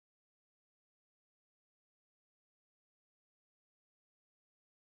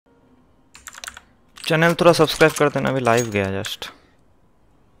Channel थोड़ा subscribe कर देना, अभी लाइव गया जस्ट।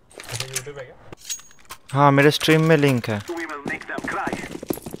 यूट्यूब है क्या? हाँ मेरे स्ट्रीम में लिंक है।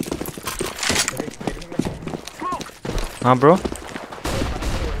 हाँ ब्रो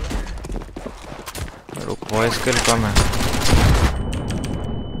वॉइस स्केल कम है।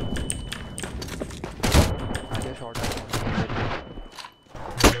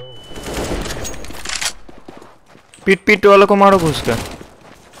 पीट पीट वाला को मारो घुस के।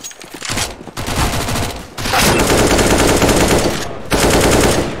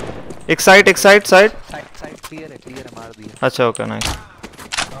 एक साइड क्लियर है मार दिया। अच्छा ओके नाइस।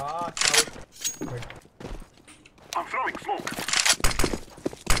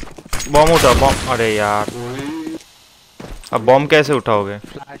 बॉम्ब उठा बॉम्ब। अरे यार अब बॉम्ब कैसे उठाओगे?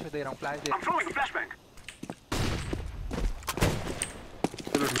 फ्लैश दे रहा हूं, फ्लैश दे।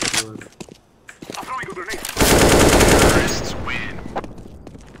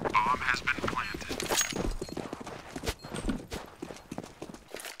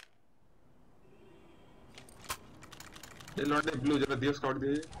 ये लॉट ब्लू जरा दियो स्कॉट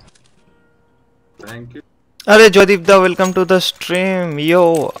दे। Thank you. अरे जयदीप दा वेलकम टू द स्ट्रीम। यो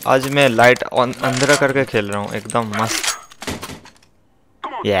आज मैं लाइट ऑन अंधेरा करके खेल रहा हूँ एकदम मस्त।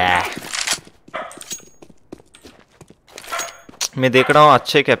 मैं देख रहा हूँ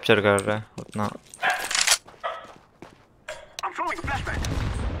अच्छे कैप्चर कर रहा है उतना।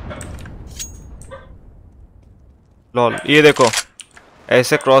 लॉल ये देखो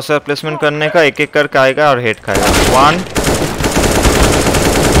ऐसे क्रॉसर प्लेसमेंट करने का एक एक करके आएगा और हेड खाएगा। वन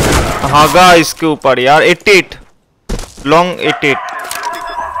हागा इसके ऊपर यार 88 लॉन्ग 88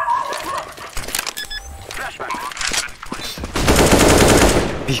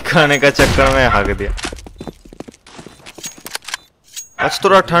 दिखाने का चक्कर में हाग दिया। आज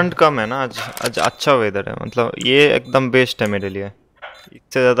थोड़ा ठंड कम है ना, आज अच्छा वेदर है, मतलब ये एकदम बेस्ट है मेरे लिए।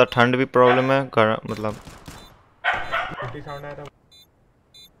 इससे ज़्यादा ठंड भी प्रॉब्लम है मतलब।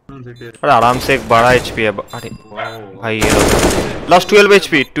 अरे आराम से एक बड़ा एचपी है। अरे भाई ये लास्ट 12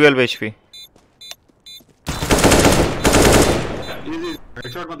 एचपी 12 एचपी।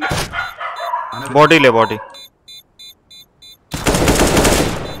 बॉडी ले बॉडी।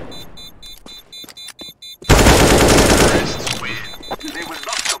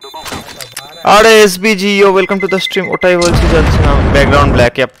 अरे SBG yo welcome to the stream. ওটাই বলছি যাচ্ছে না बैकग्राउंड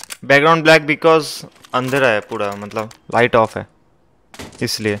ब्लैक या बैकग्राउंड ब्लैक बिकॉज अंधेरा है पूरा, मतलब लाइट ऑफ है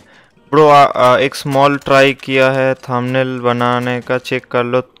इसलिए। ब्रो एक स्मॉल ट्राई किया है थंबनेल बनाने का, चेक कर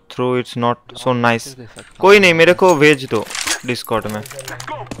लो through it's not so nice. कोई नहीं मेरे को भेज दो डिस्कॉर्ड में,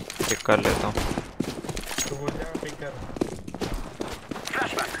 चेक कर लेता हूँ।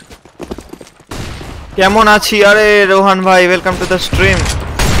 কেমন আছি? আরে রোহান ভাই welcome to the stream.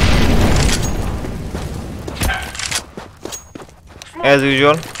 As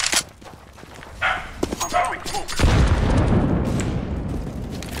usual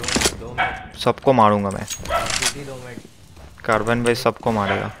सबको मारूंगा मैं। कार्बन भाई सबको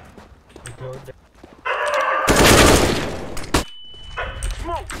मारेगा।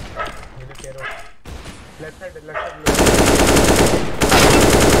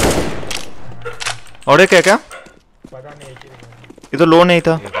 और क्या क्या पता नहीं, ये तो लो नहीं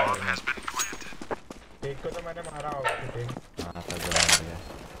था। एक को तो मैंने मारा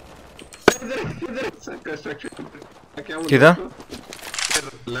किधर?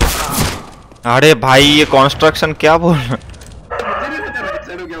 अरे भाई ये कंस्ट्रक्शन क्या बोल रहा?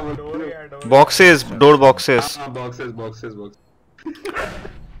 Boxes door boxes.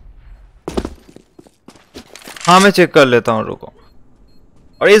 हाँ मैं चेक कर लेता हूँ रुको।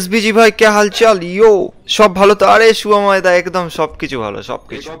 और एसबीजी भाई क्या हालचाल? यो सब ভালো তো? আরে শুভময়দা একদম সবকিছু ভালো,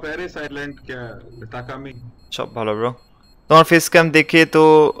 সবকিছু সব ভালো ব্রো। তোমার ফেস ক্যাম দেখে তো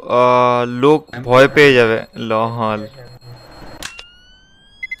লোক ভয় পেয়ে যাবে। লহল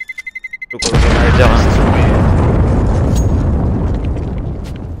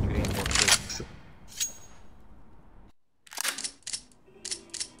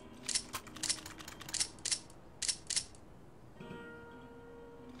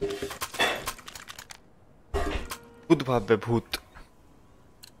भूत भावे भूत।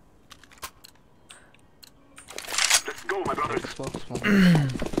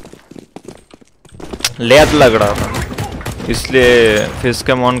 लैद लग रहा था इसलिए फेस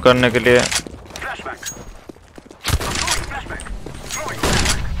कैम ऑन करने के लिए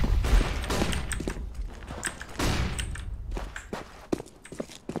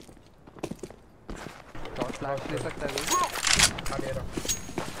ले सकता है।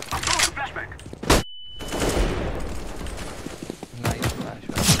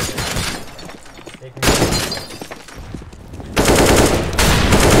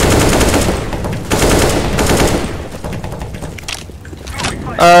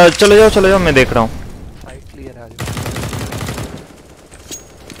 चले जाओ मैं देख रहा हूँ। साइड क्लियर है।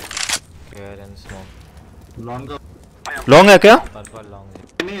 लॉन्ग है क्या?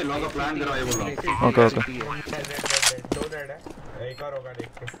 नहीं लॉन्ग का प्लान करो ये बोलो। ओके ओके दो रेड है, एक और होगा देख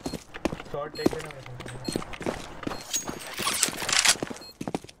के। शॉट टेक देना।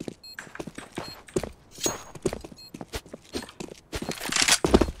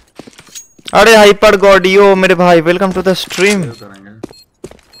 अरे हाइपर गॉडियो मेरे भाई वेलकम टू द स्ट्रीम।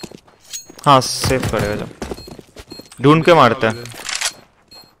 हाँ सेव करेगा जब ढूंढ के मारते हैं।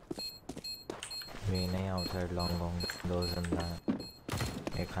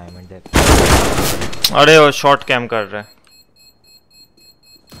 अरे वो शॉर्ट कैम कर रहा है।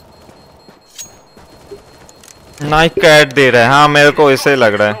 नाइक का ऐड दे रहा है। हाँ मेरे को ऐसे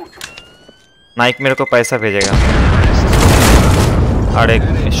लग रहा है नाइक मेरे को पैसा भेजेगा। अरे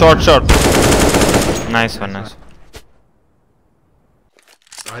शॉर्ट नाइस वन नाइस।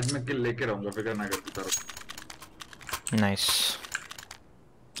 आज मैं किल लेके रहूंगा फिक्र ना कर तू। नाइस।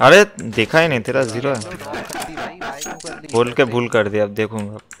 अरे देखा ही नहीं तेरा 0 है। बोल के भूल कर दिया अब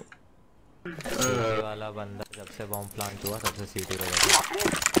देखूंगा। वाला बंदा जब से बॉम्ब प्लांट हुआ तब से सीटी को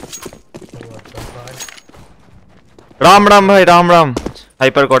राम राम भाई राम राम।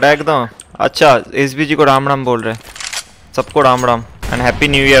 हाइपर कोड एकदम अच्छा। एसबीजी को राम राम बोल रहे सबको Ram Ram and happy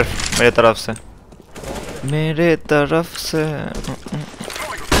new year मेरे तरफ से।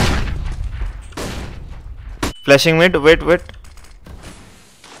 फ्लैशिंग मिड वेट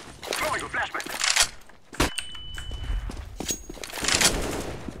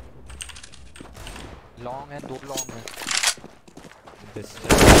लॉन्ग है, 2 लॉन्ग है।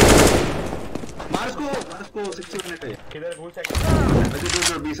 मार इसको 60 मिनट है। किधर घुस है?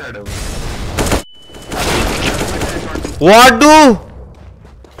 वैसे तो बी साइड है वो। What do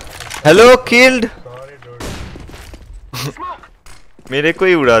hello killed. Sorry dude. मेरे को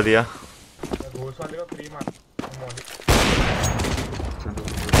ही उड़ा दिया। घुस वाले को फ्री मार। मॉली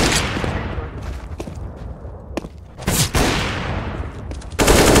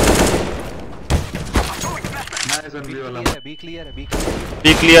नाइस अनली वाला। बी क्लियर है।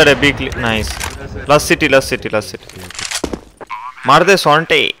 B clear nice. Last city मार दे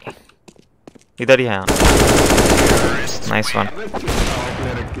सॉन्टे इधर ही है। Nice one.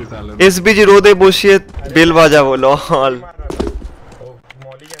 एसबीजी रो दे बोशिए बेल बाजा बोलो।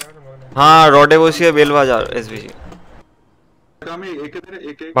 मॉली क्या ना तुम। हाँ रोडे बोशिए बेल बाजा एसबीजी। कम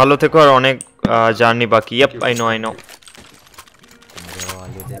एक ভালো থেকো আর অনেক জার্নি বাকি। यप आई नो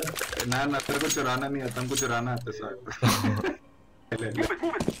ना तेरे को चुराना नहीं आता, हमको चुराना आता साथ।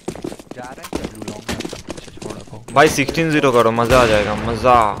 जा रहा है ब्लू लॉन्ग छोड़ा को भाई 16-0 करो मजा आ जाएगा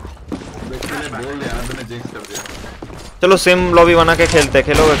मजा। बोल दिया ना तूने, जिंक्स कर दिया। चलो सेम लॉबी बना के खेलते।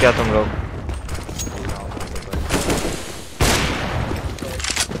 खेलोगे क्या तुम लोग?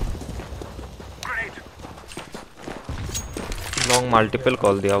 लॉन्ग मल्टीपल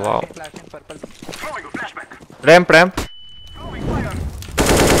कॉल दिया वाओ। रैंप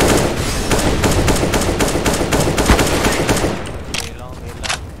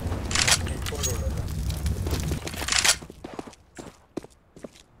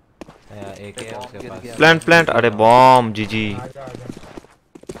प्लांट अरे बॉम्ब जीजी।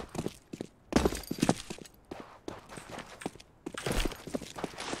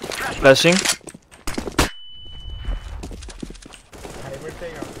 फ्लैशिंग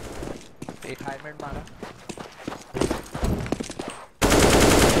एक हाईमेड मारा।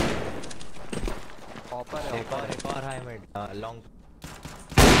 ऑपर है, एक और हाईमेड लॉन्ग।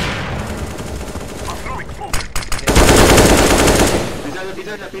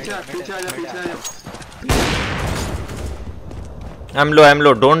 पीछे आ जा। I'm low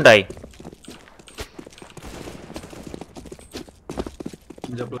don't die।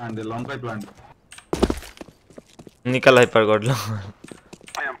 जब प्लान दे लॉन्ग का प्लान निकल हाइपर गॉड लो।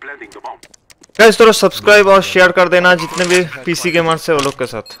 गाइस थोड़ा सब्सक्राइब और शेयर कर देना जितने भी पीसी गेमर्स है वो लोग के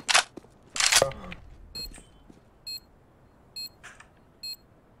साथ।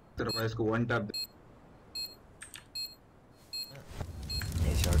 तेरे भाई इसको वन टैप दे।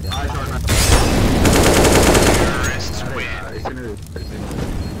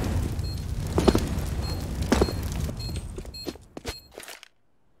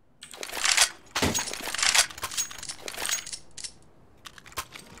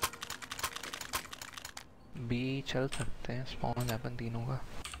 बी चल सकते हैं, स्पॉन है अपन तीनों का।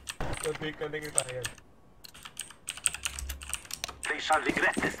 तो पिक करने के टारगेट।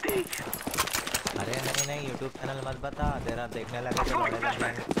 अरे नहीं YouTube चैनल मत बता, तेरा देखने लगे तो लड़े लग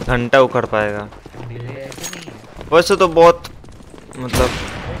जाएंगे। घंटा उखड़ पाएगा डिले है कि नहीं है? वैसे तो बहुत मतलब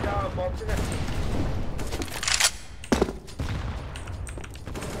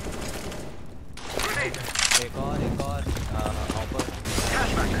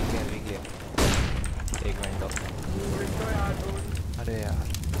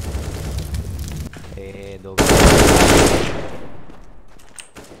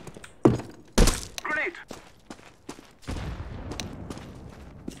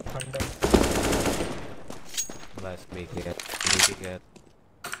बस बी क्लियर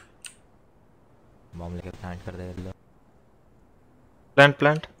बॉम्ब लेके प्लांट कर दे लो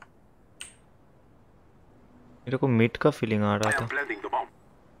प्लांट मेरे को मिड का फीलिंग आ रहा था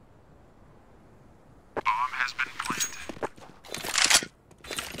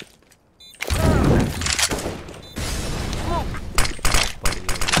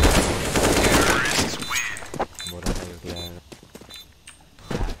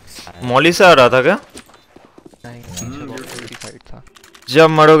मॉली से आ रहा था क्या? नहीं पीछे बहुत दूरी साइड था। जब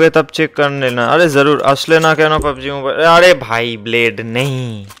मरोगे तब चेक कर लेना। अरे जरूर असले ना कहना पबजी मोबाइल। अरे भाई ब्लेड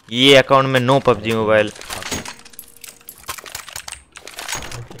नहीं, ये अकाउंट में नो पबजी मोबाइल।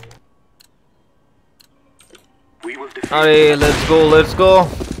 अरे let's go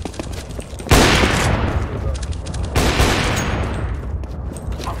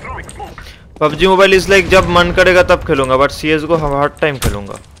PUBG mobile is like जब मन करेगा तब खेलूंगा, बट CSGO हर टाइम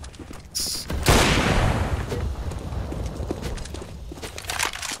खेलूंगा।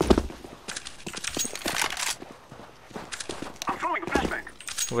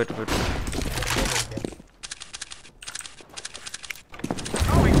 वेट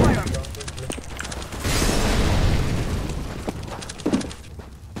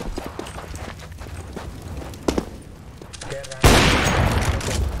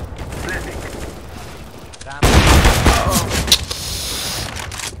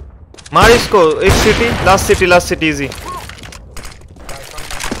मार इसको। एक सिटी लास्ट सिटी इजी।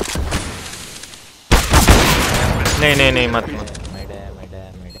 नहीं मत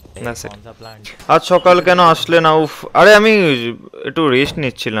आज সকাল কেন আসলে না? উফ আরে আমি একটু রেস্ট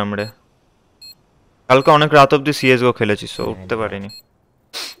নিচ্ছিলাম রে, কালকে অনেক রাত অবধি CSGO খেলেছি, সো উঠতে পারিনি।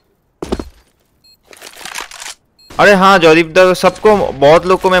 अरे हाँ जॉदीप दा, सबको बहुत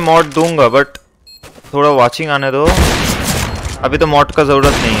लोग को मैं मॉड दूंगा, बट थोड़ा वाचिंग आने दो, अभी तो मॉड का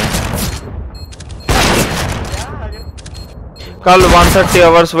जरूरत नहीं है। कल 130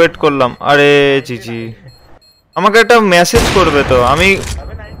 आवर्स वेट করলাম। আরে জিজি আমাকে একটা মেসেজ করবে তো।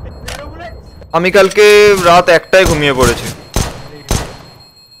 আমি কালকে রাত 1টায় ঘুমিয়ে পড়েছি।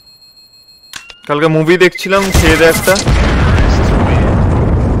 কালকে মুভি দেখছিলাম, খেয়ে দে একটা।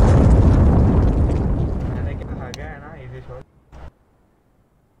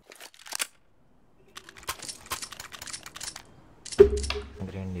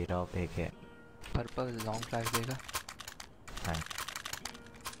 ग्रीन ड्रॉप है पर्पल लॉन्ग फ्लैश देगा। हाँ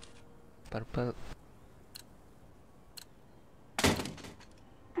purple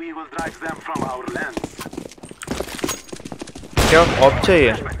We will drive them from our lands. क्या ऑफ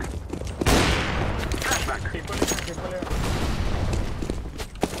चाहिए?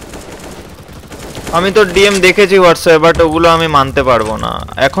 আমি তো ডিএম দেখেছি হোয়াটসঅ্যাপে, বাট ওগুলো আমি মানতে পারবো না।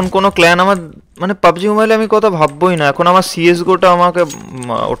 এখন কোনো ক্ল্যান আমার মানে পাবজি মোবাইলে আমি কথা ভাববোই না। এখন আমার CSGOটা আমাকে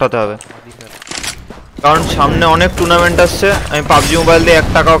ওঠাতে হবে, কারণ সামনে অনেক টুর্নামেন্ট আসছে। আমি পাবজি মোবাইল দিয়ে 1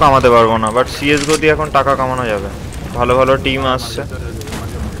 টাকাও কামাতে পারবো না, বাট CSGO দিয়ে এখন টাকা কামানো যাবে। ভালো ভালো টিম আসছে,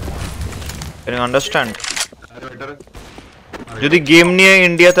 ক্যান ইউ আন্ডারস্ট্যান্ড? যদি গেম নিয়ে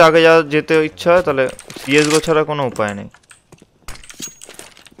ইন্ডিয়াতে আগে যেতে ইচ্ছা হয় তাহলে CSGO ছাড়া কোনো উপায় নেই।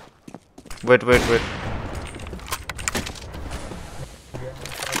 वेट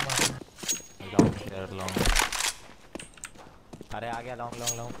लॉन्ग अरे आ गया long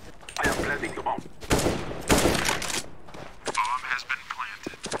I am planting the bomb. Bomb has been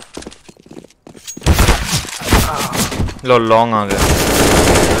planted. Low long आ गया।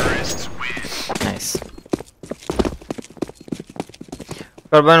 नाइस।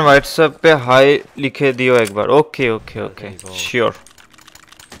 कार्बाइन व्हाट्सएप पे हाय लिखे दियो एक बार। Okay sure.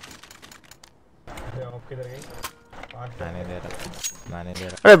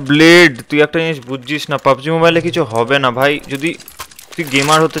 আরে ব্লেড তুই একটা জিনিস বুঝছিস না, পাবজি মোবাইলে কিছু হবে না ভাই। যদি তুই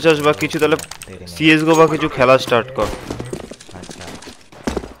গেমার হতে চাস বা কিছু, তাহলে CSGO বা কিছু খেলা স্টার্ট কর।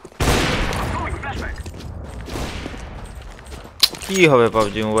 কি হবে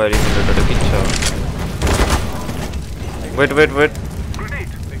পাবজি মোবাইল ইমুলেটরে? কিচ্ছু হবে। ওয়েট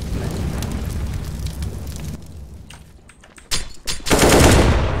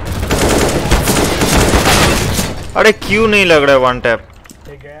अरे क्यों नहीं लग रहा है वन टैप?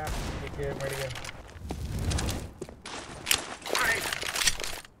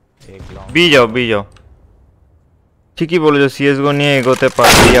 बी जाओ ঠিকই বলেছো। CSGO নিয়ে এগোতে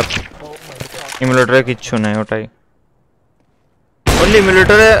পারবি। ইমুলেটরে কিচ্ছু নাই, ওটাই only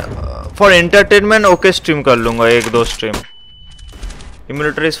emulator for entertainment. Okay stream कर लूंगा 1-2 stream.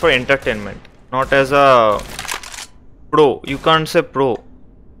 Emulator is for entertainment, not as a pro. You can't say pro.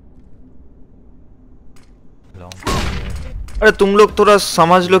 अरे तुम लोग थोड़ा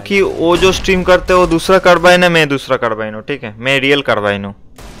समझ लो कि वो जो स्ट्रीम करते हो वो दूसरा कार्बाइन है, मैं दूसरा कार्बाइन हूँ, ठीक है? मैं रियल कार्बाइन हूँ।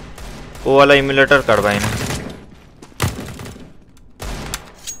 वो वाला इम्यूलेटर कार्बाइन है।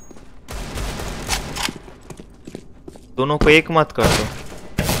 दोनों को एक मत कर दो।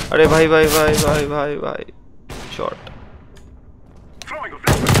 अरे भाई भाई भाई भाई भाई भाई शॉट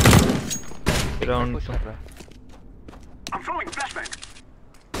राउंड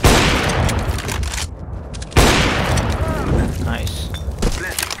नाइस।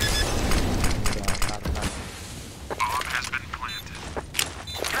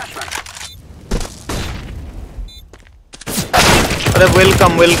 अरे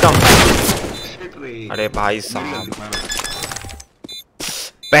वेलकम वेलकम। अरे भाई साहब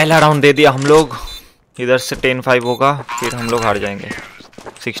पहला राउंड दे दिया हम लोग। इधर से 10-5 होगा फिर हम लोग हार जाएंगे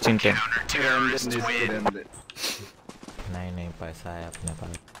 16-10। नहीं पैसा है अपने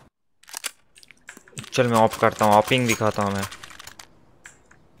पास। चल मैं ऑफ करता हूँ, ऑपिंग दिखाता हूँ मैं।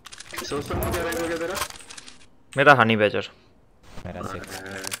 मेरा हनी बैजर मेरा 6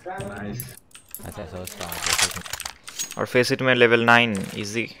 नाइस। अच्छा सोचता हूँ और फेस इट में लेवल 9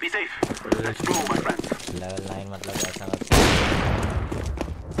 इजी। लेवल 9 मतलब ऐसा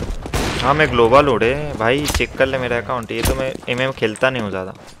हाँ मैं ग्लोबल उड़े भाई, चेक कर ले मेरा अकाउंट। ये तो मैं एमएम खेलता नहीं हूँ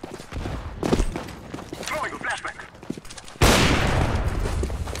ज़्यादा।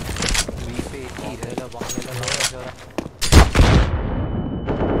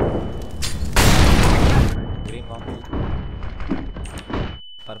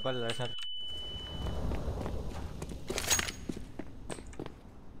 पर्पल सर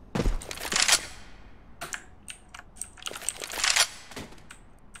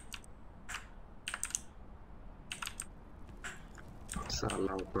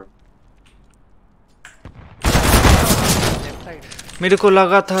मेरे को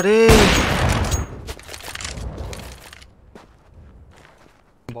लगा था रे।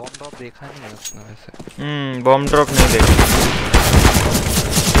 बॉम्ब ड्रॉप देखा नहीं है उसने वैसे। बॉम्ब ड्रॉप नहीं देखा।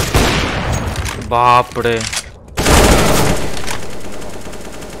 बाप रे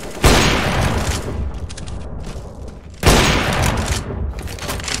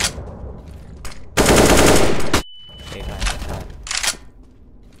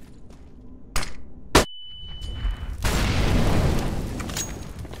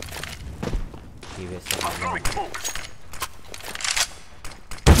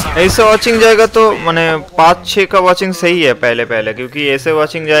ऐसे वॉचिंग जाएगा तो मैंने 5-6 का वॉचिंग सही है पहले पहले, क्योंकि ऐसे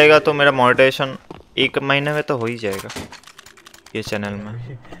वॉचिंग जाएगा तो मेरा मोनेटाइजेशन 1 महीने में तो हो ही जाएगा ये चैनल में।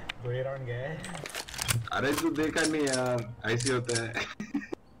 अरे तू देखा नहीं यार, ऐसे होता है।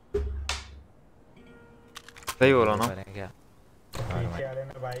 सही बोला ना।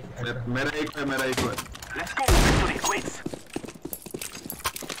 मेरा एक है, मेरा एक है।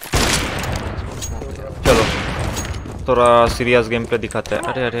 चलो थोड़ा सीरियस गेम पे दिखाते हैं।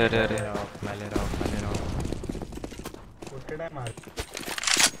 अरे अरे अरे अरे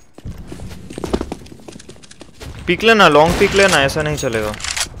पिक लेना, लॉन्ग पिक लेना, ऐसा नहीं चलेगा।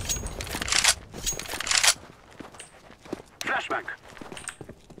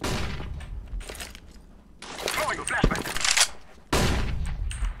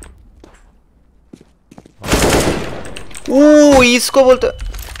 ओ इसको बोलते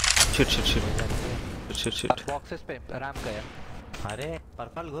shit shit shit shit shit. Boxes पे रैम गया। अरे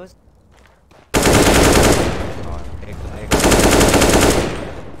पर्पल घुस।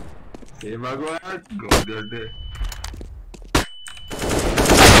 ये भगवान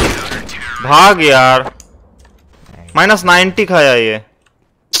भाग यार, -90 खाया ये।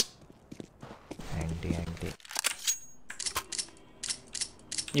 एंटी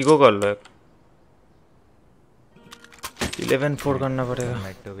इगो कर लो। 11-4 करना पड़ेगा।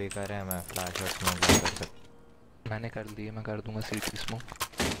 मेट्रो भी कर रहे हैं, मैं फ्लैश और स्मोक कर सकता। मैंने कर दिए, मैं कर दूंगा सीटी स्मोक।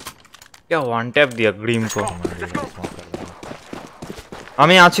 क्या वन टैप दिया ग्रीम को।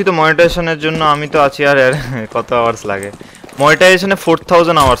 আমি আছি তো মনিটাইজেশনের জন্য। আমি তো আছি আর কত আওয়ার্স লাগে মনিটাইজেশনে?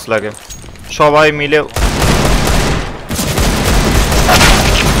 4000 আওয়ার্স লাগে সবাই মিলে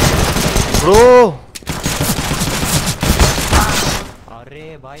ব্রো। अरे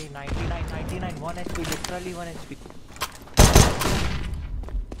भाई 99 1 HP literally 1 HP।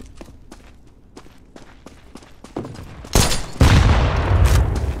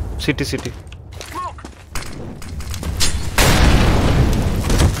 City city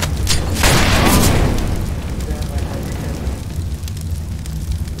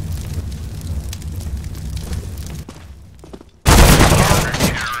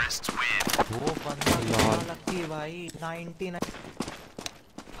वो बंदा लगती है भाई 99।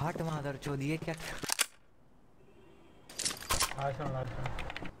 हट मादर चोद, ये क्या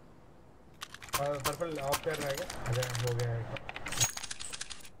पर्पल ऑफ कर रहा है क्या? अरे हो गया है।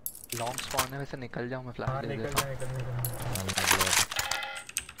 लॉन्ग स्पॉन है वैसे, निकल जाऊं मैं फ्लैश हाँ दे निकल देता जा निकल।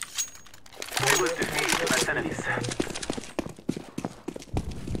 enemies.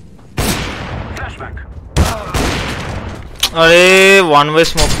 Flashback. अरे वन वे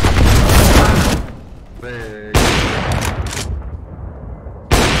स्मोक कर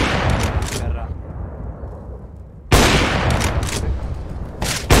रहा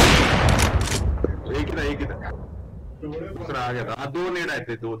एक ही था दूसरा आ गया था। हाँ, दो नेड आए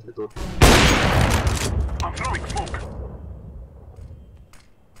थे, दो थे। I'm throwing smoke.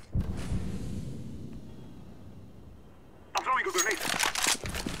 I'm throwing a grenade.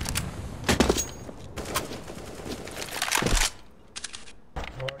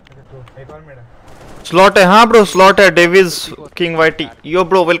 एक और मेरा स्लॉट है। हाँ ब्रो स्लॉट है। Davey king whitey yo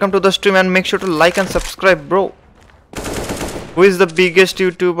bro welcome to the stream and make sure to like and subscribe bro. Who is the biggest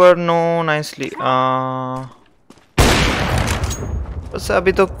YouTuber no nicely बस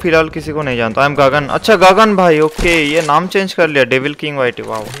अभी तो फिलहाल किसी को नहीं जानता। आई एम गगन। अच्छा गगन भाई ओके ये नाम चेंज कर लिया डेविल किंग वाइटी।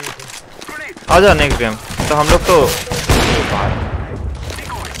 वाओ आजा नेक्स्ट गेम तो हम लोग तो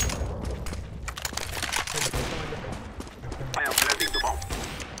I am planting the bomb.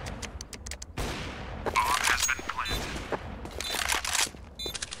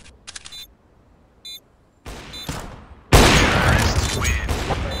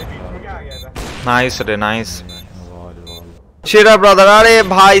 क्या आ गया था नाइस रे नाइस शेरा ब्रदर। अरे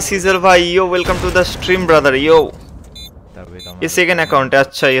भाई सीजर भाई यो welcome to the stream brother yo. ये सेकंड अकाउंट है।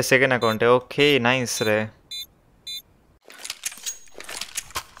 अच्छा ये सेकंड अकाउंट है ओके नाइस रे।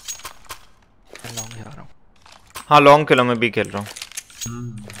 लॉन्ग जा रहा हूँ। हाँ लॉन्ग खेलो मैं भी खेल रहा हूँ।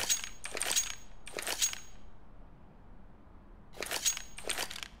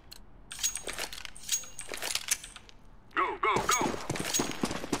 Go, go, go.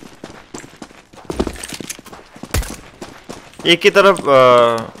 एक ही तरफ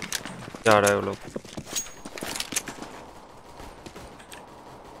जा रहा है वो लोग।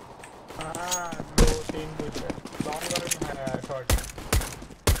 हाँ दो तीन कुछ है लॉन्ग शॉट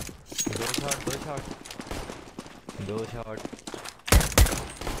दो शॉट तीनों शॉट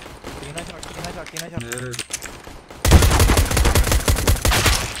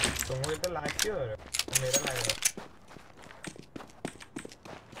तो मुझे तो लाग क्यों हो रहा है मेरा लाग रहा है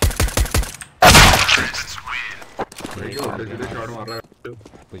शॉट मार रहा है।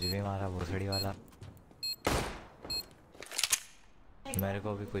 कुछ भी मारा भोसड़ी वाला मेरे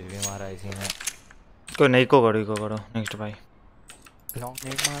को भी कुछ भी मारा इसी में। कोई नहीं को करो नेक्स्ट भाई। लॉन्ग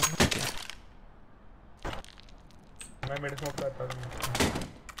नेट मारना क्या? मैं मिड स्मोक करता हूँ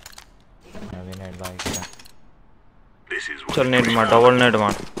मैं भी नेट बाइक का This is what चल नेट मार डबल नेट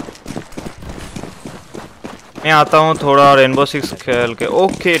मार। मैं आता हूँ थोड़ा रेनबो 6 खेल के।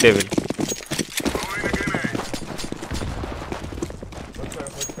 ओके डेविल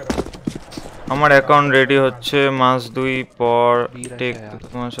আমার অ্যাকাউন্ট রেডি হচ্ছে মাস 2 পর টেক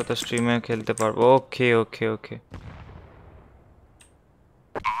তোমার সাথে স্ট্রিমে খেলতে পারবো। ওকে ওকে ওকে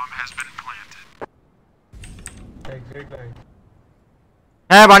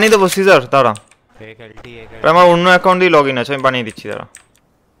হ্যাঁ বানিয়ে দেবো সিজার দাঁড়া। एक एलटी আমার অন্য অ্যাকাউন্ট দিয়ে লগইন আছে আমি বানিয়ে দিচ্ছি দাঁড়া।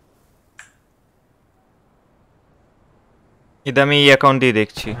 এটা আমি এই অ্যাকাউন্ট দিয়ে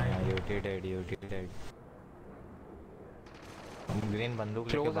দেখছি। यूटी डेड ग्रीन बंदूक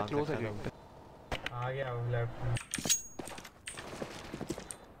लेके भाग सकता है। आ गया वो लेफ्ट में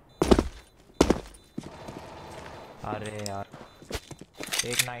अरे यार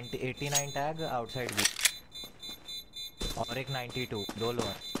एक 89 टैग आउटसाइड भी और एक 92 दो लो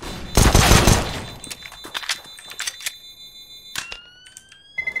हैं।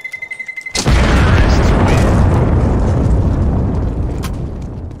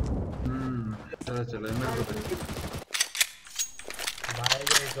 चला मेरे को भाई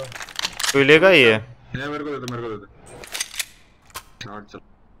गए तो तू लेगा ये मेरे को दे दे शॉट चल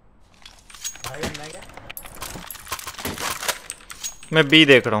भाई करना क्या मैं बी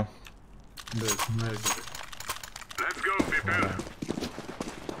देख रहा हूँ। मेरे को Let's go, people.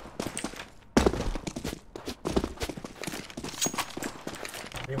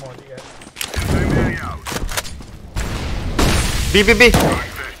 ये मोदी है Incendiary out. B B B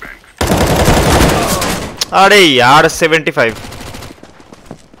Flashbang. अरे यार 75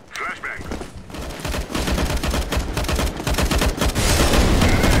 Flashbang.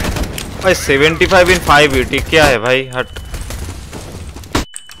 भाई 75 इन 5 ईटी क्या है भाई हट।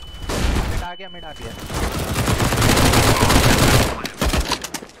 मिट आ गया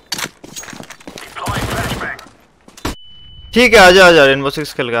Deploying flashbang. ठीक है आजा आजा रेनबो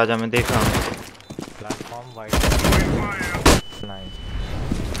 6 खेल के आजा मैं देख रहा हूँ। Platform white Throwing fire. Nice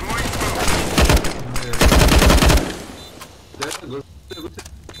Throwing smoke.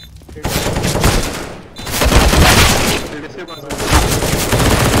 इसके पास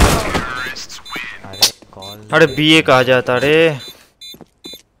अरे कॉल अरे बीए कहा जाता रे।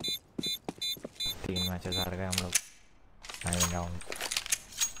 3 मैचेस हार गए हम लोग 9 राउंड।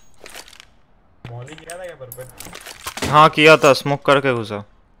 मॉली किया था क्या पर? हाँ किया था, स्मोक करके घुसा।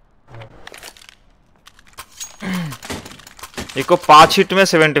 एक को 5 हिट में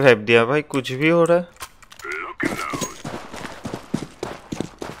 75 दिया भाई, कुछ भी हो रहा है।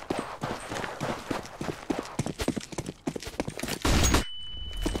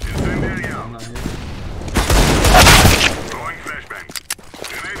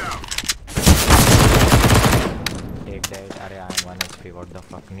 एक dead, अरे I am 1 HP, what the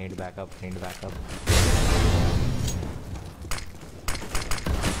fuck, need backup, need backup.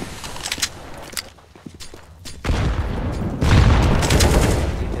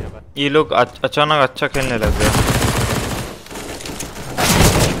 ये लोग अचानक अच्छा खेलने लग गए।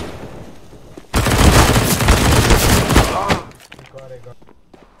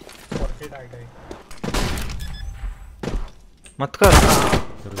 मत कर,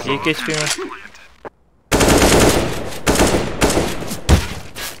 1 HP में।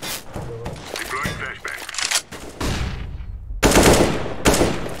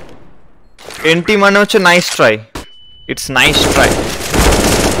 एंटी माने হচ্ছে nice try, it's nice try.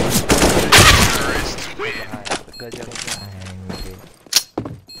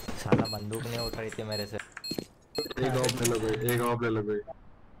 साला बंदूक नहीं उठ रही थी मेरे से। एक ऑफ ले लो भाई, एक ऑफ ले लो भाई।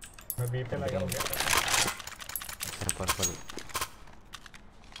 मैं बी पे लगा हूं क्या? पर्पल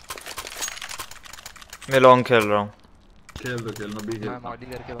मैं लॉन्ग खेल रहा हूँ। खेल दो, खेल मैं भी खेल। मैं मॉडी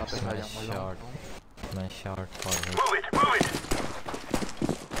करके वापस आ जाऊंगा। शॉट, मैं शॉट फॉरवर्ड।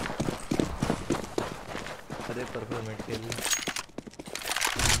 अरे पर्पल मिड खेल।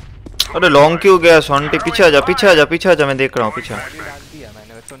 अरे लॉन्ग क्यों गया सोंटी? पीछे आ जा, पीछे आ जा, पीछे आ जा, मैं देख रहा हूँ पीछे। मॉडी डाल दिया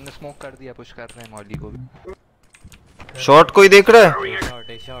मैंने, वैसे उन्होंने स्मोक कर दिया, पुश कर रहे हैं मॉडी को भी। शॉट कोई देख रहा है?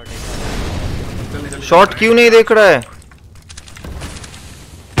 शॉट शॉट क्यों नहीं देख रहा है?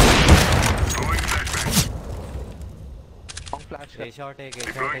 लॉन्ग फ्लैश ए शॉट है,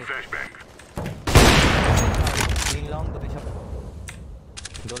 3 लॉन्ग 2 शॉट,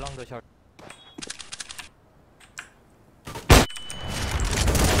 2 लॉन्ग 2 शॉट।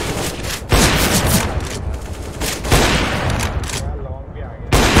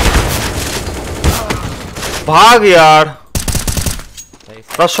 भाग यार।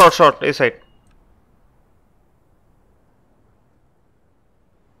 बस शॉट शॉट ए साइड।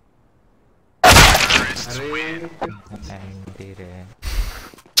 एंटी रे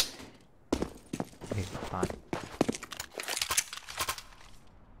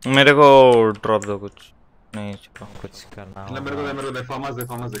मेरे को ड्रॉप दो कुछ। नहीं चुका कुछ करना ले मेरे को दे, फार्मर्स दे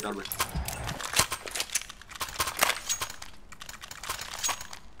कार्बिन।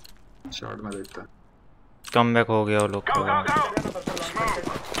 शॉट में देखता। कम बैक हो गया वो लोग का।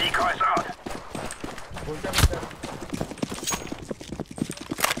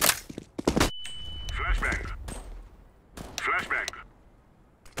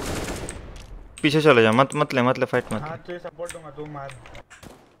 पीछे चले जा, मत ले फाइट मत। हां तो सपोर्ट दूंगा, तू मार।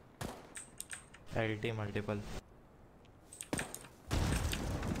 LT multiple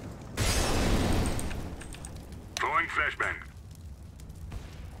Throwing flashbang.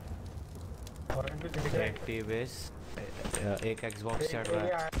 Active base. एक एक्सबॉक्स चढ़ रहा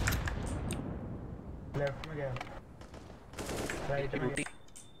है। लेफ्ट में गया, राइट में गया।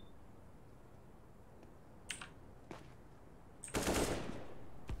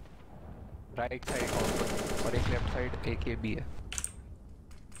 राइट साइड और एक लेफ्ट साइड, एक ये भी है।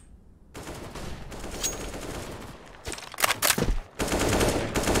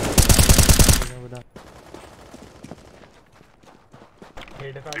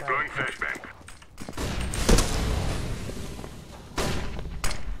 Deploying flashbang.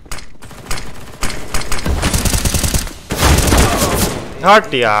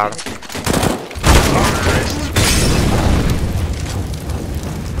 हट यार।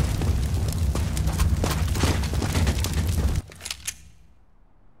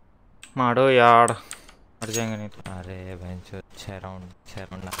 मारो यार, मर जाएंगे नहीं तो। अरे बेंचो 6 राउंड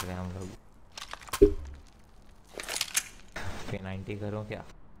लग गए हम लोग। P90 करूं क्या?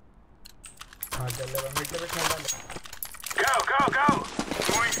 हां चल ले, मिड पे स्मोक डाल। Go, go, go!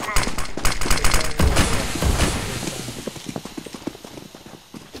 Throwing smoke.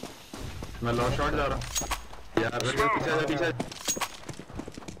 मैं लॉन्ग शॉट जा रहा हूं यार। पीछे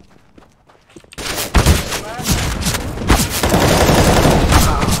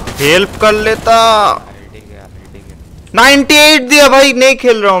हेल्प कर लेता। ठीक है 98 दिया भाई, नहीं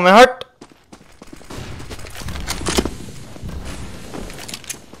खेल रहा हूं मैं, हट।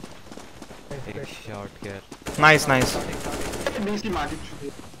 एक शॉट केयर। Nice nice. बीच की मार दी।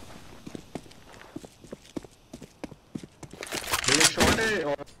 शॉट है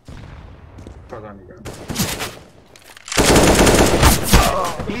और पता नहीं क्या।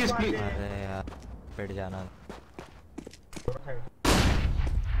 Please please. अरे यार पिट जाना।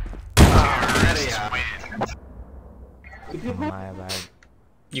 अरे यार माय बैड।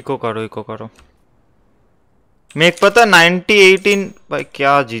 इको करो। मैं एक पता 90-18 भाई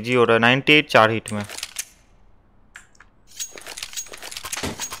क्या जीजी हो रहा है। 98 4 हिट में।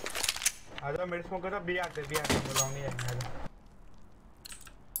 आजा मिड स्मोक करो, बी आते लॉन्ग ही आएंगे। आजा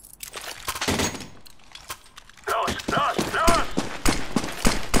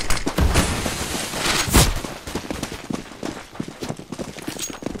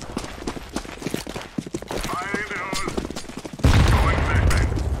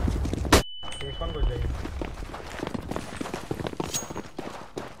कौन को चाहिए?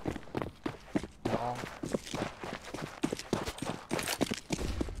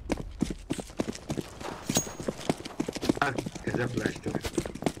 कैसा फ्लैश तो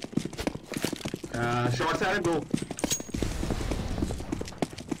शॉट से आ रहे दो।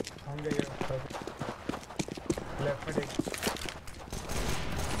 हम जाइए लेफ्ट में देख।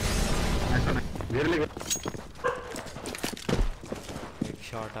 ऐसा नहीं घेर ले। एक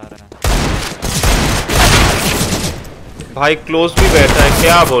शॉट आ रहा है भाई क्लोज भी बैठा है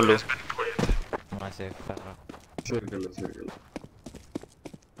क्या बोलूं। मैं सेफ कर रहा। शेयर कर लो।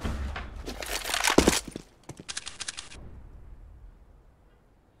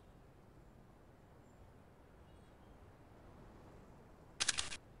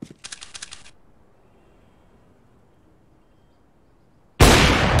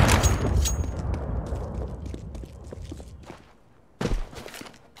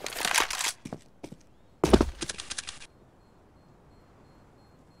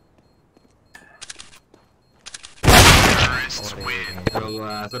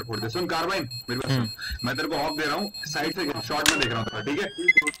 सर फोड़ दे। सुन कार्बाइन मेरी बात सुन, मैं तेरे को ऑफ दे रहा हूँ, साइड से शॉट में देख रहा हूँ, ठीक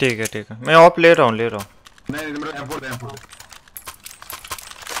है? ठीक है मैं ऑफ ले रहा हूँ नहीं मेरा M4 दे।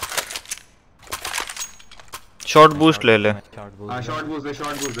 शॉर्ट बूस्ट ले ले। हाँ शॉर्ट बूस्ट दे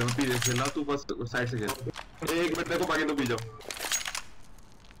मैं पीछे खेल रहा हूँ, तू बस साइड से खेल। एक मिनट देखो बाकी तो पी जाओ।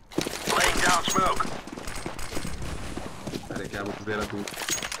 अरे क्या बूस्ट दे रहा तू?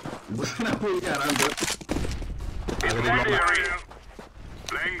 बूस्ट ना भूल के आराम कर।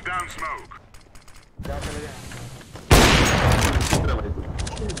 Laying down smoke. जा चले जाए।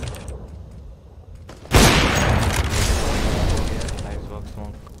 Nice work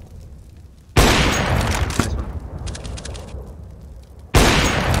smoke.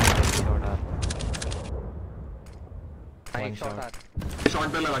 शॉट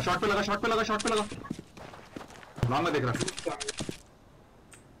पे लगा। लॉन्ग में देख रहा।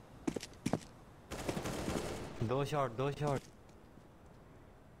 दो शॉट।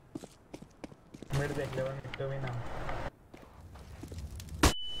 मिड देख ले, मिड तो भी ना।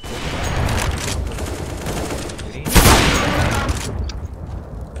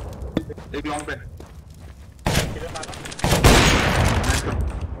 एक लॉन्ग पे।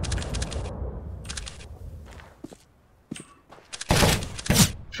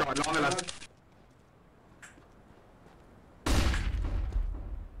 शॉट लॉन्ग में लगा।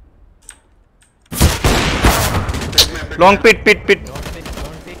 लॉन्ग पिट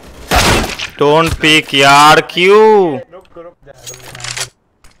डोंट पिक यार क्यों। रुक जा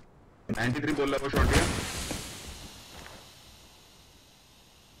 93 बोल रहा वो शॉट दिया।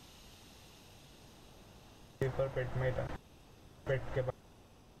 पेपर पेट में था, पेट के पास।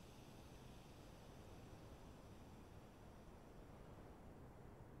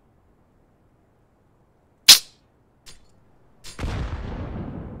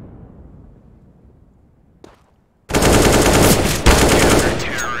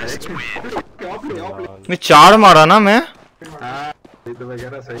 मैं 4 मारा ना मैं। हाँ ये तो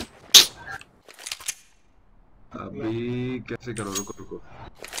वगैरह सही। अभी कैसे करो, रुको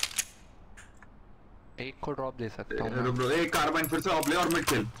एक को ड्रॉप दे सकता हूँ। रुको एक कार्बाइन फिर से ऑफ ले और मिड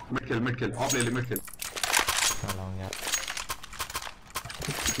खेल ऑफ ले मिड खेल। लॉन्ग यार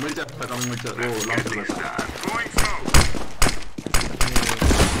मिड चल मिड चल वो लॉन्ग चल रहा है।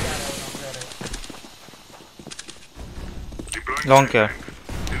 लॉन्ग क्या लॉन्ग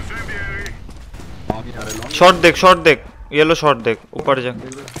शॉट देख येलो शॉट देख ऊपर जा।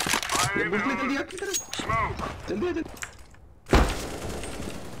 जल्दी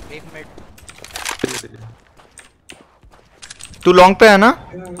एक मिनट तू लॉन्ग पे है ना।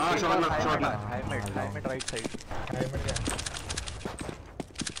 हाँ shot high mid right side.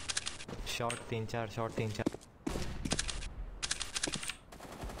 Shot 3-4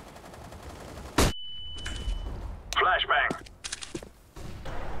 Flashbang.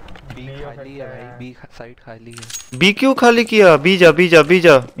 B खाली है भाई, बी साइड खाली है। बी क्यों खाली किया? बी जा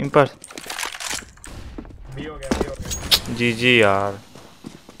इम्पर। बी हो गया। जी यार।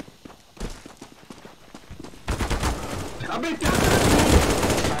 अबे क्या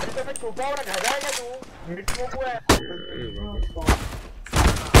अरे तो मैं छुपा हुआ घर जाएगा तू, मिड स्मोक हुआ है।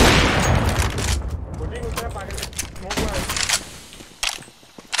 पुटिंग उतना पागल स्मोक हुआ है।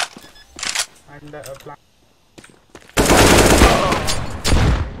 And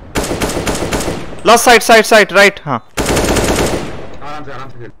last side right. हाँ आराम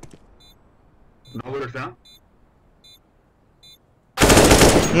से खेल। नो बुलेट्स ना।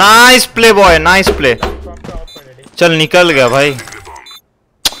 Nice play boy, nice play. चल निकल गया भाई।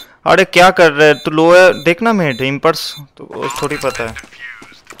 अरे क्या कर रहे तू? लो है देखना मिड इम्पर्स तो थोड़ी पता है। या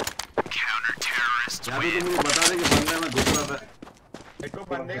तो तुम मुझे बता दे कि बंदे में घुस रहा था। मेरे को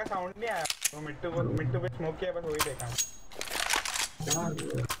बंदे का साउंड नहीं आया, वो मिट्टू पे स्मोक किया, बस वही देखा।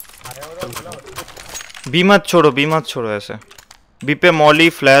 आया होगा बोला। बी मत छोड़ो ऐसे। बी पे मॉली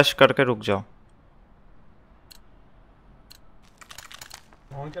फ्लैश करके रुक जाओ।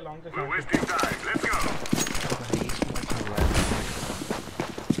 लॉन्ग से We're wasting time. Let's go.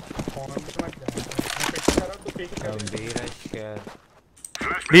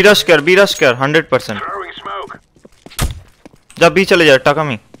 B rush कर 100%। Throwing smoke. जब बी चले जाए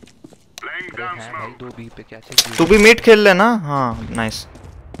टाकामी। Laying down है smoke. भाई 2 बी पे क्या चाहिए? तू भी मिड खेल लेना। हाँ नाइस।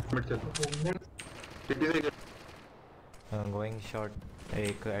 मिड चल। टीटी से गोइंग शॉट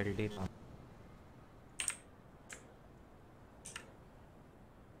एक एलडी था।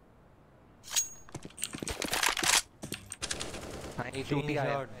 हाँ एक टूटी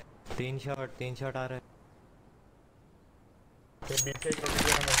आया। तीन शॉट आ रहे हैं।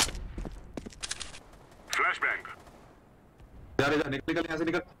 Flashbang. जा निकल यहाँ से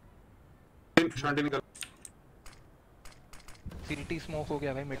निकल। शांति निकल। सीटी स्मोक हो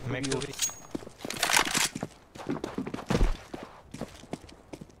गया भाई मिड में।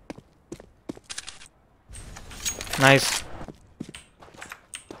 नाइस।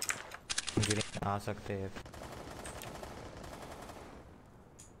 आ सकते हैं।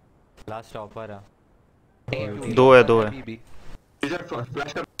 लास्ट ऑफर है। दो है। इधर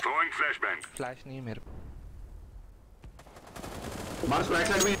फ्लैश कर। Throwing flashbang. फ्लैश नहीं है मेरे को। मार फ्लैश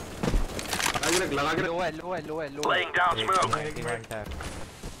साइड में लगा के लो है। Laying down smoke. 91 tag.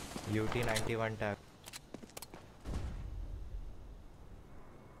 UT 91 tag.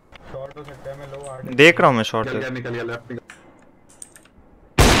 Shot हो सकता है, मैं लो आर्ट देख रहा हूँ मैं शॉट से। निकल गया लेफ्ट निकल।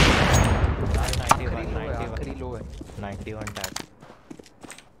 आखिरी लो है। 91 टैग।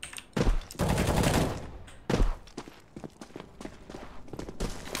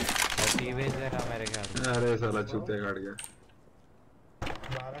 टीवेज है ना मेरे ख्याल से। अरे साला चूते काट गया।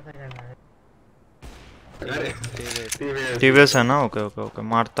 12 सेकंड है। अरे टीवीएस है ना। ओके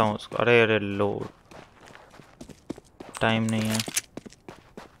मारता हूँ उसको। अरे लो टाइम नहीं है।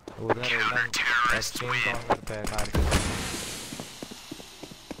 उधर एकदम एक्सट्रीम कॉर्नर पे है कार के।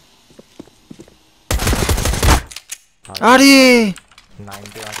 अरे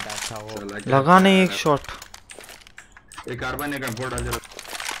 91 टैग था वो। लगा नहीं एक शॉट। एक कार्बाइन एक एम्पोर्ट डाल।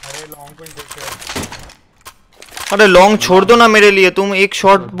 अरे लॉन्ग को देखो। अरे लॉन्ग छोड़ दो ना मेरे लिए। तुम एक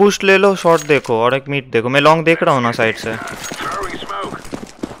शॉट बूस्ट ले लो, शॉट देखो और एक मीट देखो। मैं लॉन्ग देख रहा हूँ ना साइड से। Throwing smoke.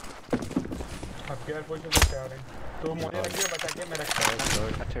 अब क्या पोजीशन पे तैयार है तो मुझे लगे बता के मैं रखता हूं।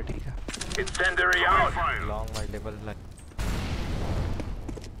 अच्छा ठीक है। Incendiary out. Fire. Long multiple line.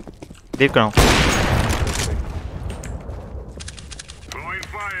 देख रहा हूँ। Throwing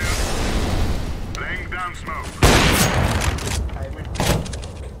fire. Laying down smoke.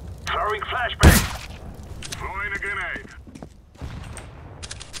 Throwing flashbang. Throwing a grenade.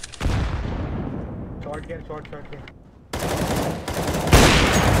 Shot के एक शॉट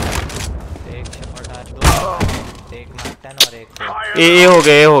आ दो। एक मार्टन और एक Fire. ए हो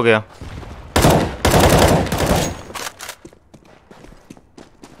गया।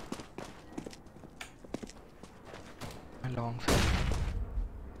 लॉन्ग से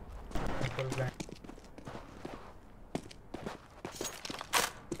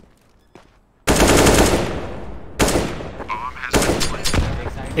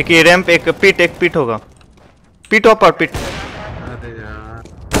एक ये रैंप एक पिट होगा। पिट ऊपर पिट। अरे यार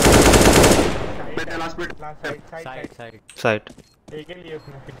बेटा लास्ट मिनट साइड एक ही लिए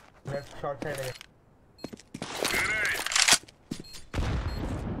उसने लेफ्ट शॉट साइड है।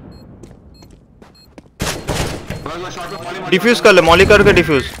 डिफ्यूज कर ले। मॉली करके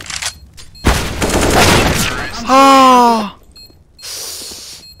डिफ्यूज। हाँ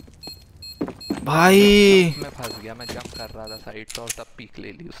भाई मैं फंस गया। मैं जंप कर रहा था साइड पे और तब पीक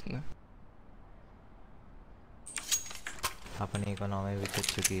ले ली उसने। अपनी इकोनॉमी भी चुक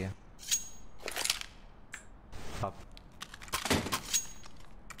चुकी है।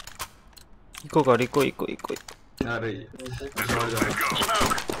 इको कर, इको इको इको। अरे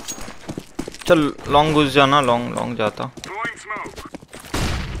चल लॉन्ग घुस जाना, लॉन्ग लॉन्ग जाता। Throwing smoke.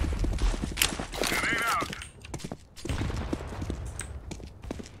 Grenade out.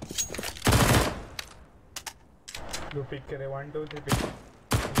 दो पिक करे, 1 2 3 पिक।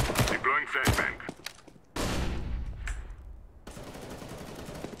 Deploying flashbang.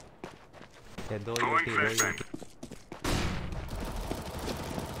 ये दो Throwing यूटी, दो flashbang. यूटी।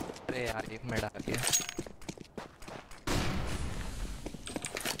 अरे यार एक मिनट आ गया।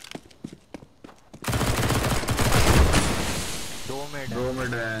 दो मिनट 2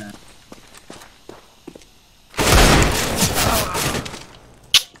 मिनट है।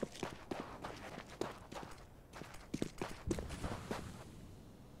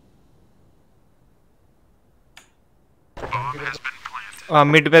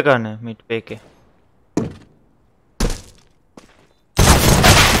 मिड पे करना है, मिड पे के।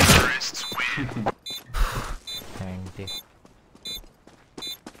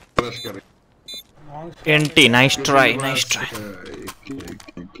 रश कर। Anti, nice try, nice try.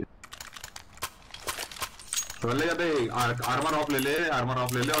 तो ले जाते आर्मर ऑफ ले ले, आर्मर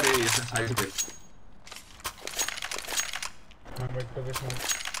ऑफ ले ले और ये साइड पे। हां वेट कर दिस वन।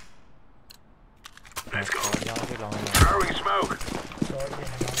 Let's go. जाओगे लॉन्ग। Throwing smoke. शॉट भी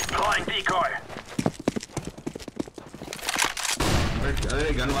है। Deploying decoy.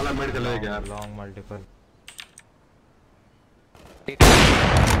 अरे गन वाला मिड चला गया यार। Long multiple.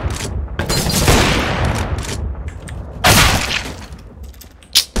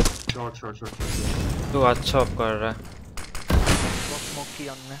 Shot shot shot. तू अच्छा ऑफ कर रहा है। स्मोक की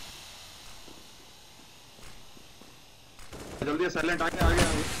हमने। जल्दी साइलेंट आगे आगे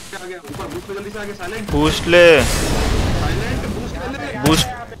आगे ऊपर बूस्ट पे, जल्दी से आगे साइलेंट बूस्ट ले, साइलेंट बूस्ट ले ले। बूस्ट।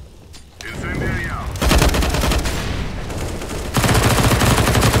 Incendiary out.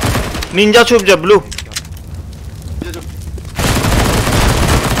 निंजा छुप जा, blue.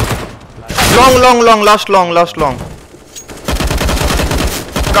 Long long long, last long, last long.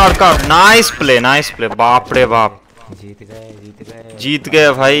 Car car, nice play, nice play. बाप रे बाप, जीत गए, जीत गए। जीत गए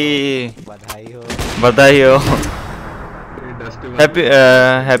भाई, बधाई हो। बधाई हो। হ্যাপি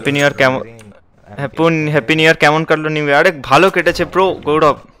হ্যাপি নিউ ইয়ার কেমন, হ্যাপি নিউ ইয়ার কেমন কাটলো নিউ ইয়ার? আরে ভালো কেটেছে ব্রো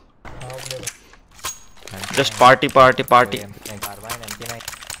গৌরব। Just party party party. Carbene MP9।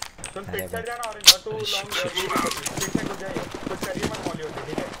 चल पिक कर जाना ऑरेंज और तू लॉन्ग पिक से हो जाए। कुछ करिए मत मॉली होती,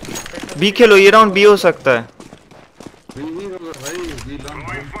 ठीक है? बी खेलो, ये राउंड बी हो सकता है। भी होगा भाई, भी long.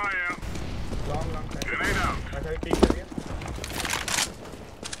 Throwing fire. Long long Grenade out. अच्छा पिक करिए।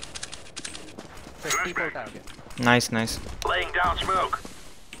 50 पोर्ट आ गया। Nice nice. Laying down smoke.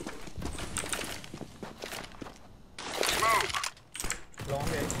 Smoke. Long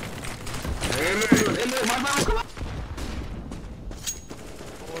है।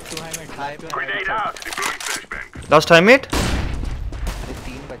 Grenade out. Deploying flashbang. Last time it. अरे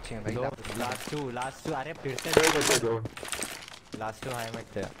 3 बच्चे हैं भाई। Last to. अरे फिर से लास्ट टू हाई मिड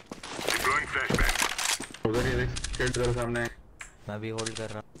थे। Deploying flashbang. उधर ये देख, स्केट तेरे सामने। मैं भी होल्ड कर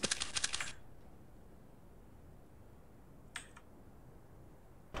रहा हूँ।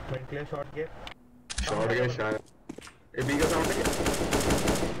 वेंटिलेटर शॉट गया। शॉट गया शायद। ये बी का साउंड है क्या?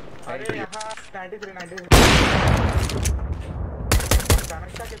 अरे यहाँ 93 कनेक्ट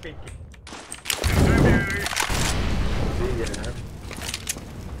के पिक की। Incendiary. ठीक है यार।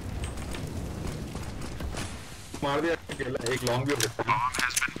 मार दिया अकेला, एक लॉन्ग भी हो सकता है।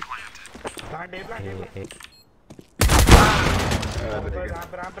 कहाँ डे प्लान है?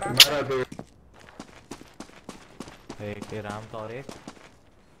 राम मारा तो एक राम का और एक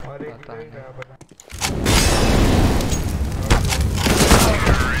और एक पता नहीं। पता।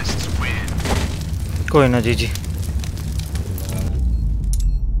 कोई ना जी जी।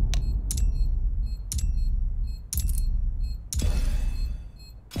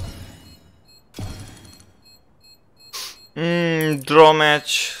 Draw match.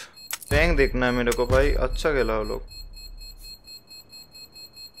 रैंक देखना है मेरे को भाई, अच्छा खेला वो लोग।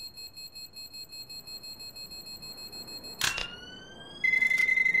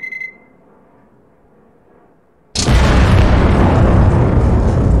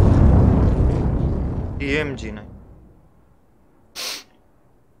 EMG नहीं।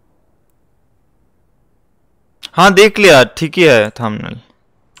 हाँ देख लिया, ठीक ही है थंबनेल।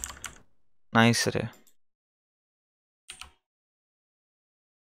 नाइस रे।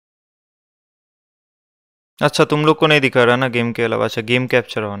 अच्छा तुम लोग को नहीं दिखा रहा ना गेम के अलावा? अच्छा गेम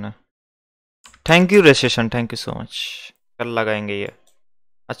कैप्चर होना है। Thank you recession, thank you so much. कल लगाएंगे ये,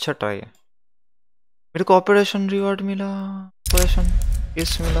 अच्छा ट्राई है। मेरे को ऑपरेशन रिवॉर्ड मिला, ऑपरेशन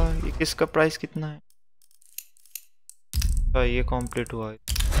किस मिला, ये किसका प्राइस कितना है? अच्छा ये कंप्लीट हुआ है।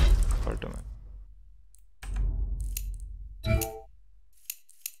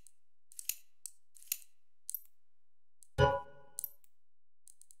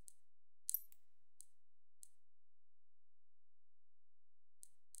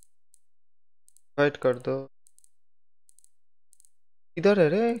 फाइट कर दो। किधर है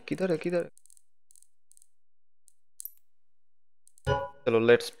रे, किधर है, किधर है? चलो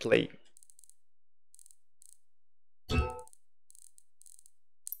लेट्स प्ले।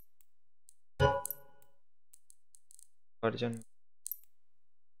 वर्जन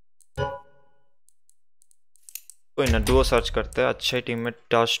कोई ना, डुओ सर्च करते हैं। अच्छे टीम में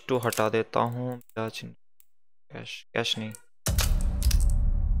टच टू हटा देता हूँ। कैश कैश नहीं,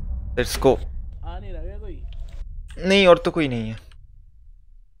 लेट्स गो। आ नहीं रहा कोई? नहीं और तो कोई नहीं है।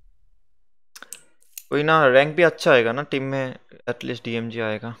 कोई ना, रैंक भी अच्छा आएगा ना टीम में, एटलीस्ट डीएमजी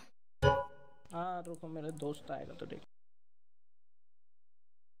आएगा। हाँ रुको, मेरे दोस्त आएगा तो देख।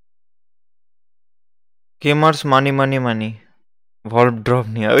 Gamers money money money, valve drop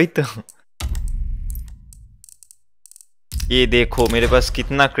नहीं अभी तो। ये देखो मेरे पास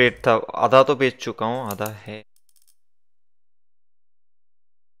कितना क्रेट था, आधा तो बेच चुका हूँ, आधा है।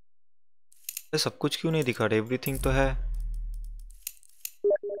 सब कुछ क्यों नहीं दिखा रहे? एवरीथिंग तो है।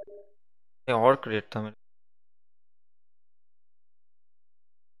 ये और क्रेट था मेरे।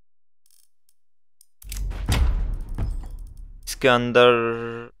 इसके अंदर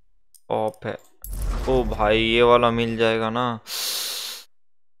ऑफ है। ओ भाई ये वाला मिल जाएगा ना।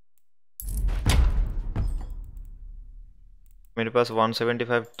 मेरे पास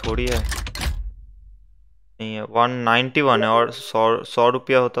 175 थोड़ी है, नहीं है, 191 है, और 100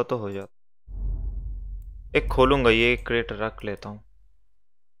 रुपया होता तो हो जाता। एक खोलूंगा, ये क्रेट रख लेता हूँ।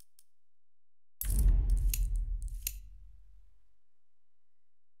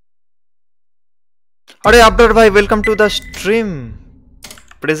 अरे अब्दर भाई welcome to the stream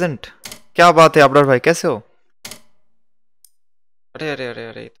present. क्या बात है अब्दर भाई, कैसे हो? अरे अरे अरे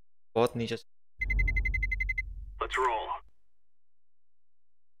अरे बहुत नीचे। Let's roll.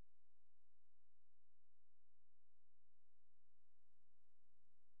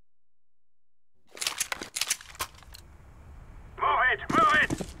 Move it, move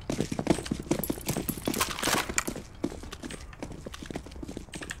it.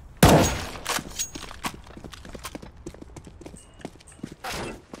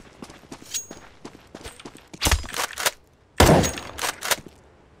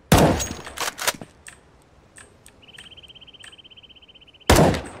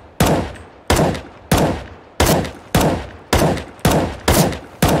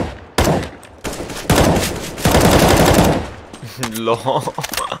 लो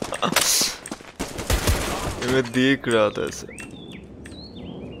मैं देख रहा था ऐसे।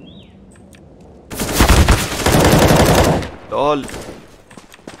 लॉल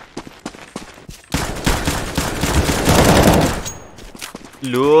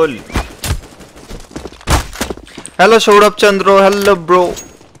लोल। Hello Saurabh Chandro, hello bro.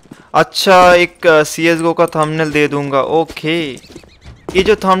 अच्छा एक CSGO का थंबनेल दे दूंगा। ओके ये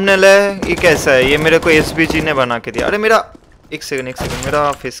जो थंबनेल है ये कैसा है? ये मेरे को SBG ने बना के दिया। अरे मेरा एक सेकंड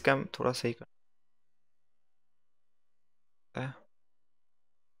मेरा फेस कैम थोड़ा सही कर।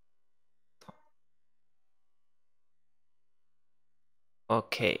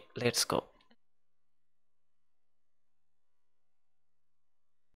 Okay let's go.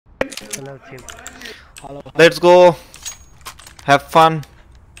 Let's go, have fun,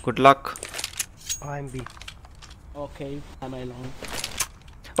 good luck. Okay, am I long?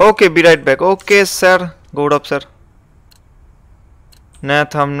 Okay B right back. Okay sir, good up sir. नया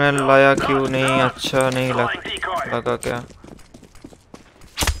थंबनेल लाया क्यों नहीं? अच्छा नहीं लगा क्या?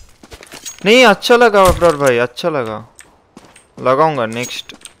 नहीं अच्छा लगा अब्रार भाई, अच्छा लगा, लगाऊंगा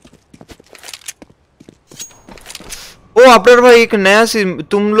नेक्स्ट। ओ अब्रार भाई एक नया सी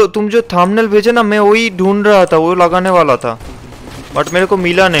तुम जो थंबनेल भेजे ना, मैं वही ढूंढ रहा था, वो लगाने वाला था बट मेरे को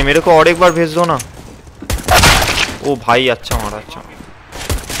मिला नहीं। मेरे को और एक बार भेज दो ना। ओ भाई अच्छा मारा, अच्छा।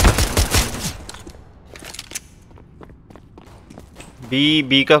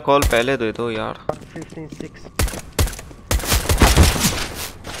 बी का कॉल पहले दे दो यार।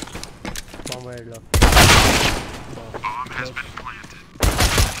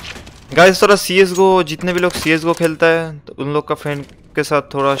 गाइस थोड़ा CSGO, जितने भी लोग CSGO खेलता है तो उन लोग का फ्रेंड के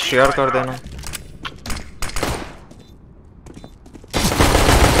साथ थोड़ा शेयर कर देना।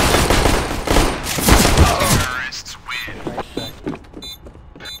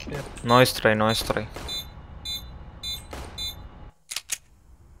 Nice try, nice try.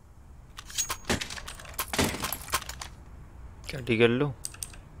 ठीक है लो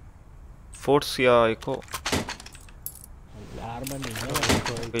फोर्स या इको आर्मर नहीं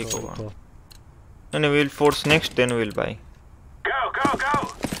है इको नहीं we'll force next then we'll buy Go!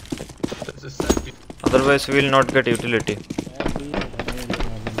 otherwise we'll not get utility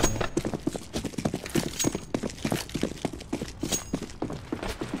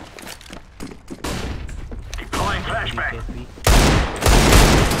Deploying flashbang.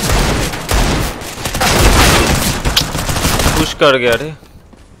 Push कर गया रे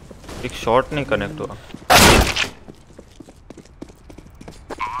एक शॉट नहीं कनेक्ट हुआ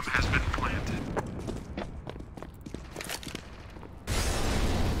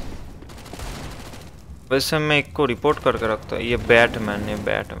वैसे मैं एक को रिपोर्ट करके रखता हूँ ये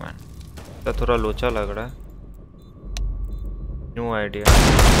बैटमैन तो थोड़ा लोचा लग रहा है new idea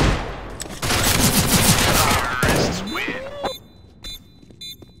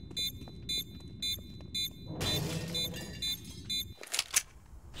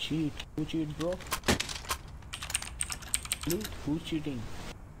Who cheat, bro? Please, who's cheating?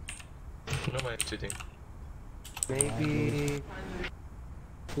 No man cheating. Maybe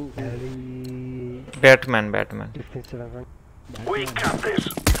Who? Batman We got this.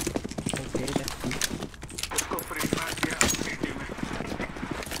 Okay, that's good. Let's go for it, man. Yeah,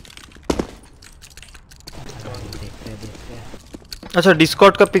 देखते हैं अच्छा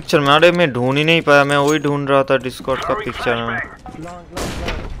डिस्कॉर्ड का पिक्चर में अरे मैं ढूंढ ही नहीं पाया मैं वही ढूंढ रहा था डिस्कॉर्ड का पिक्चर में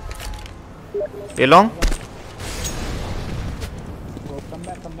ये long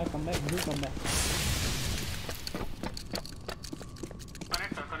come back, blue come back.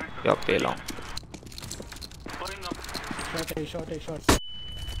 या पे long Short.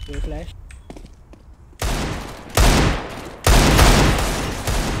 Wait, flash.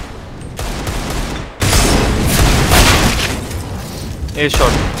 A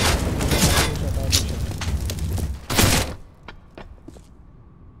shot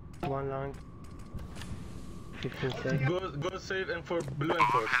one long 15 seconds. Go save and for blue and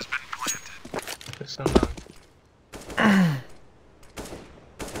for. It's not long.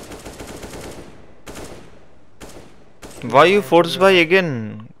 Why you force buy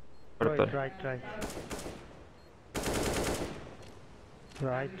again? Purple. Right.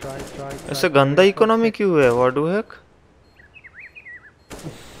 ऐसे गंदा economy क्यों है? What do heck?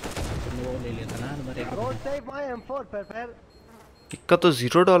 वो ले लेता ना number 1 Go save my M4 prepare. इक्का तो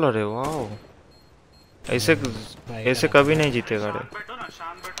 $0 है वाओ ऐसे कभी नहीं जीतेगा रे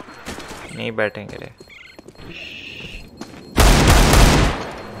नहीं बैठेंगे रे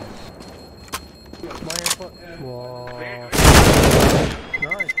My M4. Wow.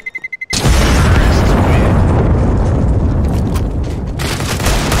 Nice.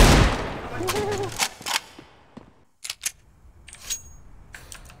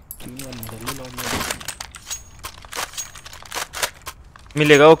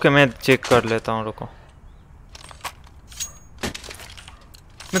 मिलेगा ओके मैं चेक कर लेता हूँ रुको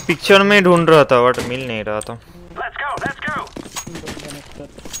मैं पिक्चर में ढूंढ रहा था बट मिल नहीं रहा था let's go.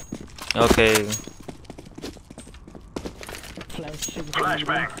 Okay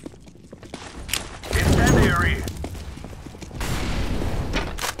Flashbang. Incendiary.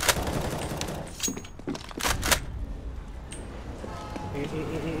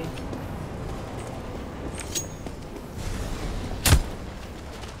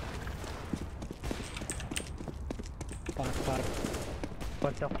 Park.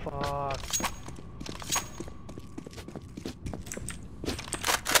 What the fuck?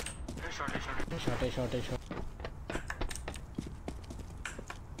 Short.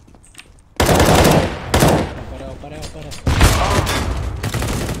 ऊपर है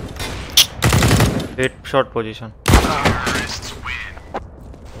Hit shot position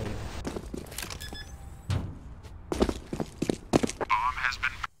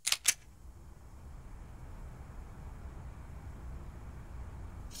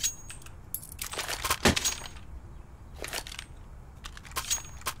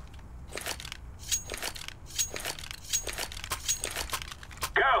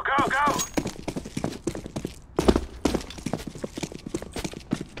Go.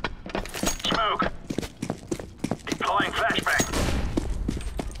 Smoke. Deploying flashbang.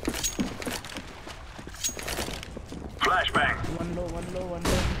 Flashbang. One low.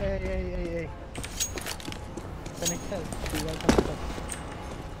 Hey. Connector.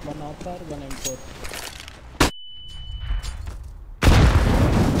 One upper, one M4.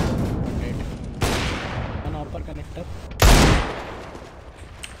 Right. One upper connector.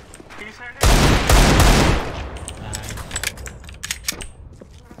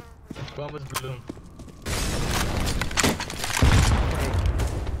 Bomb is blue.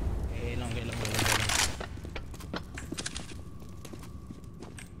 Long.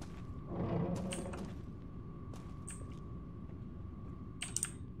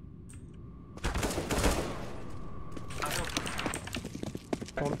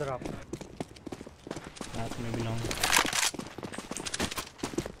 drop. That may be long.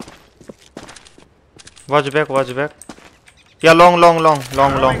 Watch back. Yeah, long.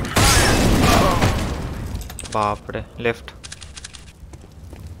 बाप रे, left.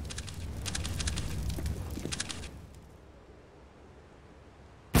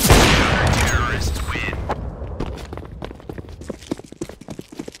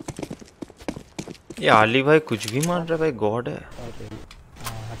 ये आली भाई कुछ भी मान रहा है भाई, गॉड है.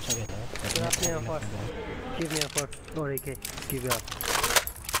 अच्छा खेला है. Drop me a foot. Give me a foot. Or AK. Give it up.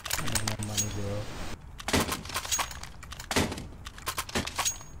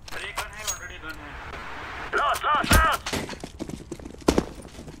 Lost!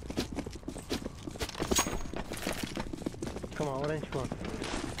 Come on, orange one.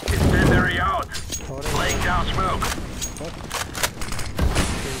 Incendiary out! Orange. Laying down smoke!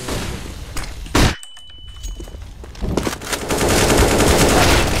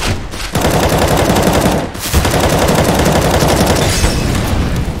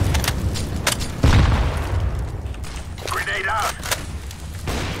 Grenade out!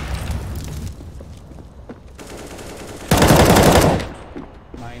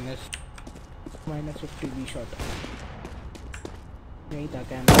 minus 50 B shot. यही था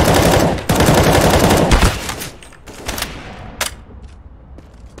कैम.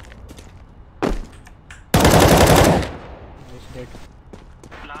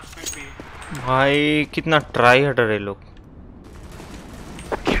 भाई कितना try हटर है लोग.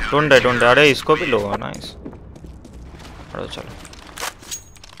 Don't die. अरे इसको भी लो. नाइस. अरे चलो.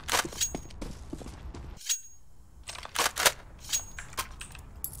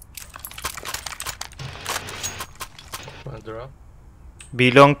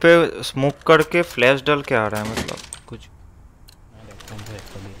 बीलोंग पे स्मोक करके फ्लैश डाल के आ रहा है, मतलब कुछ.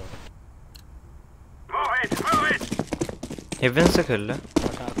 हेवन से खेल रहा है.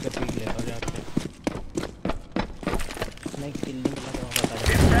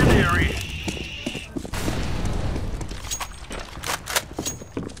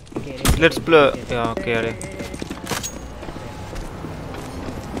 Let's play. ओके.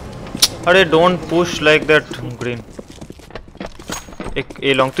 अरे don't push like that green. एक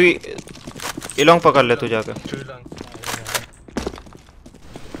ए लॉन्ग. तू ए लॉन्ग पकड़ ले तू जाके.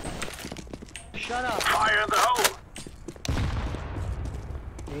 Fire in the hole!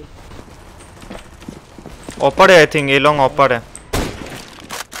 ओपर है आई थिंक. ए लॉन्ग ओपर है.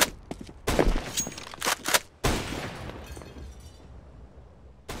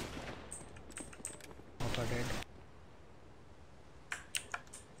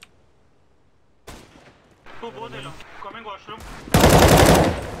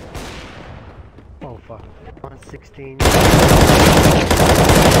 Oh fuck. 116.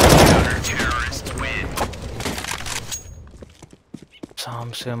 Terrorists win! शाम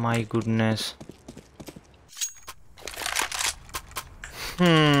से माय गुडनेस.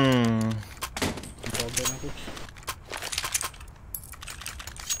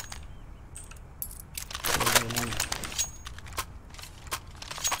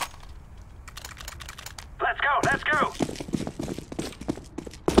 Let's go!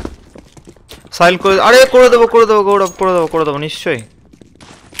 সাইল করে. আরে করে দেবো নিশ্চয়ই.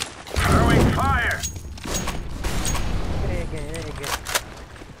 Throwing fire! Again.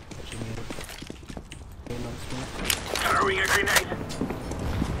 Throwing a grenade!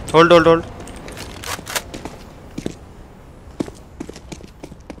 Hold.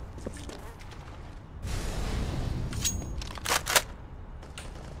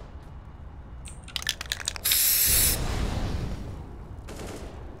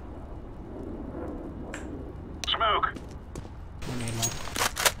 Smoke!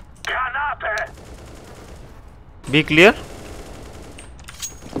 Gun up! B clear.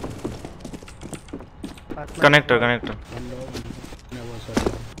 Connector.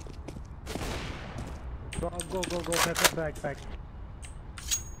 Go. Back.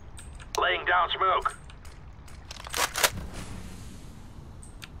 Laying down smoke!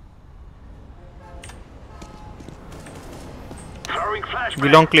 Throwing flashbang!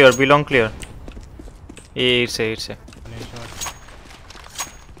 Belong clear. Eight से.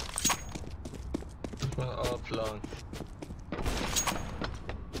 Up long.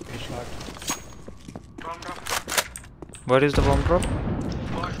 Where is the bomb drop?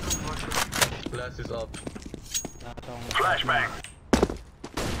 Flash is up. Flashbang!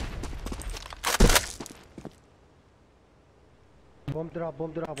 Bomb drop.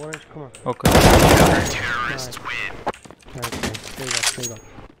 Orange, come on. Okay. Terrorists win! Nice. Stay back.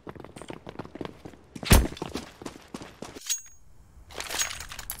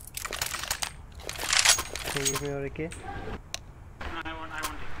 Can you give me your AK? I want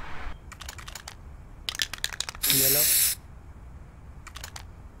it. Yellow.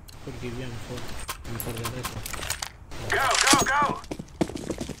 Could give you M4. M4 they they. Go, go, go!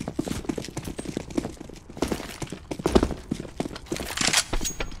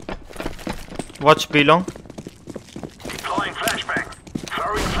 Watch B long. Deploying flashbang.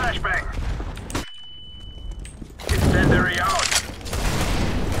 Throwing flashbang. Incendiary out.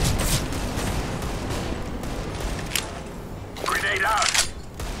 Grenade out.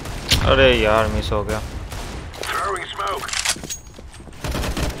 अरे यार miss हो गया. Throwing smoke.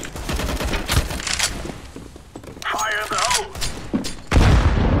 Fire in the hole.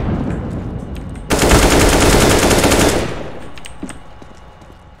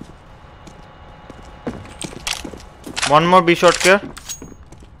 One more B shot here.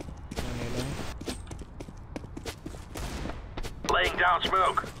 Laying down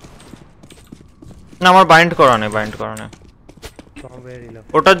smoke. না আমার bind করা নেই. Strong very low.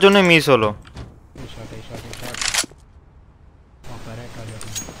 ওটার জন্য মিস হলো. shot. Correct आ जाता.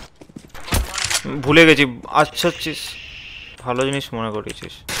 ভুলে গেছি. আচ্ছা ভালো জিনিস মনে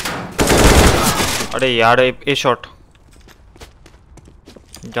করিয়েছিস. আরে यार এ শট.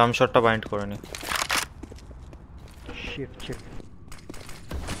 জাম শটটা বাইন্ড করে নি. Shift.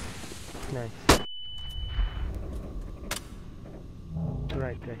 Nice.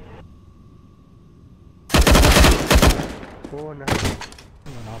 Right. Oh, nice.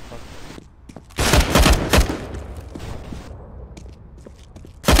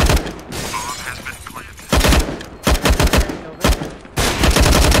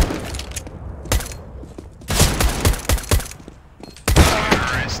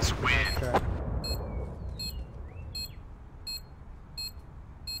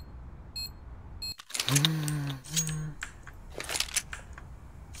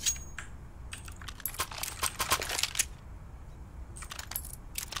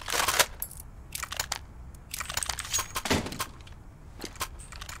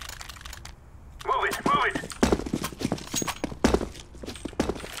 Move it.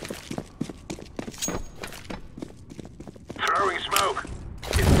 Throwing smoke.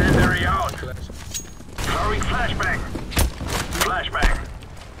 Incendiary out. Throwing flashbang.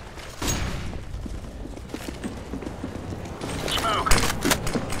 Smoke.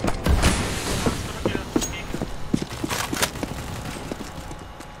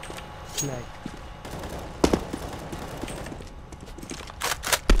 Nice.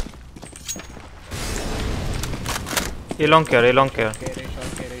 A long care.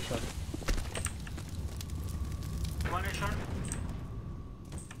 Carry shot. One shot.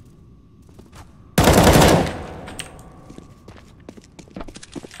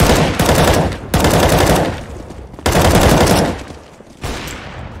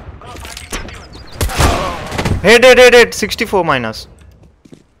 Head 64 minus.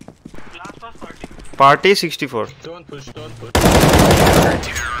 Last was party. Party 64. Don't push.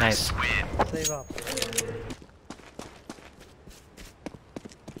 Nice. Save up.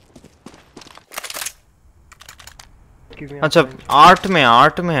 Give me a अच्छा point. Art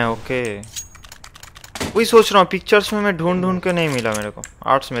में है. Okay वही सोच रहा हूँ. Pictures में मैं ढूंढ के नहीं मिला मेरे को.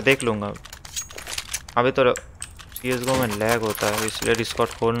 आर्ट्स में देख लूंगा. अभी तो CSGO में लैग होता है इसलिए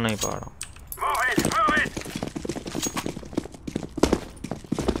डिस्कॉर्ड खोल नहीं पा रहा हूँ. Move it.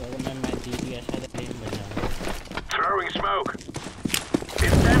 मैं जीत गया शायद टाइम बचा. Throwing smoke.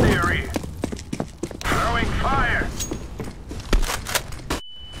 Incendiary. Throwing fire.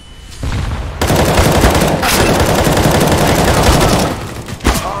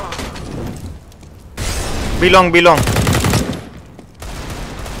 Belong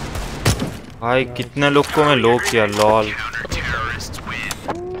भाई कितने लोग को मैं लो किया. लॉल.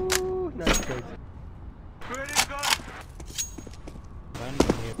 Ooh, nice guys.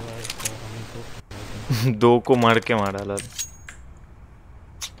 दो को मार के मारा लाल.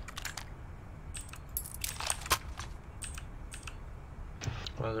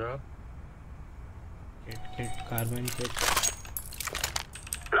 Kit carbine kit.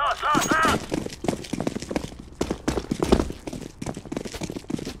 Lost.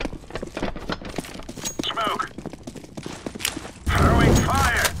 Smoke. Throwing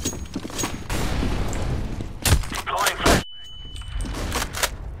fire. Deploying flash.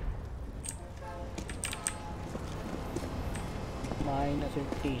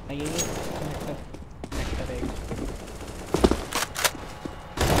 -80. ये सेक्टर है.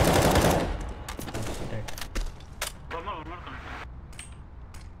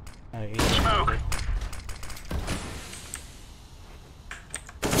 Smoke.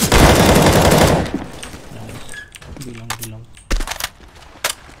 Belong.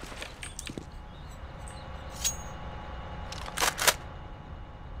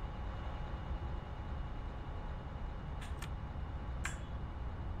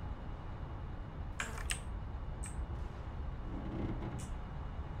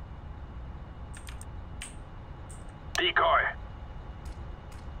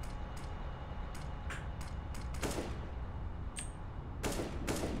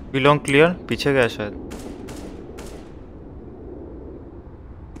 बिलोंग क्लियर पीछे गया शायद।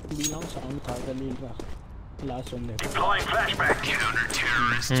 बिलोंग साउंड था गली का लास्ट वन देखा। Deploying flashbang.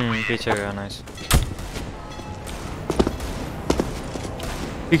 पीछे गया। नाइस।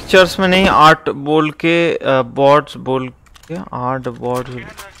 पिक्चर्स में नहीं आर्ट बोल के बॉट्स बोल के आर्ट बॉट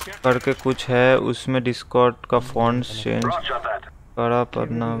करके कुछ है उसमें डिस्कॉर्ड का फॉन्ट चेंज Roger that. करा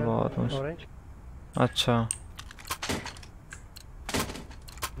पड़ना बहुत मुश्किल। Orange. अच्छा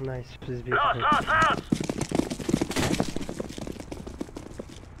Nice. Please be Lost, careful. lost, lost.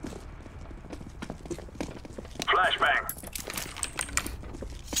 Flashbang.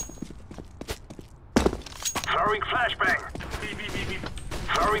 Throwing flashbang.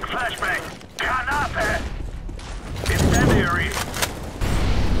 Throwing flashbang. Granate. Incendiary.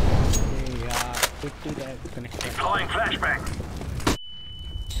 यार 50 टैग कनेक्ट। Deploying flashbang.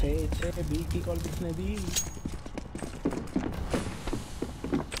 छे बी की कॉल किसने दी?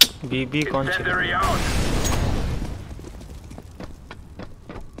 बीबी कौन सी Incendiary out.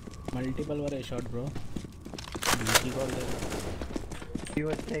 मल्टीपल वर शॉट ब्रो। बी की call they. You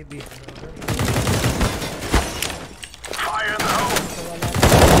will stay B. Fire in the hole.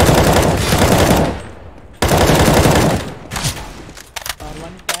 और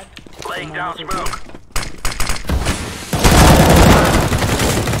one tag. Laying down smoke.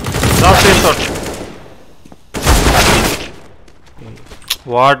 Last shot.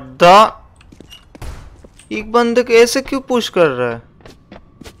 What the एक बंदे को ऐसे क्यों पुश कर रहा है?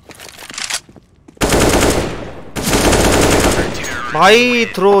 भाई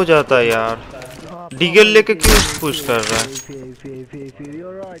थ्रो हो जाता है यार। डिगल लेके क्यों पुश कर रहा है?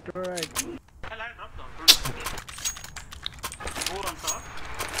 You're right, you're right.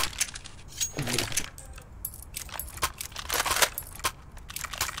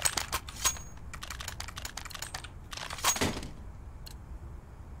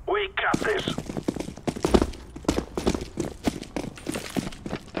 We got this.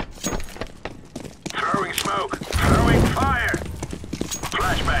 Throwing smoke. Throwing fire.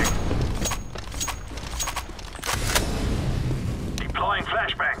 Flashbang. Deploying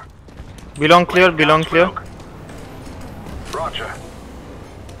flashbang. Belong clear belong clear. Roger.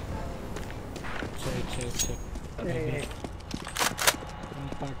 check. Hey,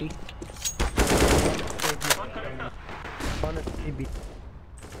 party. honestly B.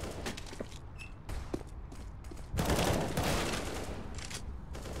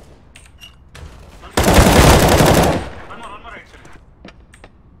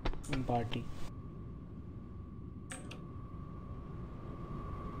 Party.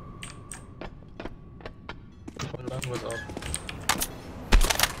 One long was up.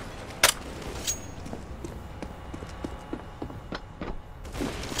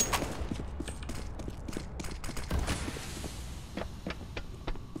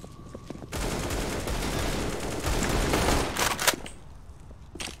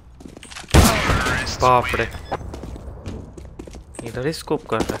 बाप रे इधर ही स्कोप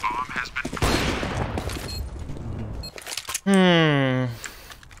कर रहा है।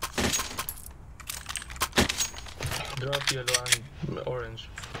 Drop yellow and orange.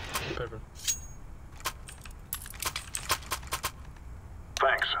 Purple.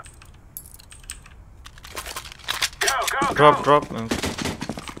 Thanks. Go, go, drop go. Drop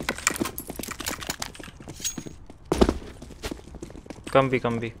कम भी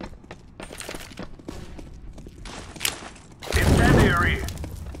Incendiary.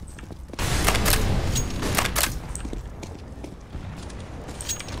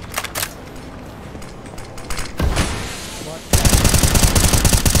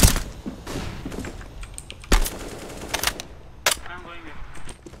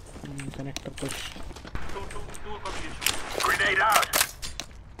 Connector push. Grenade out.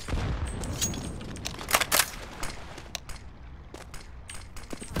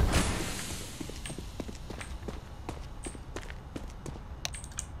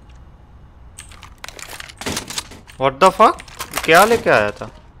 What the fuck क्या लेके आया था?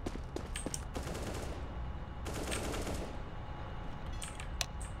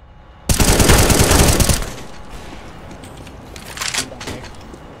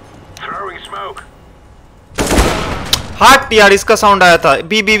 Throwing smoke. हट यार इसका साउंड आया था।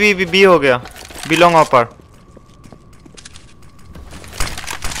 बी हो गया। बिलोंग ऑपर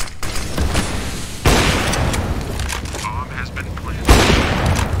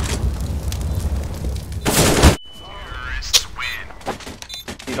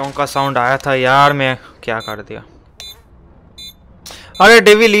बिलोंग का साउंड आया था यार, मैं क्या कर दिया। अरे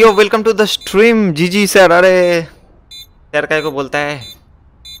Davy Leo welcome to the stream. Ji sir. अरे यार काय को बोलता है।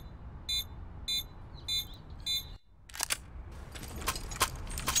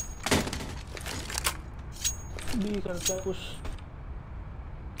 बी करता है कुछ।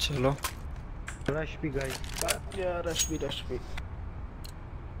 चलो Rush भी guys. या रश भी Rush भी.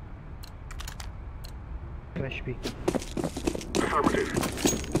 Affirmative.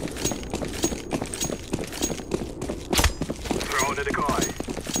 Throwing a decoy.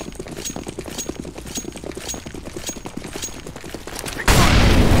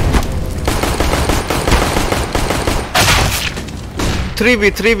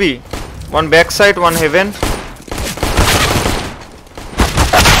 3B. One backside, one heaven.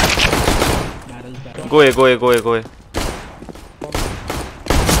 Go away.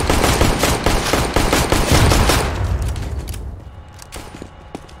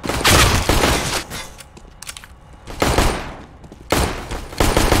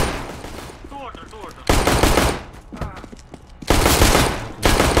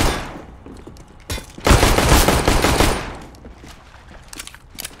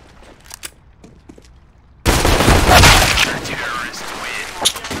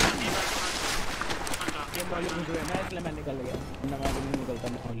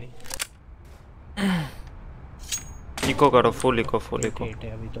 Eco करो, फुल इको.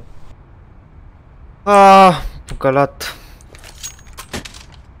 अभी तो गलत.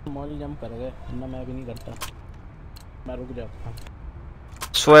 मॉल जंप कर गए ना, मैं भी नहीं करता, मैं रुक जाता.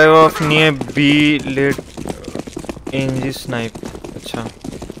 Swipe off near B late NG snipe. अच्छा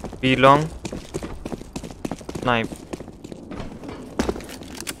B long snipe.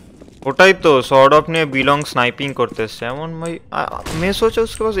 ওটাই তো শর্ট অফ নিয়ে বিলং স্নাইপিং করতেছে এমন ভাই मैं सोचा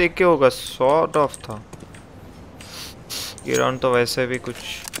उसके पास एक ही होगा, शॉर्ट ऑफ था. ये राउंड तो वैसे भी कुछ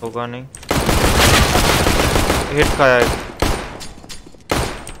होगा नहीं. हिट खाया है.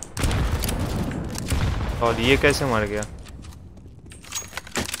 और ये कैसे मर गया?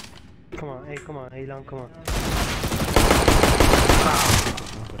 Come on, hey long, come on.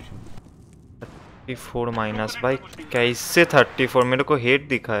 34 minus भाई कैसे 34? मेरे को हेट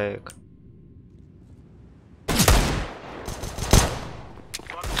दिखा है एक.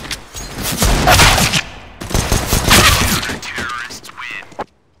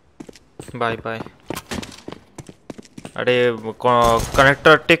 बाय. अरे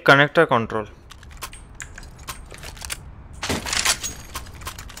कनेक्टर टेक, कनेक्टर कंट्रोल.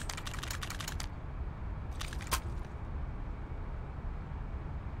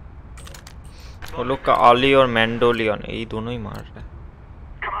 वो लोग का आली और मैंडोलियन यही दोनों ही मार रहे हैं.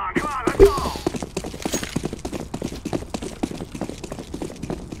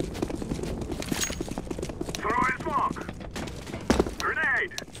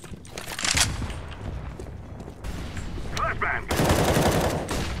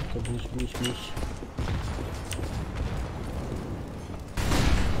 बूश.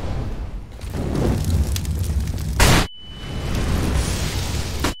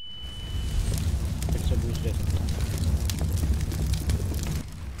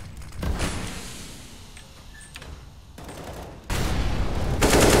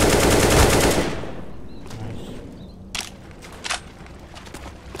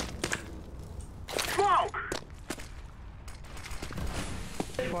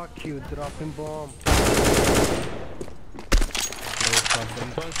 Fuck you, dropping bomb.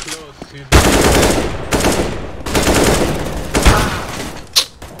 One's close.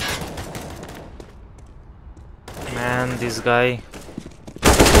 Man, this guy.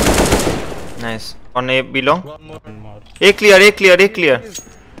 Nice. On A belong. One more. A clear. Give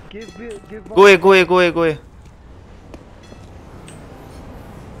bomb. Go away.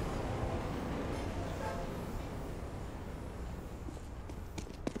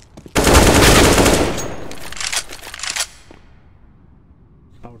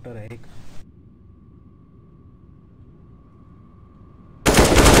 Outer है एक.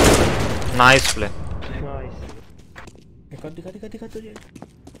 Nice play. Nice. एक और दिखा तुझे.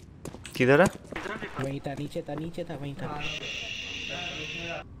 किधर है? वहीं था, नीचे था वहीं था.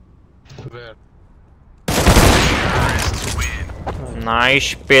 Where?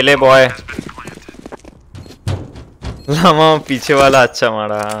 Nice Pele boy. Lama पीछे वाला अच्छा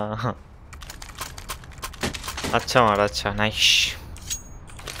मारा. नाइस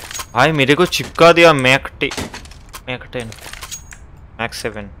भाई. मेरे को चिपका दिया मैक 10 मैक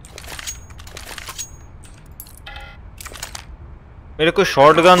 7. मेरे को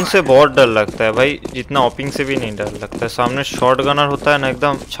शॉटगन से बहुत डर लगता है भाई, जितना ओपिंग से भी नहीं डर लगता है. सामने शॉटगनर होता है ना,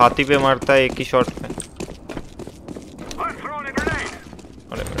 एकदम छाती पे मारता है एक ही शॉट में.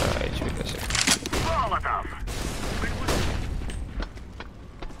 अरे मेरा एचपी कैसे?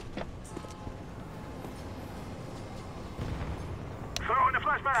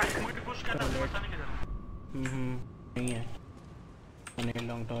 नहीं है.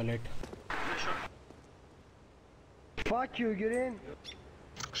 Long toilet. Fuck you, get in.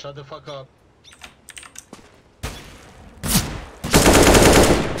 Shut the fuck up.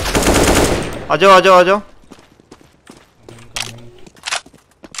 आ जाओ आ जाओ आ जाओ.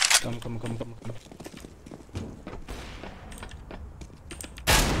 Come.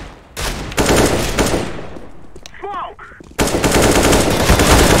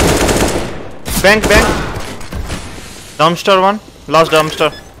 Bank. Dumpster one. Last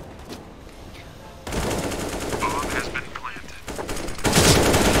dumpster.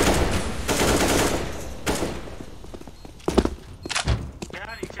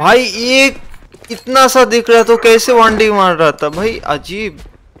 भाई एक इतना सा दिख रहा तो कैसे 1D मार रहा था भाई, अजीब.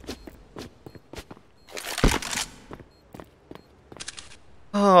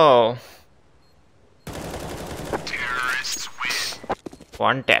 Oh.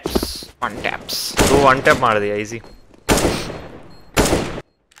 One taps. दो one tap मार दिया इजी.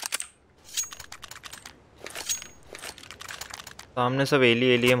 सामने सब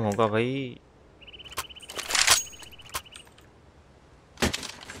एलियम होगा भाई.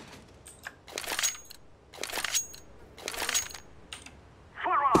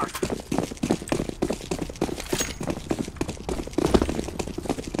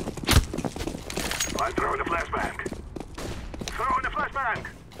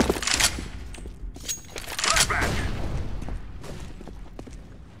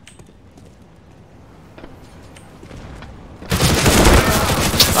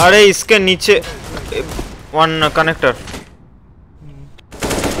 अरे इसके नीचे वन कनेक्टर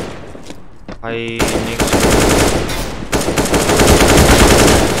भाई.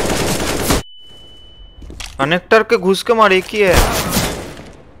 कनेक्टर के घुस के मार एक ही है.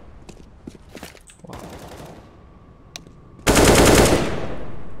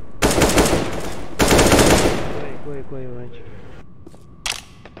 कोई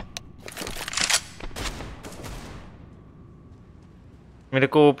मेरे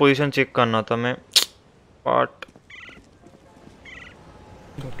को वो पोजीशन चेक करना था. मैं part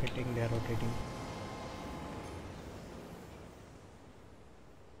Rotating, they are rotating.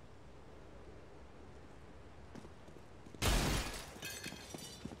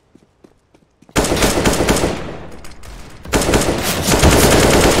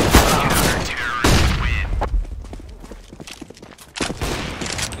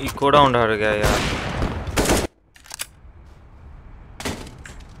 Eco down हार गया यार.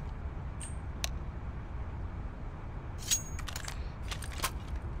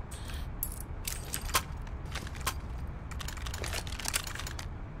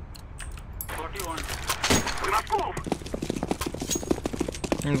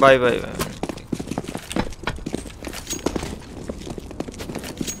 बाय.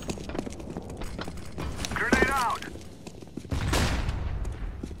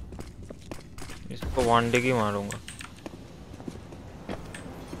 इसको 1D की मारूंगा.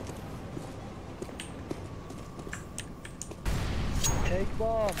 Take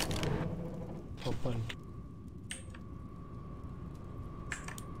bomb. Open.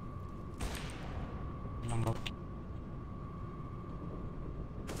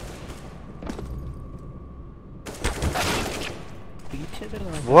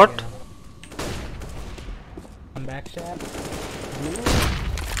 What? I'm backstab.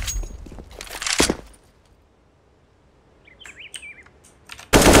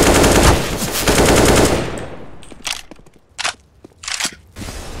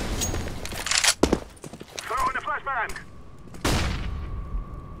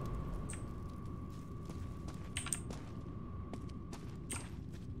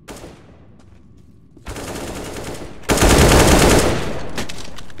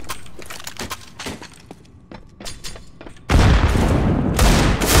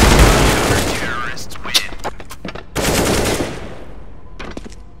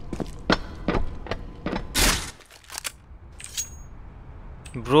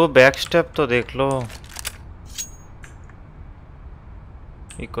 Bro back step तो देख लो.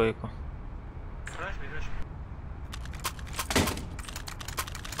 इको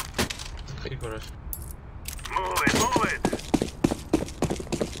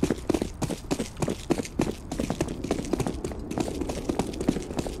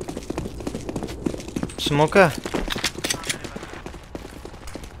स्मोक है.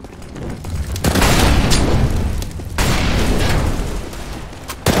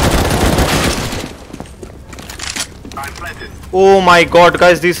 Oh my god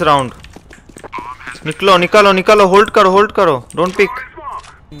guys, this round. निकालो. होल्ड करो. Don't pick.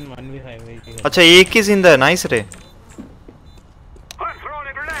 अच्छा एक ही जिंदा है. नाइस रे.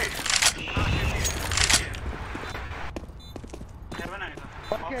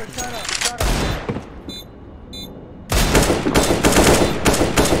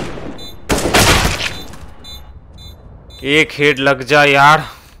 एक हेड लग जा यार।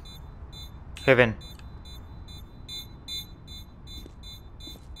 Haven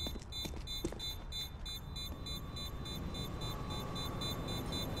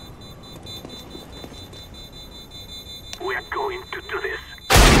We're going to do this.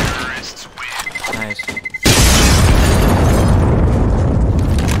 Nice.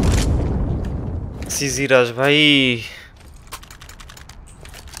 CG राज भाई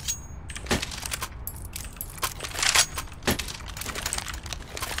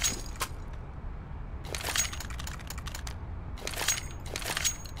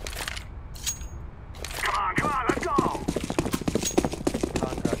Come on, let's go.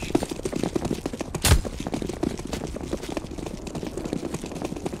 Long rush.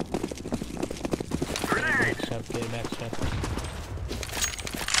 Grenade. Backstep.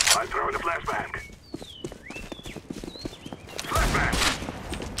 I'm throwing a flashbang. Flashbang.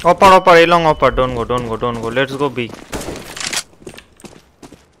 upper along upper, don't go, let's go B.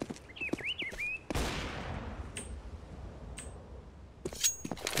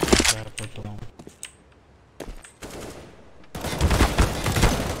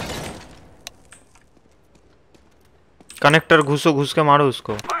 Connector घुसो, घुस के मारो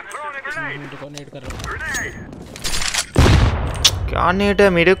उसको। I'm throwing a grenade. Net कर रहा हूँ। Grenade. क्या net है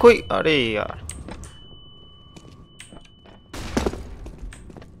मेरे को? अरे यार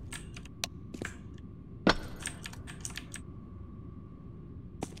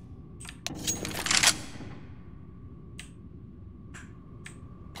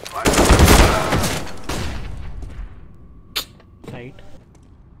site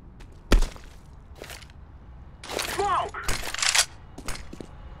Smoke.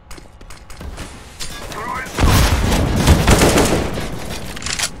 Throwing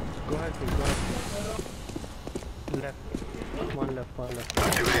Go ahead, please, go ahead. Left. One left.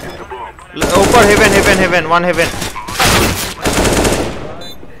 activating the bomb. ऊपर heaven, one heaven।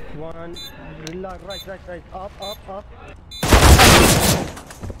 One. Relax, right. Up.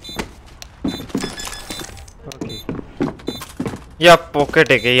 Okay. Yup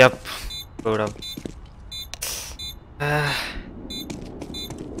pocket है क्या? यप थोड़ा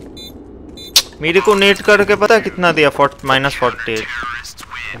मेरे को नेट करके पता है कितना दिया? -48।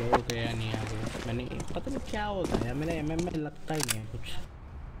 हो गया नहीं आ गया। मैंने पता नहीं क्या होता है मेरे एमएम में लगता ही नहीं है कुछ।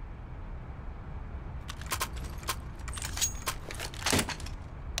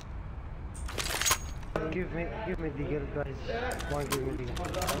 Give me the girl, guys. One, give me the girl.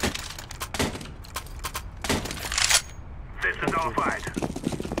 This is our fight.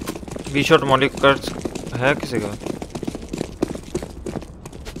 B shot मॉलिकर है किसी का?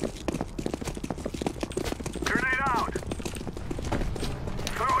 Grenade out.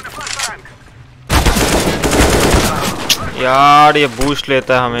 Throwing a flashbang. यार ये बूस्ट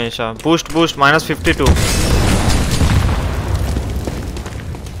लेता है हमेशा। Boost -52।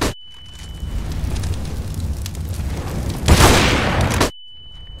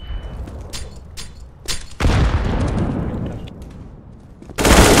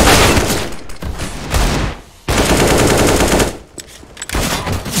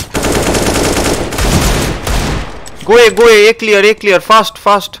 Go A, clear,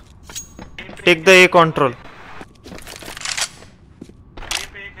 fast. Take the A control.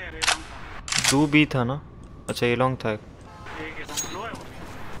 2B था ना? अच्छा ये लॉन्ग था।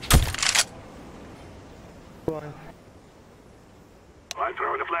 I'm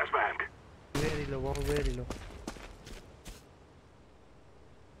throwing a flashbang. Very low.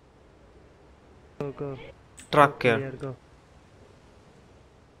 Go. Truck क्या? Clear, go.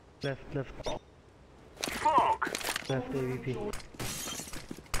 Left. Smoke. Left AVP.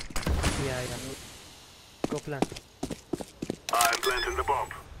 Yeah. Go plan. I'm planting the bomb.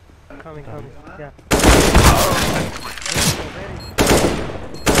 Coming. Yeah.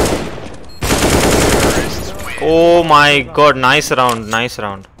 Oh my god, nice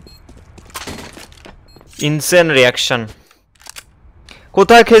round. Insane reaction.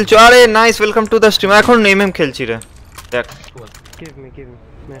 কোথায় খেলছো? আরে nice, welcome to the stream. এখন MM খেলছি রে। দেখ Give me.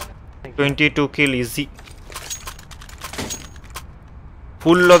 Yeah. Thank you. 22 kill easy।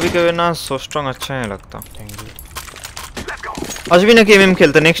 Full lobby के बिना सोस्ट्रॉन्ग अच्छा नहीं लगता। आज भी ना कि एमएम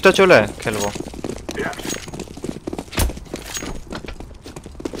खेलते, नेक्स्ट चला है खेलबो। Yes.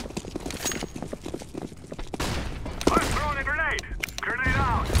 I'm throwing a grenade. Grenade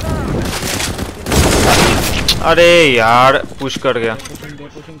out. अरे यार पुश कर गया।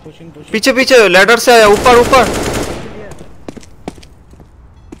 पुशिंग पीछे लैडर से आया, ऊपर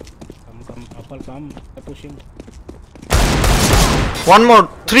कम अपर कम pushing. One more,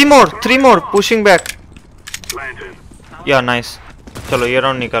 three more, pushing back. Planted. या नाइस, चलो ये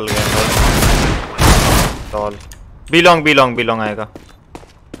राउंड निकल गया। टॉल बिलोंग बिलोंग बिलोंग आएगा।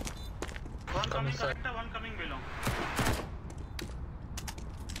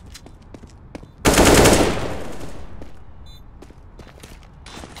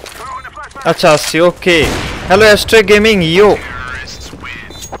 अच्छा सी ओके। हेलो एस्ट्रे गेमिंग यो।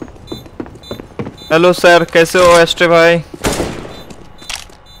 हेलो सर, कैसे हो एस्ट्रे भाई?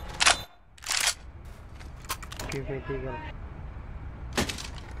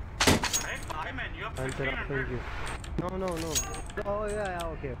 No. Oh yeah,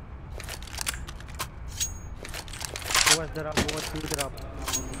 okay. What's the drop? What's the drop?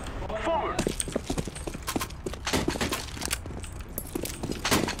 Forward.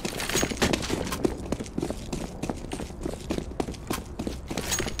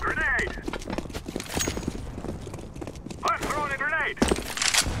 Grenade. I'm throwing a grenade.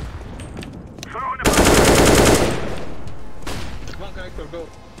 Throwing a One connector, go.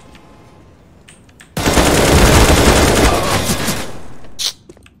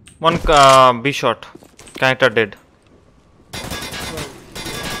 One B shot. Connector dead.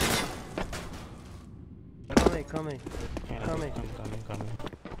 Coming.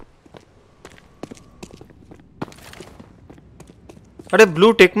 अरे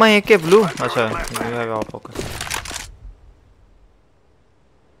blue take my AK blue. अच्छा you have op, okay.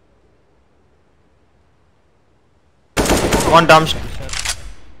 One dumpster.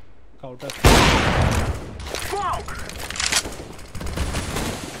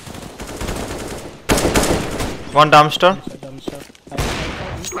 One dumpster.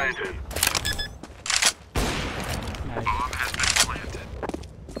 planted.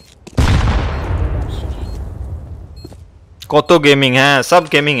 कतो gaming है, सब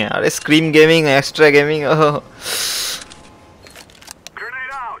gaming है। अरे scream gaming, extra gaming.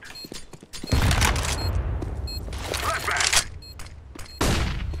 Grenade out.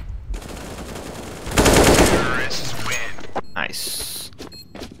 Flashbang. Nice,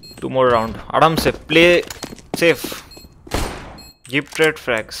 2 more round। आराम से play safe, give trade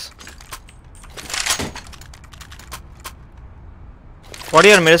फ्रैग्स। और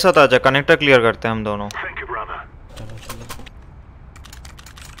यार मेरे साथ आजा, कनेक्टर क्लियर करते हैं हम दोनों। Thank you, brother.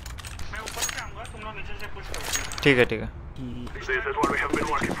 ठीक है ठीक है। This is what we have been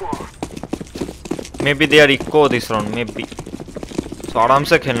working for. May be they are eco this round, may be. तो आराम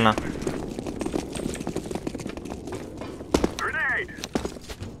से खेलना। Grenade.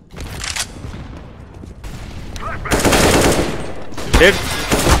 Flashbang. डेड।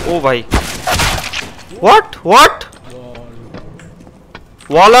 ओ भाई, व्हाट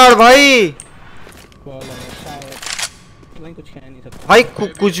वॉलर भाई। कुछ कह नहीं सकता भाई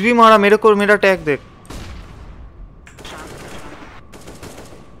कुछ भी मारा मेरे को। मेरा टैग देख।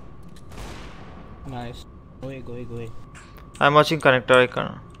 Nice, गोए I am watching connector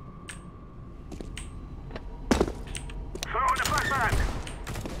icon. Throw in the flashbang.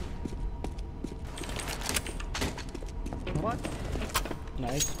 What?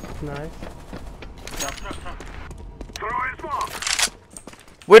 Nice Throw in smoke.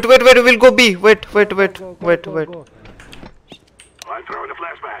 Wait, we'll go B. Wait. Go. I'm throwing a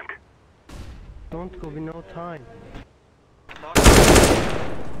flashbang. Don't go, we no time.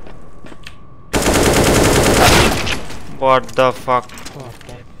 What the fuck?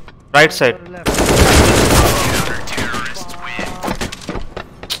 Right side. Left.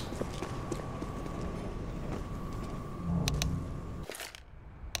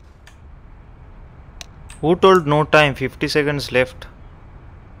 Who told no time? 50 seconds left.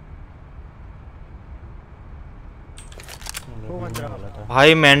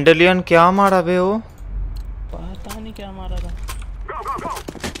 भाई मैंडलियन क्या मारा बे वो? पता नहीं क्या मारा था। Go.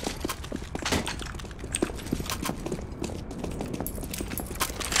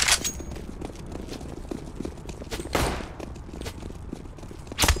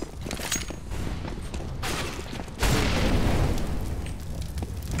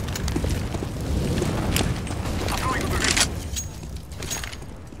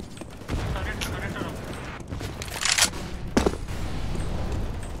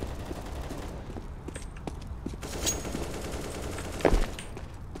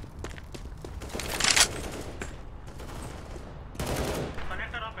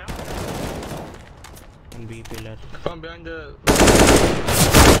 B pillar From behind the.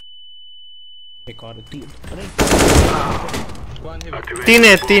 एक और तीन। अरे One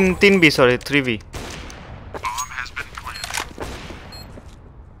hit. तीन B, sorry 3B।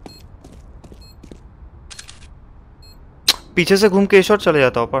 पीछे से घूम के शॉट चले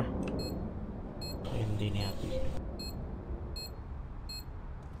जाता ऊपर। हिंदी नहीं आती।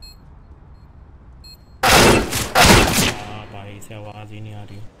 कहीं से आवाज ही नहीं आ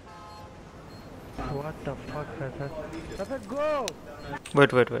रही। What the fuck, Sasa, go!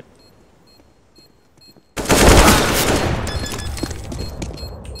 Wait.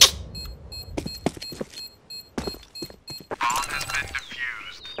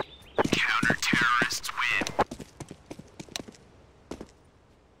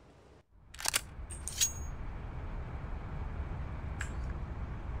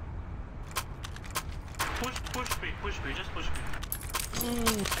 Push me, just push me.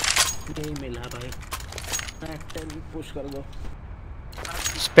 नहीं मिला भाई। पुश कर दो।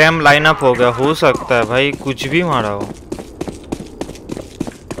 स्पैम लाइनअप हो गया, हो सकता है भाई कुछ भी मारा हो।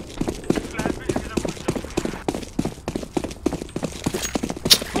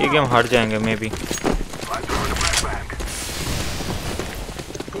 ये गेम हार जाएंगे may be.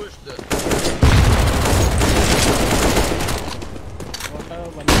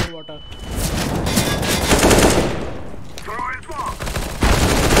 Water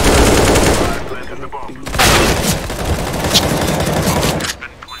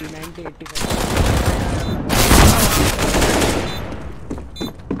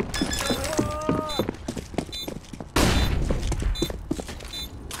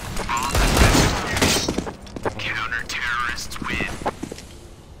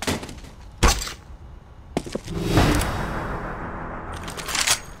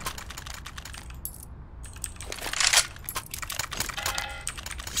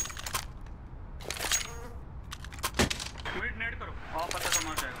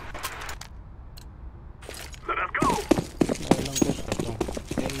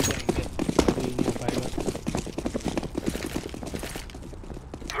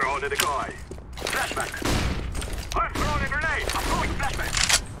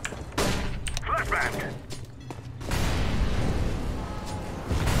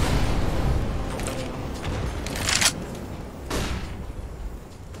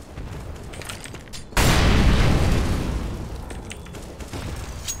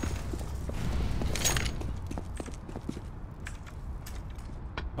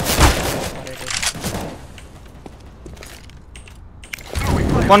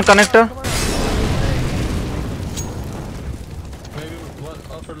One connector. Maybe one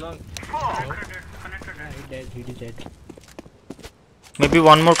upper long. He dead. Maybe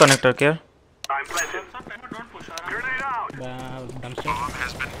one more connector here. I'm planted. Don't push. Grenade out. Dumpster.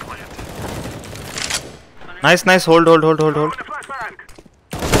 Nice. Hold. Throwing the flashbang.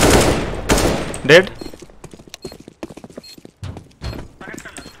 Dead.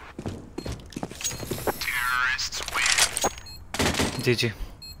 GG.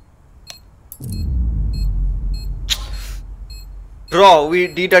 Draw. We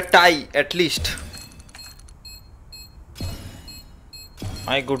did a tie at least.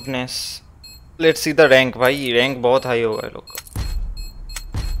 My goodness. Let's see the rank. भाई rank बहुत high होगा ये लोग का।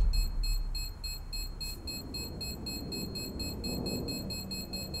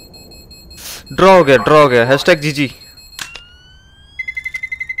 Draw हो गया hashtag GG।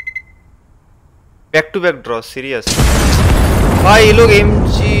 Back to back draw serious. भाई ये लोग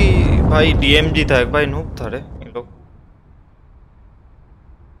MG भाई DMG था एक भाई नूब था रे ये लोग।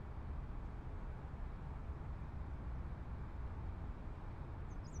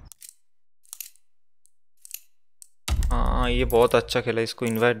 हाँ ये बहुत अच्छा खेला, इसको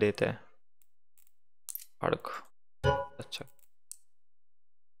इनवाइट देते हैं। हड़क अच्छा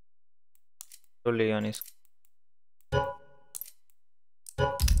तो ले आने इसको।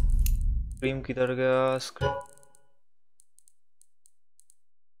 स्क्रीम किधर गया scream?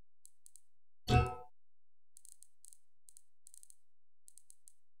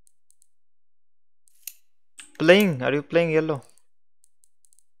 Playing? Are you playing yellow?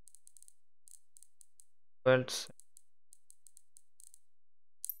 Well,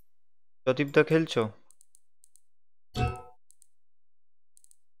 Jotip da খেলছো?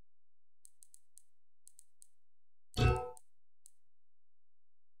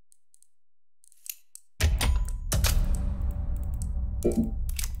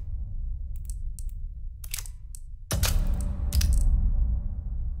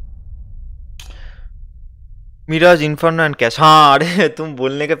 Miraj inferno and cash. हाँ अरे तुम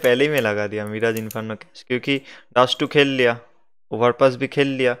बोलने के पहले ही मैं लगा दिया मिराज इन्फर्नो कैश, क्योंकि डास्ट 2 खेल लिया, ओवरपास भी खेल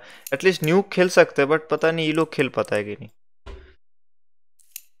लिया, एटलीस्ट न्यूक खेल सकते हैं, बट पता नहीं ये लोग खेल पाता है कि नहीं।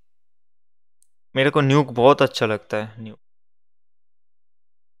 मेरे को न्यूक बहुत अच्छा लगता है न्यूक।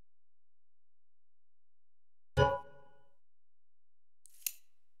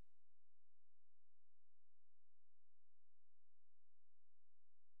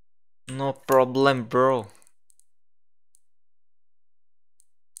 No problem bro.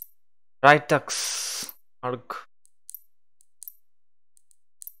 Right Tux अर्ग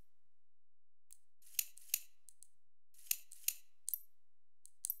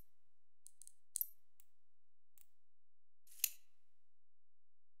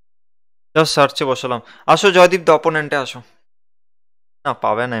জাস্ট সার্চে বসালাম। আসো জয়দীপ দ্য অপোনেন্টে আসো। না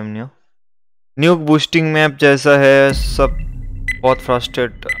পাবে না এমনিও। न्यूक बूस्टिंग मैप जैसा है, सब बहुत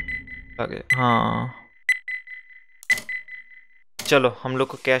फ्रस्ट्रेट लगे। हाँ चलो हम लोग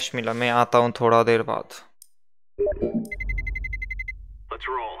को कैश मिला, मैं आता हूँ थोड़ा देर बाद।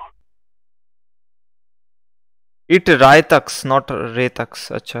 It रायतक्स not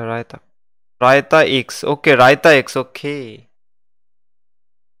रेतक्स। अच्छा रायता, रायता एक्स, ओके रायता एक्स, ओके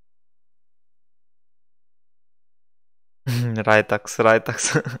रायतक्स रायतक्स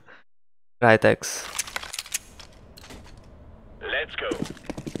रायता एक्स।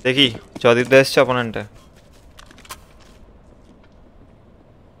 देखी चौधरी देश अपोनेंट है।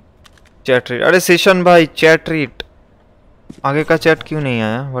 चैट रीड, अरे सेशन भाई चैट रीड, आगे का चैट क्यों नहीं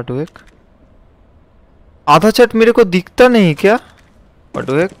आया? What do it? आधा चैट मेरे को दिखता नहीं क्या? What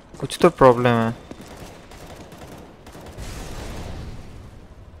do it? कुछ तो प्रॉब्लम है।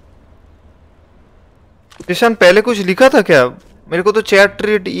 सेशन पहले कुछ लिखा था क्या? मेरे को तो चैट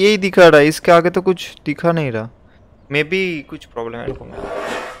रीड यही दिखा रहा है, इसके आगे तो कुछ दिखा नहीं रहा। मे बी कुछ प्रॉब्लम है।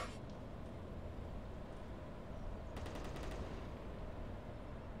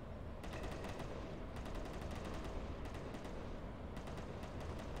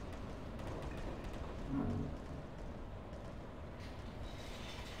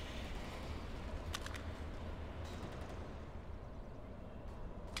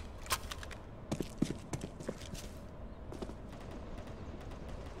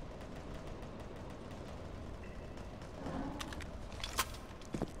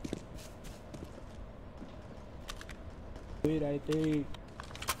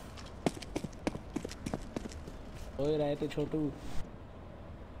 ओए रहते छोटू।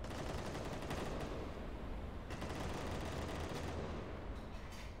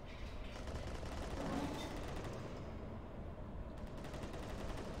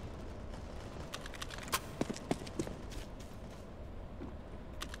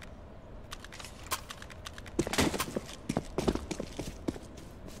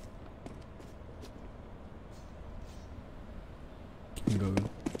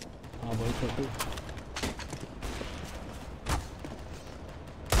 हाँ भाई छोटू।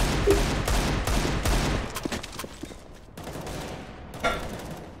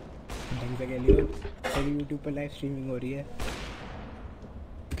 ढंग से खेलियो, तेरी यूट्यूब पे लाइव स्ट्रीमिंग हो रही है।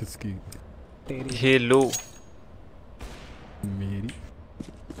 किसकी? तेरी। हेलो मेरी?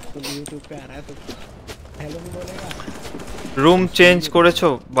 तो यूट्यूब पे आ रहा है तो हेलो नहीं बोलेगा? रूम चेंज করেছো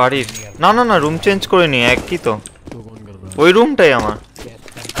বাড়ির? না না না রুম চেঞ্জ করিনি, একই তো। ওই রুমটাই আমার।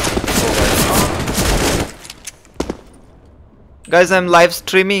 Guys, I'm live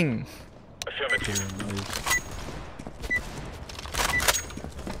streaming.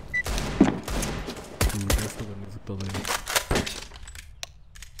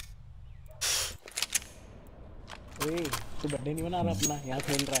 तू बर्थडे नहीं मना रहा अपना, यहाँ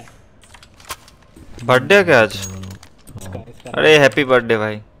खेल रहा है। बर्थडे क्या आज? अरे हैप्पी बर्थडे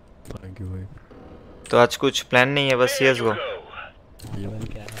भाई। थैंक यू भाई। तो आज कुछ प्लान नहीं है, बस CSGO।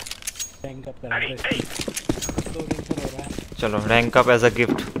 रैंक अप करा दो, 2 दिन से हो रहा है। चलो rank up as a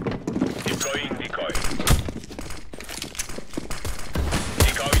gift.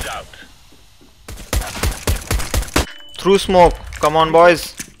 Through smoke, come on boys.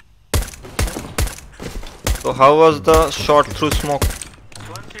 So how was the shot through smoke?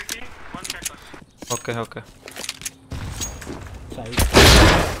 Okay, okay.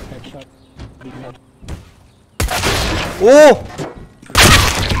 Oh!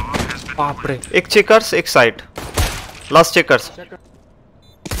 बाप रे, एक चेकर्स एक side, last checkers.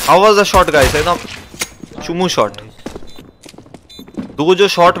 How was the shot guys? एकदम चुमू शॉट। दो जो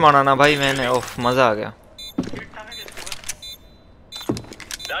शॉट मारा ना भाई मैंने, ओफ मजा आ गया।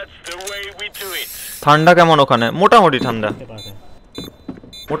 ঠান্ডা কেমন ওখানে? মোটামুটি ঠান্ডা,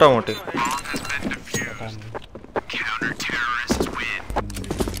 মোটামুটি।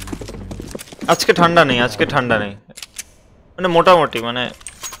 আজকে ঠান্ডা নেই, আজকে ঠান্ডা নেই, মানে মোটামুটি, মানে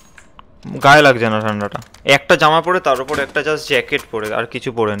গায়ে লাগছে না ঠান্ডাটা। একটা জামা পরে তার উপর একটা জাস্ট জ্যাকেট পরে, আর কিছু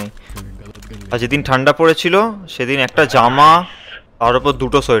পরে নেই। আর যেদিন ঠান্ডা পড়েছিল সেদিন একটা জামা তার উপর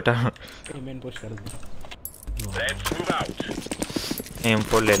দুটো সোয়েটার।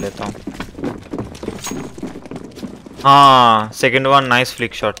 M4 ले लेता हूँ। हाँ second one nice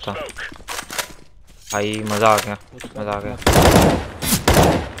flick shot था भाई, मजा आ गया, मजा आ गया।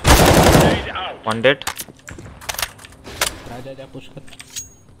 1 डेड। जा पुश कर।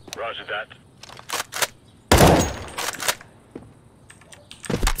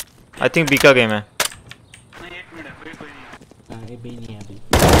 आई थिंक बी का गेम है। बी नहीं है अभी।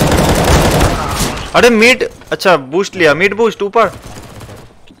 अरे मिड, अच्छा बूस्ट लिया, मिड बूस्ट ऊपर।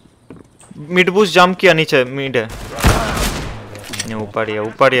 मिड बूस्ट जंप किया नीचे मिड है नहीं ऊपर ही है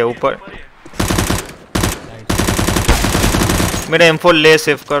ऊपर ही है ऊपर मेरा M4 ले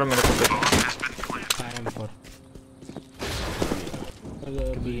सेव कर मेरे को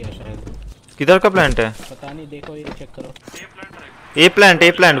किधर का प्लांट है पता नहीं देखो ये चेक करो ए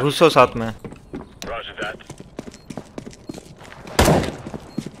प्लांट घुसो साथ में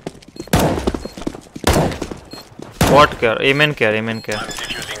what care MN care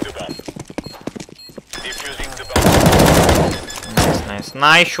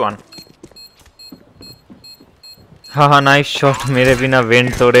nice one हाँ नाइस शॉट मेरे बिना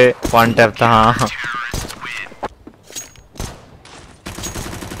वेंट तोड़े वन टैप था हाँ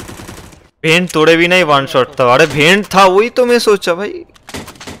वेंट तोड़े भी नहीं वन शॉट था अरे वेंट था वही तो मैं सोचा भाई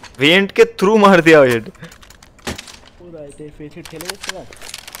वेंट के थ्रू मार दिया हेड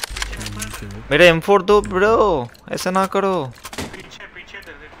मेरे M4 दो ब्रो ऐसा ना करो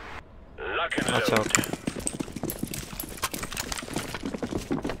अच्छा ओके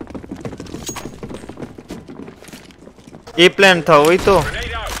ए प्लान था वही तो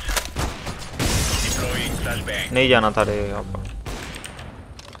नहीं जाना था रे यहाँ पर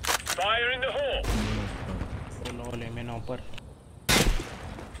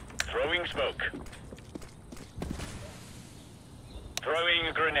Throwing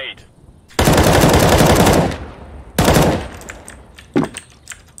a grenade.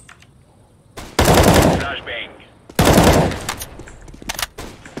 Flashbang.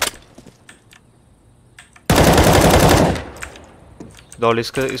 दौल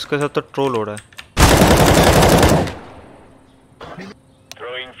इसके साथ तो ट्रोल हो रहा है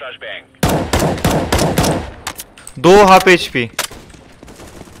Throwing flashbang. 2 हाफ HP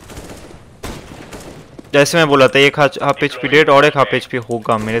जैसे मैं बोला था 1 हाफ HP डेड और 1 हाफ HP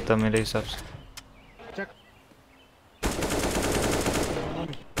होगा मेरे हिसाब से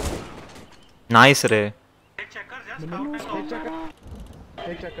नाइस रे एक चक्कर स्काउट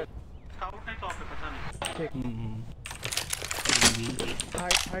नहीं तो आप पे पता नहीं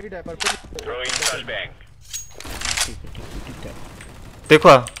हाइड है पर Throwing flashbang.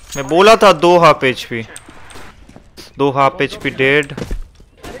 देखो मैं बोला था 2 half HP 2 half HP dead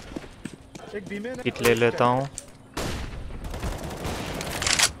kit ले लेता हूँ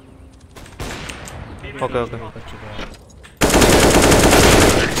ओके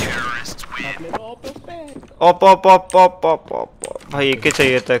ऑप भाई एक ही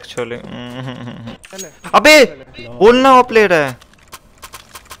चाहिए था एक्चुअली अबे बोलना ऑप ले रहा है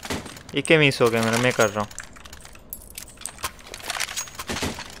एक मिस हो गया मेरा मैं कर रहा हूँ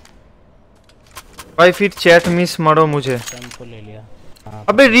भाई फिर चैट मिस मारो मुझे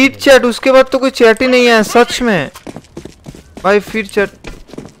अबे रीड चैट उसके बाद तो कोई चैट ही नहीं है सच में भाई फिर चैट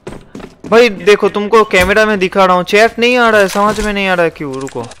भाई देखो तुमको कैमरा में दिखा रहा हूँ चैट नहीं आ रहा है समझ में नहीं आ रहा है क्यों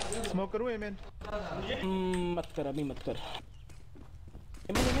रुको स्मोक करूं एमएन मत कर अभी मत कर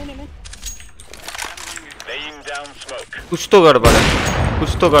Laying down smoke. कुछ तो गड़बड़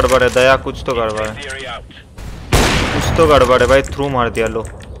है दया कुछ तो गड़बड़ है Theory out. कुछ तो गड़बड़ है भाई थ्रू मार दिया लो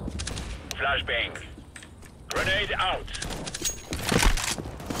Flashbang. Grenade out.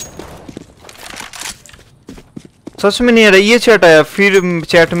 सच में नहीं आ रहा ये चैट आया फिर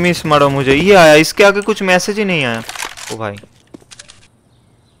चैट मिस मारो मुझे ये आया इसके आगे कुछ मैसेज ही नहीं आया ओ भाई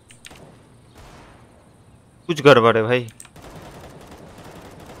कुछ गड़बड़ है भाई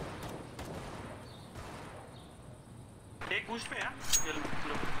एक पुश पे है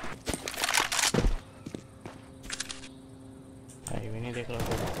भाई भी नहीं देख रहा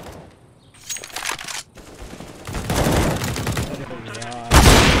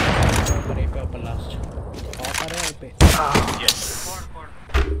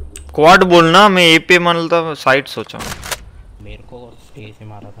क्वाड बोलना मैं ए पे मतलब साइड सोचा मेरे को ए से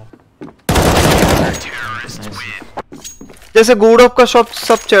मारा था जैसे गुड ऑफ का सब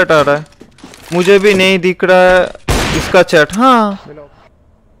चैट आ रहा है मुझे भी नहीं दिख रहा है इसका चैट हाँ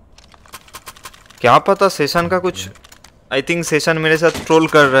क्या पता सेशन का कुछ आई थिंक सेशन मेरे साथ ट्रोल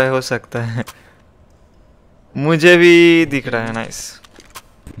कर रहे हो सकता है मुझे भी दिख रहा है नाइस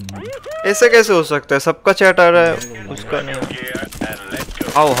ऐसे कैसे हो सकता है सबका चैट आ रहा है उसका नहीं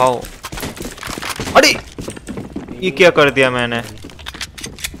हाउ अरे ये क्या कर दिया मैंने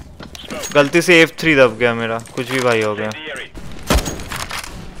गलती से F3 दब गया मेरा कुछ भी भाई हो गया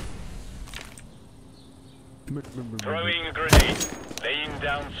Throwing a grenade. Laying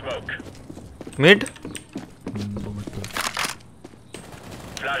down smoke. Mid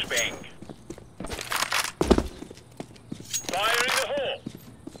Flashbang. Fire in the hole.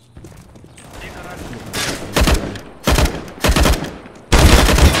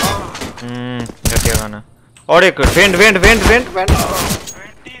 घटिया गाना और एक वेंट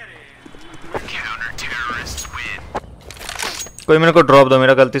कोई मेरे को ड्रॉप दो,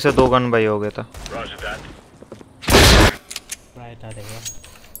 मेरा गलती से 2 गन भाई हो गया था।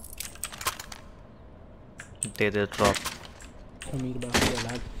 दे दे ड्रॉप। अमीर बाप की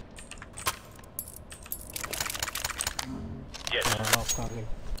औलाद।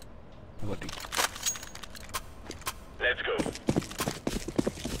 Let's go.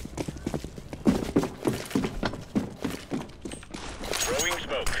 Throwing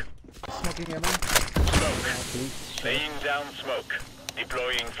smoke. Smoking ammo. Smoke. Laying down smoke.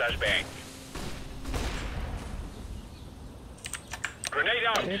 Deploying flashbang. Grenade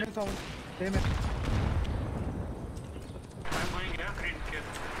out. Same as sound. Same as. I'm going here. Green kill.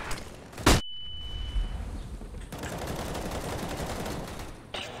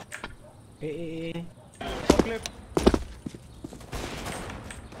 Hey. Clip.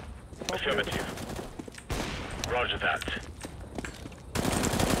 Affirmative. Roger that.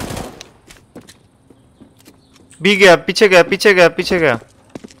 B गया, पीछे गया, पीछे गया, पीछे गया।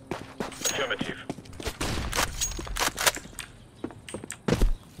 Affirmative.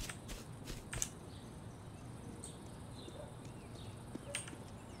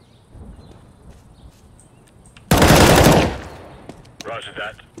 Roger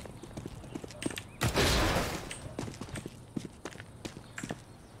that.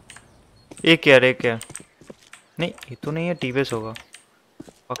 एक यार, एक यार। नहीं, ये तो नहीं है, टीवीएस होगा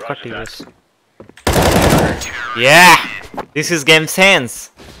पक्का, TVS. Yeah, this is game sense.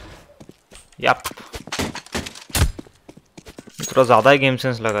 Yup. थोड़ा ज़्यादा ही गेम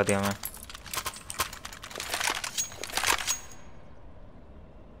सेंस लगा दिया मैं।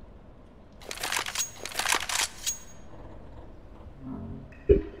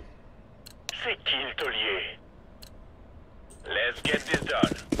 C'est qui le taulier? Let's get this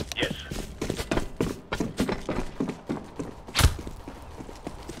done. Yes.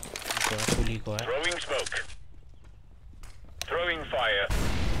 Throwing smoke. Throwing fire.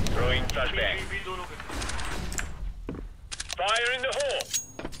 Throwing flashbang. Fire in the hole.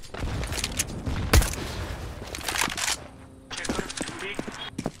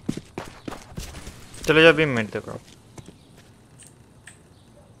 चले जा, भी मिनट देखो।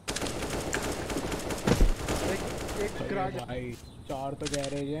 एक भाई 4 तो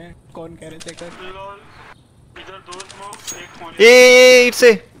गैरेज हैं, कौन गैरेज चेक कर? इधर 2 स्मोक, एक कॉर्नर। ए इट्स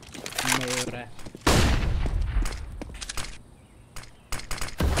ए नहीं हो रहा है।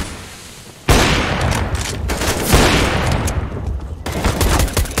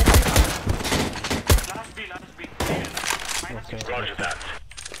 Last B. Roger that.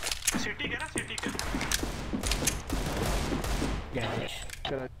 City क्या ना, city क्या? Garage.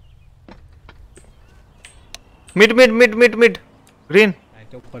 Mid mid mid mid mid green. मैं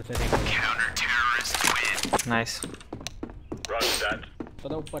तो ऊपर से देखूंगा। नाइस। Roger that.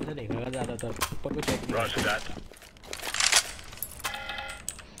 पता ऊपर से देखेगा ज़्यादातर, ऊपर को चेक नहीं। Roger that.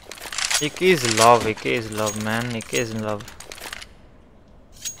 It is love, it is love, man. It is love.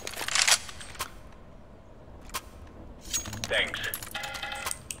 Thanks.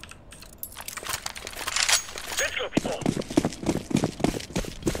 Let's go, people.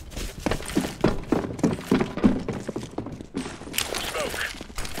 Smoke.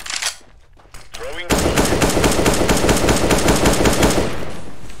 Throwing smoke.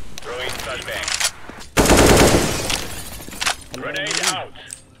 Throwing flashbang. Grenade out.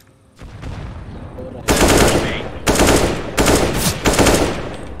 Flashbang.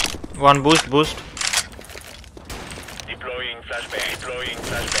 One boost, boost. Deploying flashbang. Deploying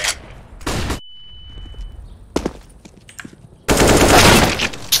flashbang.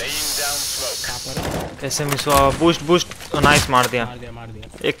 Laying down smoke. ऐसे miss हुआ। Boost boost, nice, मार दिया। मार दिया।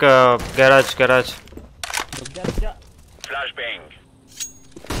 एक garage garage. रुक जा। Flashbang.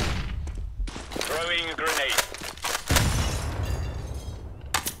 Throwing a grenade.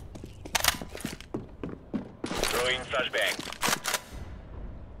 Throwing flashbang.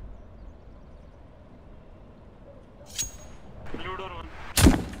 Blue door one.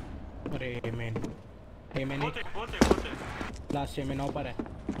 अरे मेन Both. लास्ट में 9 पर है।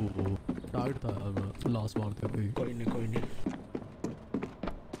 टाइट था लास्ट बार तक। कोई नहीं।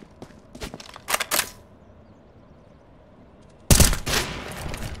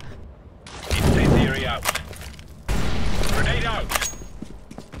 Incendiary out. Grenade out.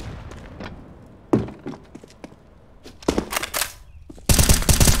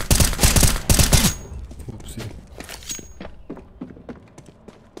 Oopsie.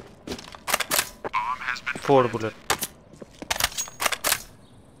 4 bullet.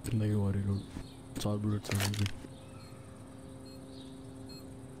 नहीं हुआ रिलोड, 4 बुलेट्स हैं अभी।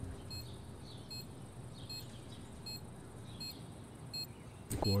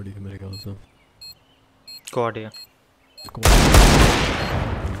 क्वाड ही है मेरे ख्याल से। क्वाड है।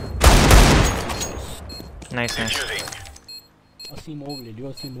 Nice, nice. अस्सी मूव ले लियो,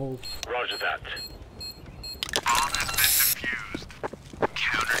 अस्सी move. Roger that.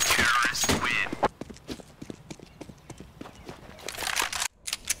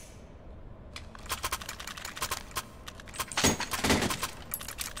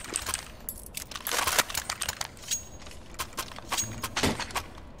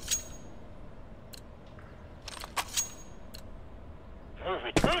 Move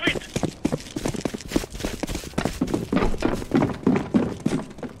it, move it!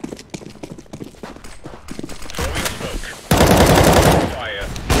 Throwing smoke. Fire.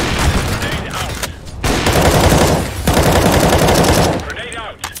 Grenade out. Grenade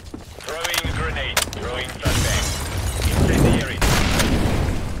out. Throwing grenade. Throwing flashbang. Incendiary.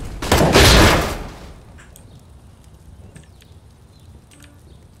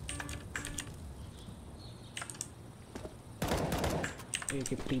 एक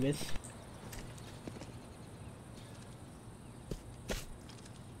 50 बेस।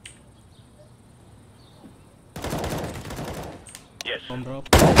 Yes. बम ड्रॉप।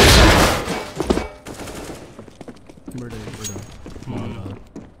 बड़े मार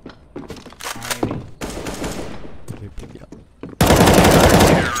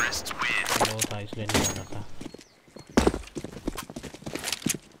बहुत था इसलिए नहीं आ रहा था।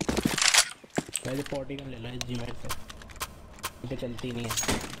 पहले 40 गन ले ला एसजी मैट पे, इनके चलती नहीं है।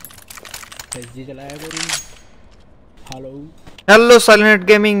 एसजी चलाया करूँ। Hello Hello Silent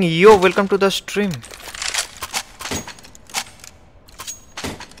Gaming, yo, welcome to the stream.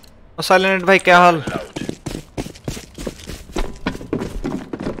 Silent भाई क्या हाल?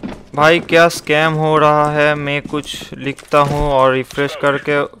 भाई क्या स्कैम हो रहा है? मैं कुछ लिखता हूँ और रिफ्रेश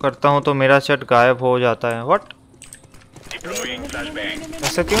करता हूँ तो मेरा चैट गायब हो जाता है। व्हाट? Deploying flashbang.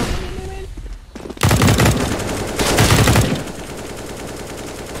 ऐसा क्यों?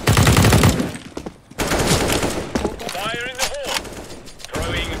 Fire in the hole.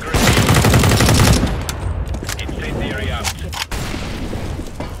 Throwing grenade. Incendiary out.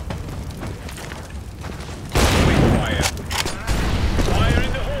 Throwing fire. Fire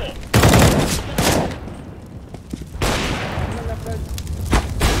in the hole.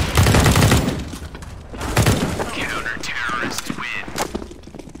 Counter-terrorists win.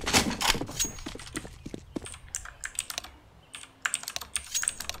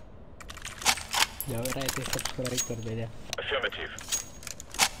 जाओ रहा है तो सब्सक्राइब कर दे जा। Affirmative.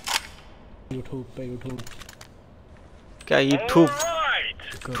 यूट्यूब पे यूट्यूब क्या यूट्यूब? Right.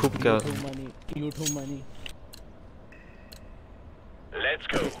 यूट्यूब क्या? YouTube money. Let's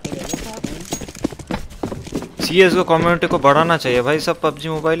go. CSGO community को बढ़ाना चाहिए भाई, सब PUBG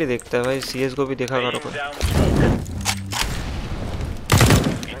मोबाइल ही देखता है भाई, CSGO भी देखा करो। Laying down smoke.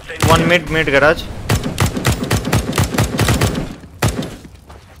 One mid garage.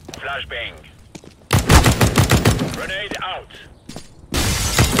 Flashbang. Grenade out.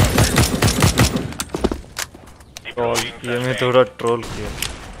 Troll, Deploying ये मैं flashbang. थोड़ा ट्रोल किया।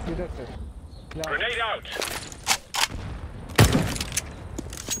 Grenade out.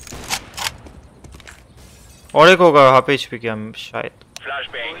 और एक होगा हाफ HP क्या शायद।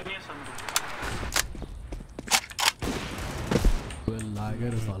 Flashbang.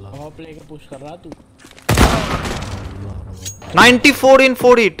 लागर साला ऑफ लेके पुश कर रहा तू। 94 in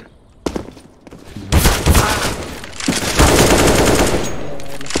 48।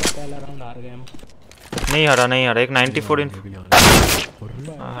 पहला राउंड हार गए हम। नहीं हारा एक 94 in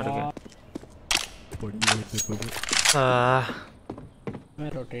हार गया। मैं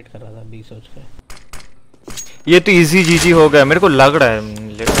रोटेट कर रहा था 20 सोच के। ये तो इजी जीजी हो गया मेरे को लग रहा है,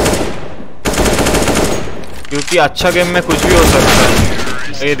 क्योंकि अच्छा गेम में कुछ भी हो सकता है।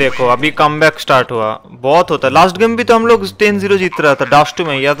 ये देखो अभी कमबैक स्टार्ट हुआ, बहुत होता है। लास्ट गेम भी तो हम लोग 10-0 जीत रहा था डास्ट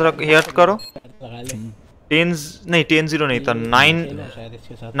में, याद करो। 10-0 नहीं था,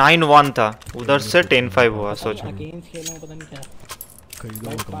 9-1 था, उधर से 10-5 हुआ। सोचो पता नहीं क्या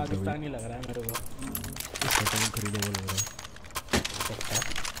पाकिस्तानी लग रहा है मेरे को।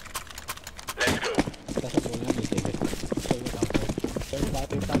 Let's go. कैसे बोलना नहीं चाहिए, कोई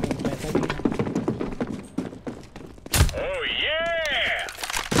बात पैसा भी। Oh yeah!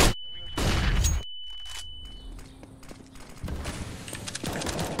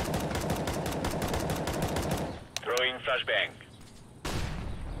 Throwing flashbang.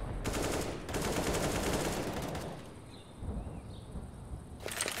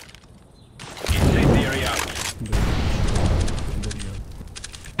 Incendiary out.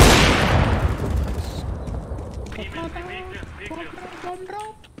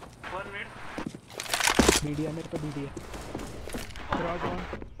 Media में तो मीडिया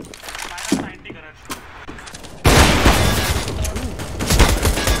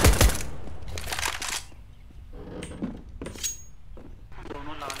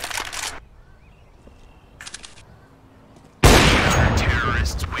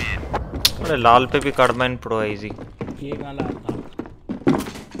अरे लाल पे भी कार्बाइन प्रो है इजी। ये कहाँ लाल था?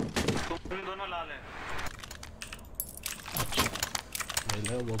 तुम दोनों लाल है। अच्छा भाई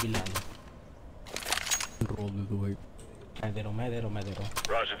वो भी लाल है। ड्रॉप दे दो भाई। मैं दे रहा हूँ।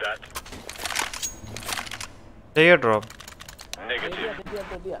 Roger that. चाहिए drop. Negative.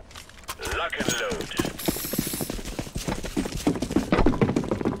 Lock and load.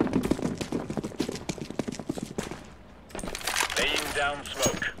 Laying down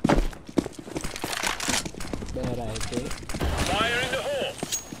smoke. Fire in the hole.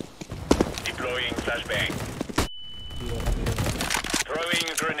 Deploying flashbang. Throwing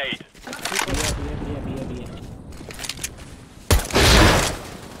a grenade.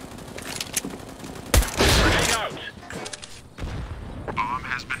 Grenade out. Bomb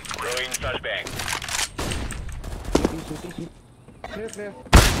has been throwing flashbang.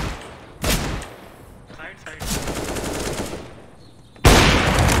 Side.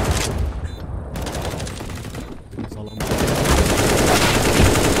 साला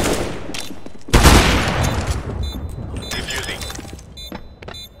Defusing.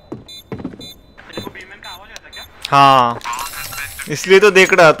 तेरे को बीमन का आवाज आता क्या? हाँ इसलिए तो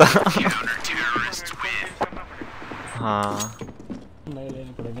देख रहा था। हाँ नहीं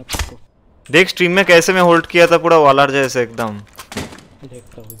लेने पड़ेगा। देख स्ट्रीम में कैसे मैं होल्ड किया था पूरा वॉलर जैसे एकदम।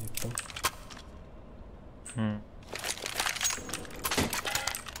 देखता हूँ।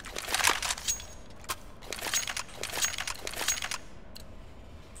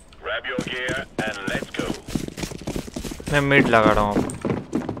 Grab your gear and let's go. मैं मिड लगा रहा हूँ।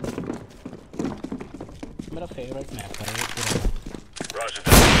 मेरा फेवरेट मैप है ये पूरा। Roger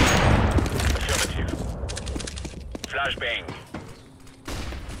that. Affirmative. Flashbang.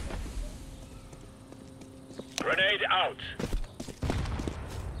 Grenade out.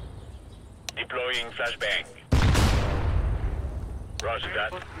 Deploying flashbang. Roger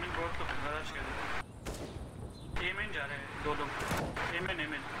that. Amen जा रहे हैं दो लोग. Amen.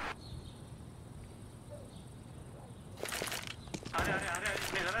 अरे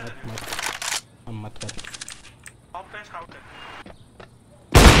इतने ज़्यादा हम मत कर। टॉप पे स्काउट है।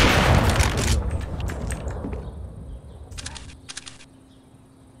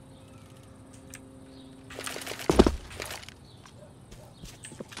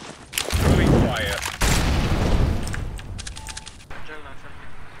 Throwing fire.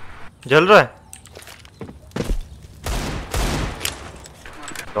 जल रहा है।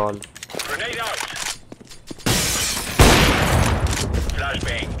 लॉल। Grenade out.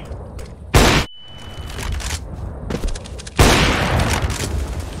 Flashbang.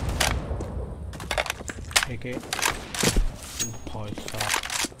 एक बहुत सारा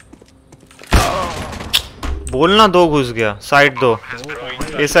बोलना दो घुस गया साइड दो।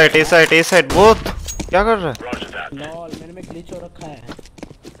 ए साइड बहुत क्या कर रहा है? लॉल मेरे में ग्लिच हो रखा है।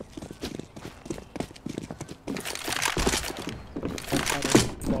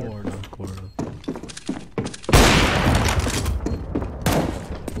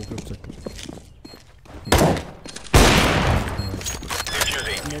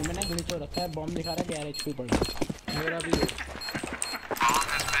 मेरे में ना ग्लिच हो रखा है। बॉम्ब दिखा रहा है 11 HP पड़ा। मेरा भी है।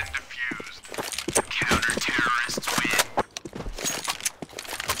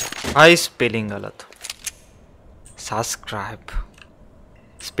 हाई स्पेलिंग गलत। सब्सक्राइब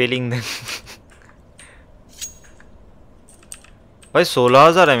स्पेलिंग दे। भाई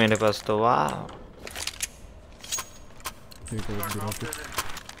 16,000 है मेरे पास तो। वाह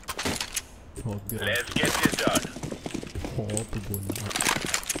Let's get this done.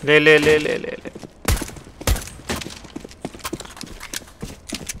 ले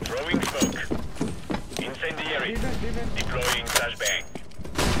Throwing smoke. Incendiary. Deploying flashbang.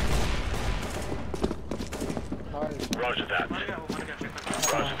 Roger that.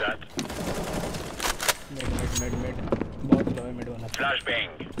 Mid बहुत लो है मिड वाला। Flashbang.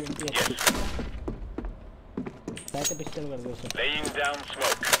 20 Yes. बैक पिस्टल कर दो उसे। Laying down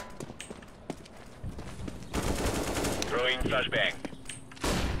smoke. Throwing flashbang.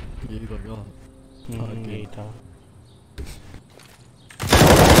 यही कर गया। यही था।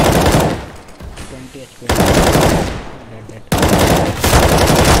 20 HP। डेड।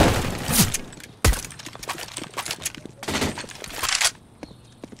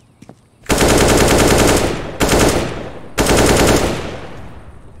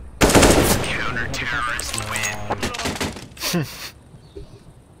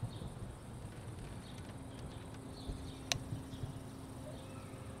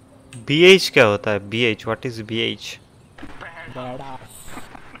 BH क्या होता है? BH what is BH?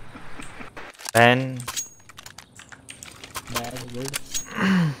 Bad good.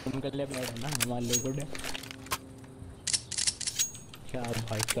 तुम कर ले बैड है ना हमारे लिए गुड है। क्या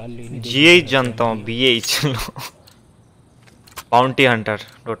भाई चल ही नहीं GH जानता हूँ, BH बाउंटी हंटर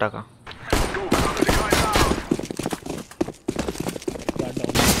डोटा का।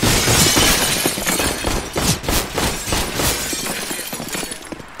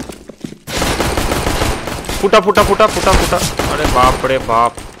 फुटा फुटा फुटा फुटा फुटा, अरे बाप रे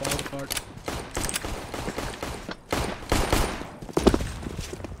बाप।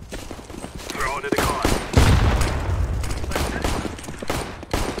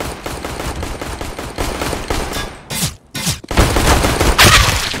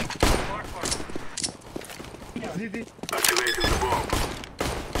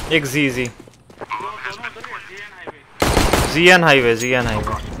 एक जी ZN हाईवे।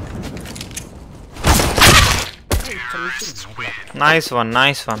 नाइस वन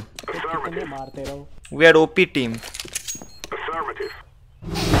मारते रहो। We are OP team.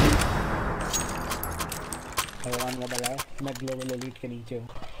 भगवान का भला है, मैं ग्लोबल एलीट के नीचे हूँ,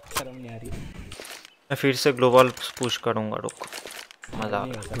 शर्म नहीं आ रही। मैं फिर से ग्लोबल पुश करूंगा, रुक, मजा आ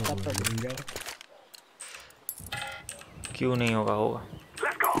रहा। क्यों नहीं होगा, होगा।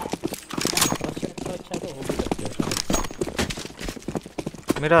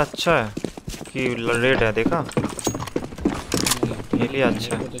 मेरा अच्छा है कि रेट है, देखा मेरे लिए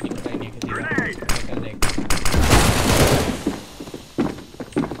अच्छा है।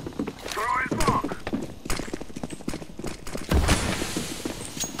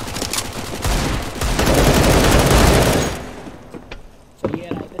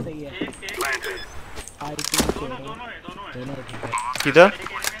 किधर?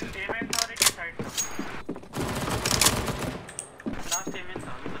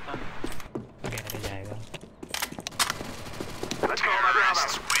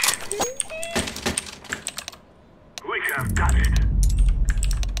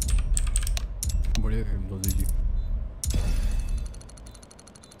 बढ़िया गेम था जी।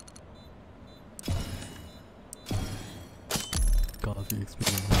 काफी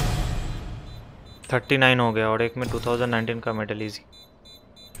एक्सपीरियंस। 39 हो गया और एक में 2019 का मेडल इजी,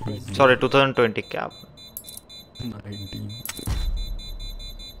 सॉरी 2020 क्या 19।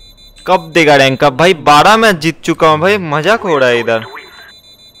 कब देगा रैंक अप भाई? 12 मैच जीत चुका हूँ भाई, मजाक हो रहा है इधर।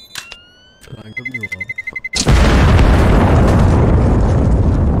 रैंक अप नहीं हुआ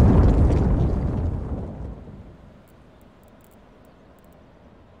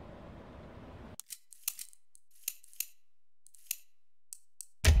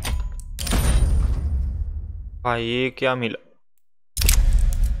भाई ये क्या मिला?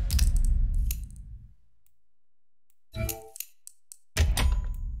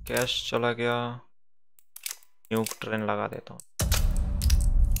 कैश चला गया, न्यूक ट्रेन लगा देता हूँ।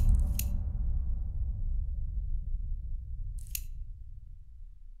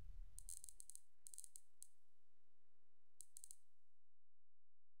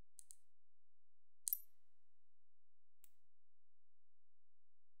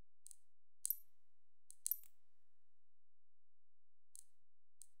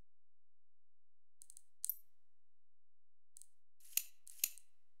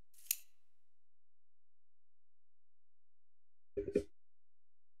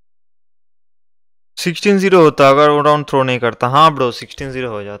 सिक्सटीन 0 होता अगर वो राउंड थ्रो नहीं करता। हाँ ब्रो 16-0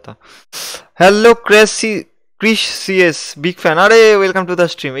 हो जाता। Hello Krrish CS big fan, अरे वेलकम टू द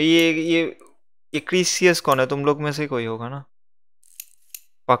स्ट्रीम। ये क्रिश CS कौन है? तुम लोग में से कोई होगा ना,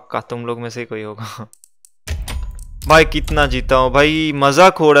 पक्का तुम लोग में से कोई होगा। भाई कितना जीता हूँ भाई,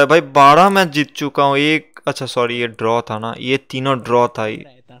 मजाक हो रहा है भाई। 12 मैच जीत चुका हूँ। एक अच्छा सॉरी ये ड्रॉ था ना, ये तीनों ड्रॉ था ही।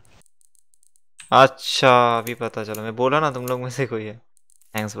 अच्छा अभी पता चला, मैं बोला ना तुम लोग में से कोई है।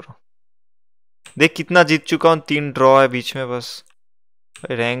 Thanks bro. देख कितना जीत चुका हूँ, 3 ड्रॉ है बीच में बस।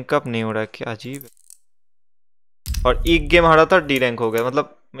 रैंक अप नहीं हो रहा है, क्या अजीब है। और एक गेम हारा था, D रैंक हो गया।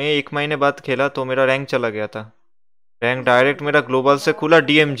 मतलब मैं 1 महीने बाद खेला तो मेरा रैंक चला गया था। रैंक डायरेक्ट मेरा ग्लोबल से खुला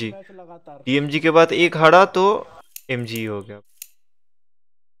DMG के बाद एक हारा तो MG हो गया।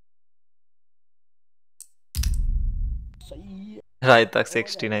 राय तक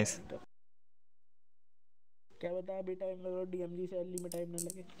 69। क्या बता, अभी टाइम लगा DMG से एलई में टाइम ना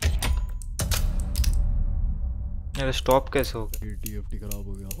लगे। अरे स्टॉप कैसे हो गया? TFT खराब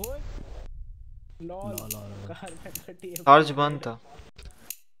हो गया। लॉल चार्ज बंद था।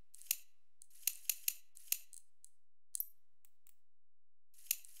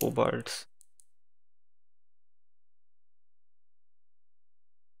 ओ birds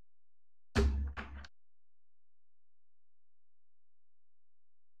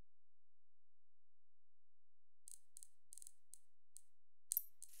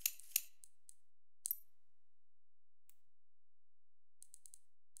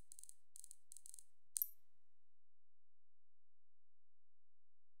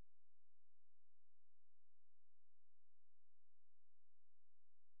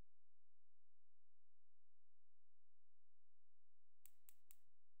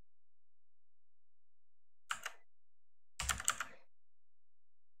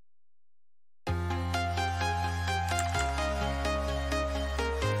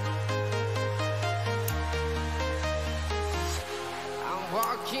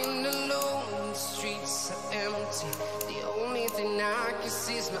Walking alone, the streets are empty. The only thing I can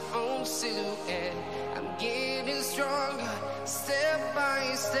see is my own silhouette. I'm getting stronger, step by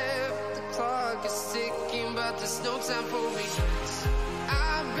step. The clock is ticking, but there's no time for regrets.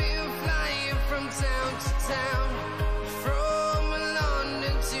 I've been flying from town to town, from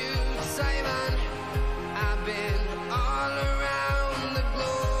London to Taiwan. I've been all around the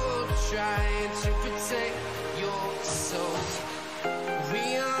globe trying to protect your soul. We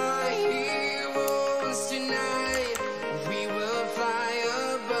are heroes tonight. We will fly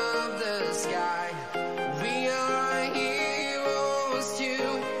above the sky. We are heroes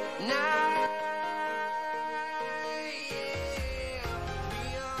tonight. Yeah. We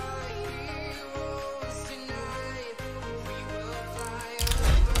are heroes tonight. We will fly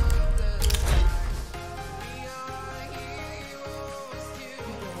above the sky. We are heroes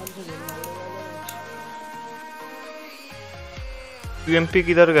tonight. UMP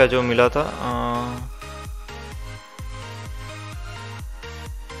किधर गया जो मिला था?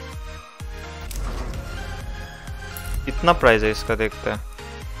 कितना price है इसका देखते हैं।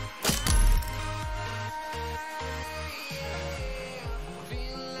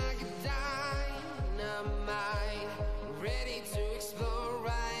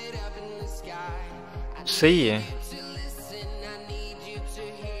 सही है।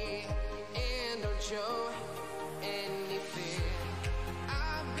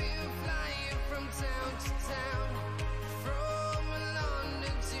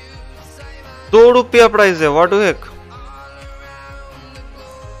 ₹2 प्राइस है। What Keck.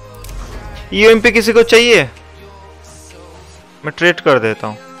 यूएमपी किसी को चाहिए? मैं ट्रेड कर देता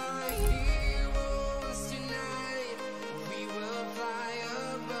हूँ।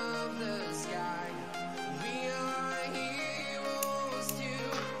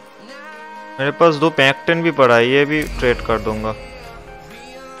 मेरे पास 2 पैक-10 भी पड़ा है, ये भी ट्रेड कर दूंगा।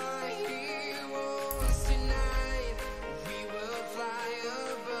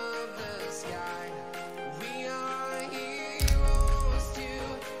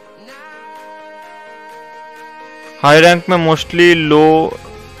 हाई रैंक में मोस्टली लो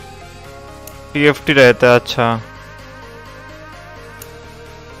टीएफटी रहता है। अच्छा,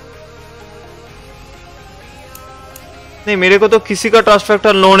 नहीं मेरे को तो किसी का ट्रस्ट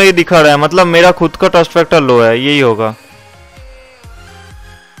फैक्टर लो नहीं दिखा रहा है, मतलब मेरा खुद का ट्रस्ट फैक्टर लो है, यही होगा।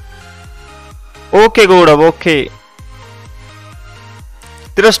 ओके गौरव, ओके।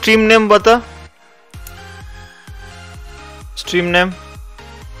 तेरा स्ट्रीम नेम बता। स्ट्रीम नेम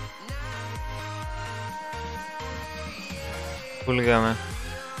भूल गया मैं।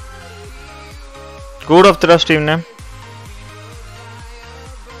 गौरव तेरा स्ट्रीम नेम?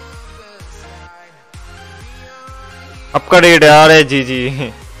 आपका रेड है? अरे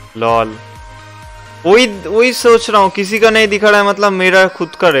जी लॉल। वही सोच रहा हूँ, किसी का नहीं दिखा रहा है, मतलब मेरा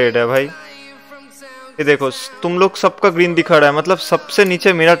खुद का रेड है भाई। ये देखो तुम लोग सबका ग्रीन दिखा रहा है, मतलब सबसे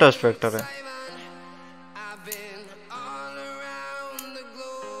नीचे मेरा ट्रस्ट फैक्टर है।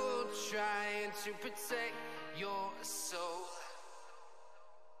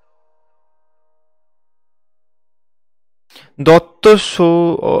 দত্ত শো,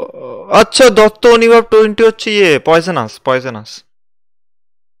 আচ্ছা দত্ত অনুভব 20 হচ্ছে ইয়ে পয়জনাস।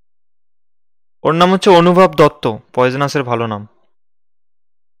 ওর নাম হচ্ছে অনুভব দত্ত, পয়জনাসের ভালো নাম।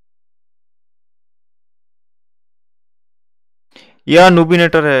 या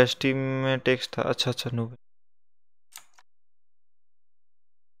नूबिनेटर है, स्टीम में टेक्स्ट था। अच्छा नूब।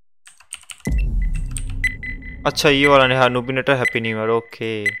 अच्छा ये वाला नहीं, हाँ नूबिनेटर हैप्पी न्यू ईयर।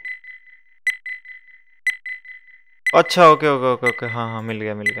 ओके अच्छा ओके हाँ मिल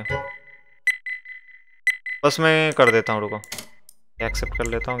गया। बस मैं कर देता हूँ, रुको एक्सेप्ट कर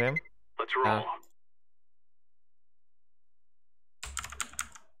लेता हूँ गेम। हाँ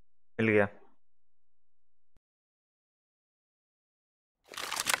मिल गया।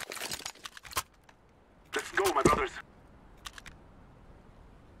 Let's go, my brothers.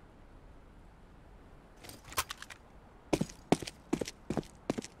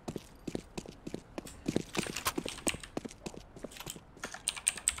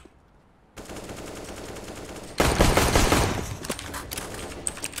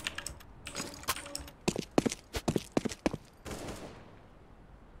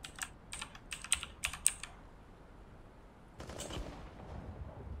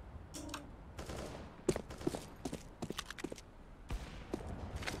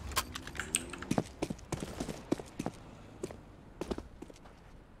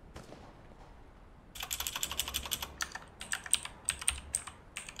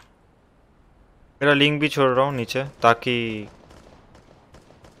 मेरा लिंक भी छोड़ रहा हूँ नीचे, ताकि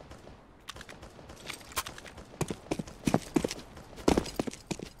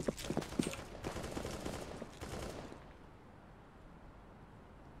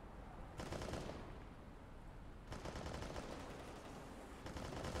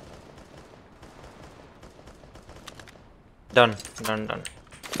ডান ডান ডান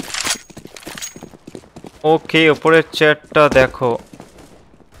ওকে উপরের চ্যাটটা দেখো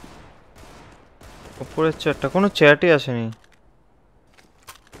উপরের চ্যাটটা কোনো চ্যাটই আসেনি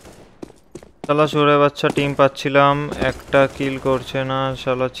শালা চোরে বাচ্চা টিম পাচ্ছিলাম একটা কিল করছে না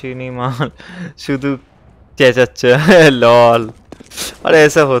শালা চিনি মাল শুধু চেঁচাচ্ছে लॉल अरे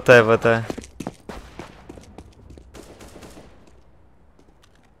ऐसा होता है पता है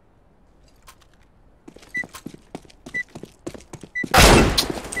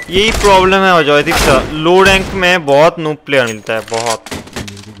यही प्रॉब्लम है अजयदीप सर लो रैंक में बहुत नूब प्लेयर मिलता है बहुत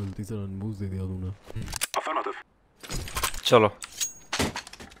मेरे को गलती से अनबूस्ट दे दिया तूने चलो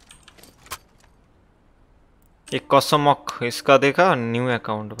एक कसमक इसका देखा न्यू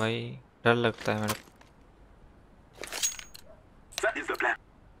अकाउंट भाई डर लगता है मेरा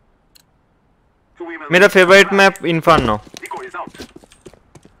मेरा फेवरेट मैप इन्फर्नो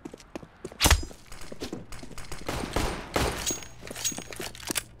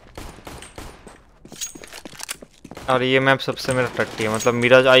और ये मैप सबसे मेरा टट्टी है मतलब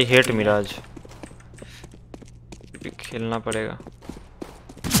मिराज आई हेट मिराज खेलना पड़ेगा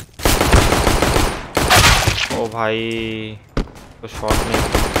ओ भाई तो शॉट नहीं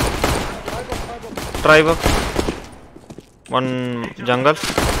try buck one jungle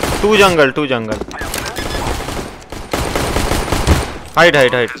to jungle hide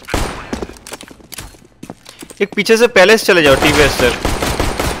एक पीछे से पैलेस चले जाओ टीवीएस से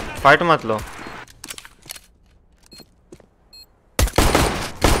फाइट मत लो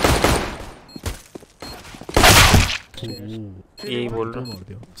यही बोल रहा हूँ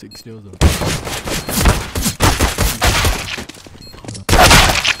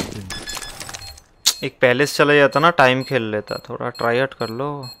एक पैलेस चला जाता ना टाइम खेल लेता थोड़ा ट्राई आउट कर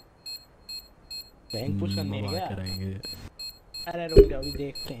लो रैंक पुश करने क्या कराएंगे अरे रुक जाओ अभी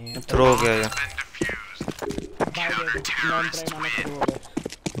देखते हैं थ्रो हो गया यार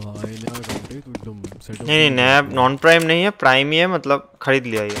नहीं नैब नॉन प्राइम नहीं है प्राइम ही है मतलब खरीद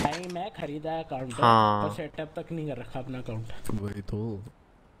लिया ये प्राइम मैं खरीदा अकाउंट हाँ पर सेटअप तक नहीं कर रखा अपना अकाउंट वही तो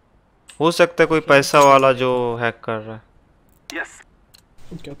हो सकता है कोई पैसा वाला जो हैक कर रहा है यस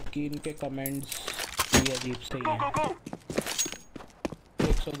क्योंकि इनके कमेंट्स ये अजीब से ही हैं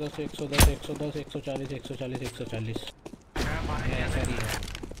 110 110 110 140 140 140 ऐसा ही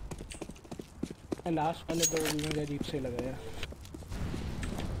है लास्ट वाले दो भी मुझे अजीब से लगा यार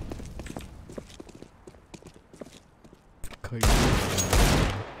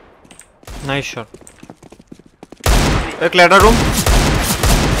नाइस शॉट एक लैडर रूम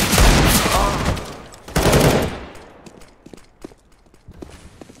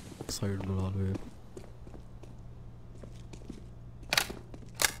साइड में डाल गए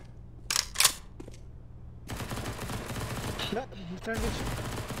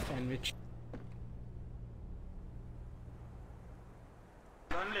सैंडविच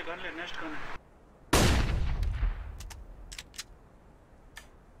गन ले नेक्स्ट गन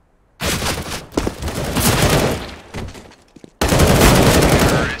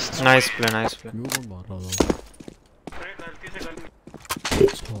नाइस प्ले क्यों कौन मार रहा था अरे गलती से gun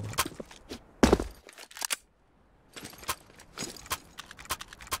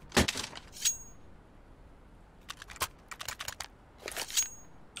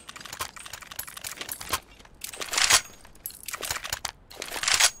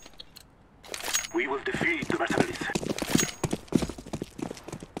We will defeat the mercenaries.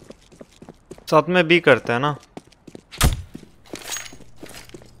 साथ में बी करते हैं ना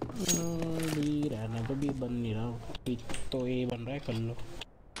बी रहना तो बी बन नहीं रहा बी तो ए बन रहा है कर लो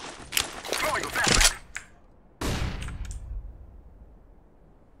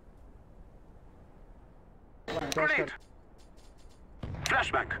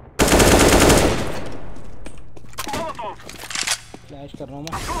Flashback. फ्लैश कर रहा हूँ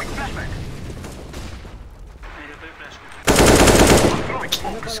मैं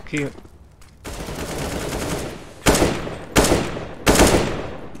इसकी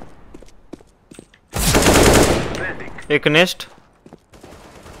एक नेस्ट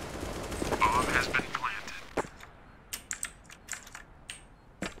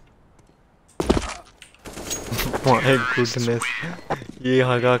माय गुडनेस ये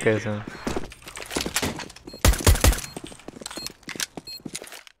हगा कैसा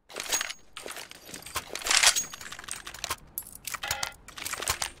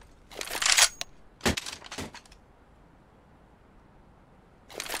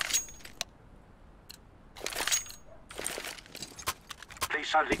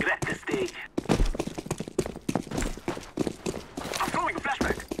Shall regret this day. I'm throwing a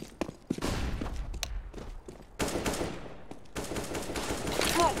flashback.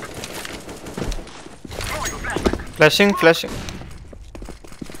 Smoke. Throwing a flashback. Flashing flashing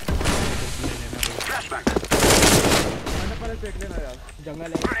पहले देख लेना यार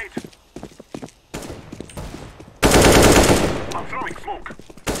जंगल है I'm throwing smoke.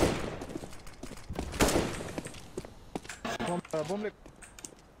 बम ले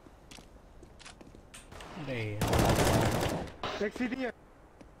अरे एक सीट ही है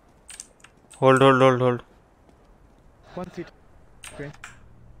hold hold hold hold 1 seat okay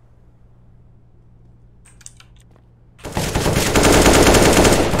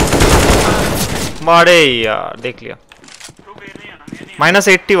मारे यार देख लिया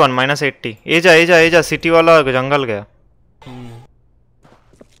 -81 एजा सिटी वाला जंगल गया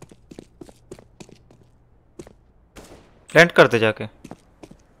लैंड करते जाके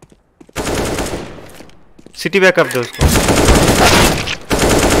सिटी बैकअप दे उसको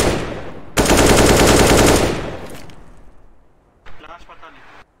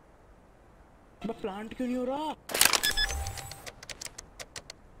प्लांट क्यों नहीं हो रहा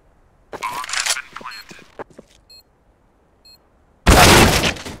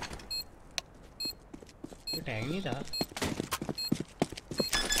टैग नहीं था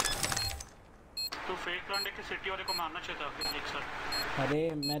तो फेक प्लांट के सिटी वाले को मारना चाहिए था एक साथ। अरे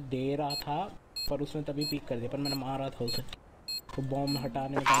मैं दे रहा था पर उसने तभी पिक कर दिया पर मैंने मारा था उसे तो बॉम्ब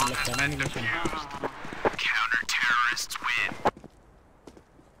हटाने में टाइम लगता है ना एनिमेशन Counter terrorists win.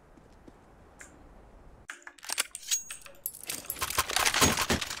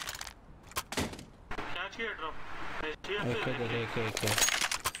 क्या चाहिए ड्रॉप?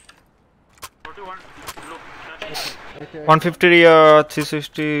 एक 150 या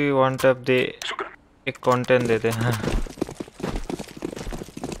 360 वन टैप दे एक कंटेंट देते हैं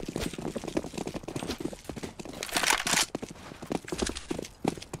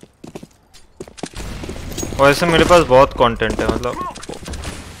वैसे मेरे पास बहुत कंटेंट है मतलब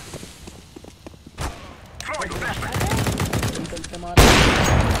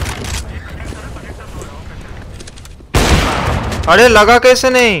अरे लगा कैसे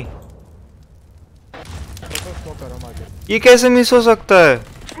नहीं ये कैसे मिस हो सकता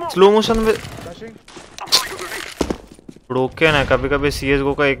है स्लो मोशन में ब्रोकन है कभी कभी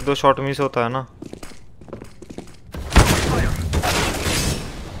CSGO का 1-2 शॉट मिस होता है ना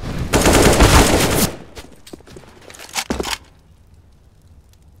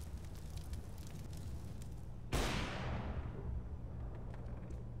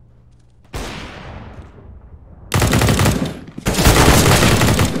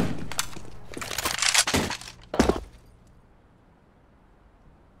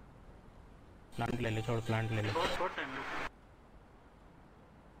प्लांट ले ले छोड़ प्लांट ले ले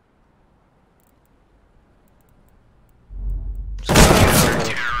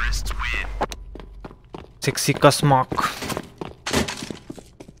सिक्सी का स्मोक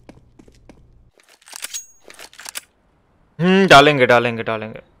डालेंगे डालेंगे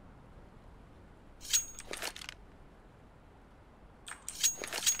डालेंगे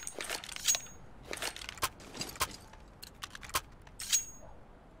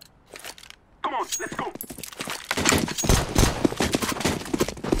Come on, let's go.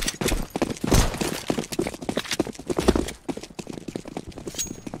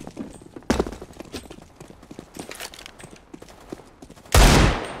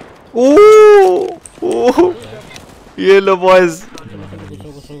 ओह ये लो बॉयज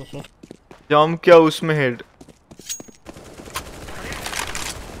जंप क्या उसमें हेड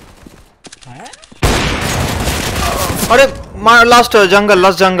अरे लास्ट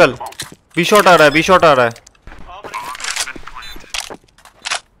जंगल बी शॉट आ रहा है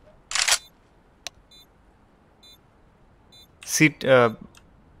सीट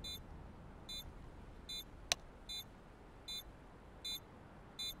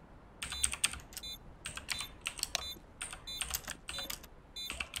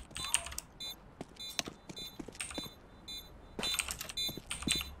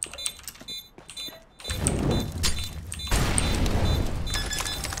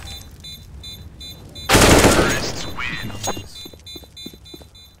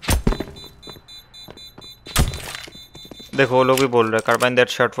देखो वो लोग भी बोल रहे हैं carbene that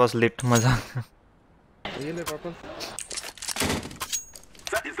shot was lit मजा ये ले purple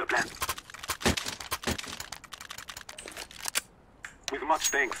That is the plan. With much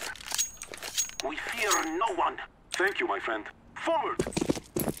thanks. We fear no one. Thank you, my friend. Forward.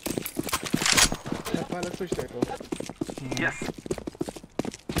 पहले स्विच देखो Yes.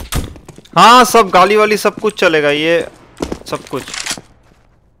 हाँ सब गाली वाली सब कुछ चलेगा ये सब कुछ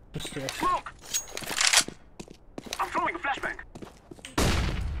Smoke. I'm throwing a flashbang.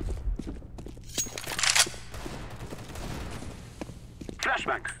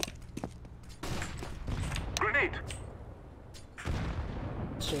 Flashbang. Grenade.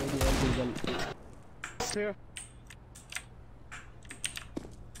 Eagle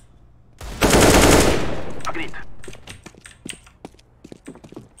Agreed.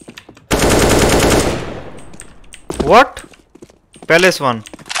 What? Palace one.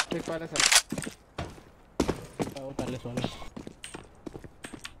 एक पहले सर पहले वाला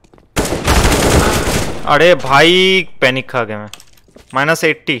अरे भाई पैनिक खा गया मैं।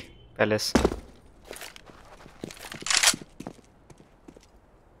 -80 पैलेस।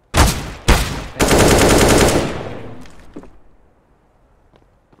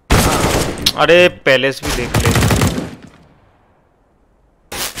 अरे पैलेस भी देख ले।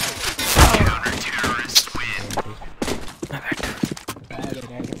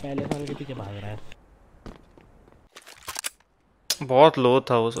 पहले वाले के पीछे भाग रहा है। बहुत लो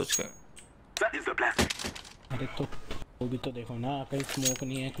था वो सोच के। That is the plan. अरे तो वो भी तो देखो ना, कहीं स्मोक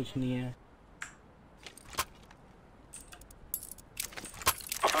नहीं है, कुछ नहीं है।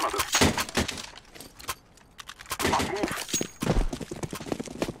 Affirmative. We must move.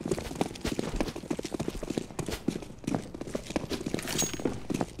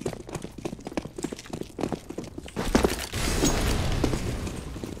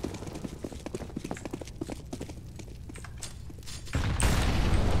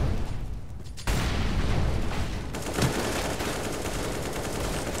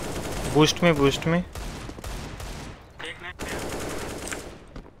 Boost में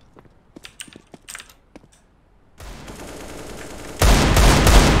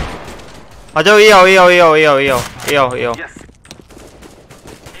आ जाओ। ये आओ। Yes.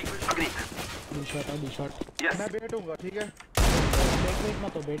 Agreed. B shot Yes. मैं बैठूंगा ठीक है। बेट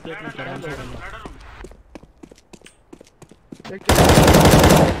मत हो, बेट मत आराम से करना।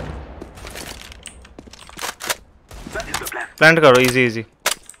 That is the plan. Plant करो इजी।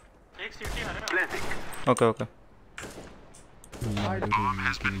 एक सिटी आ रहा है। Planting. Okay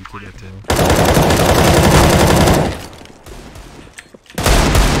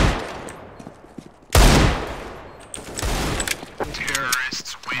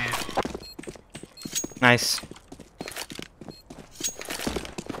nice.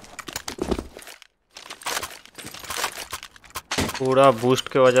 पूरा बूस्ट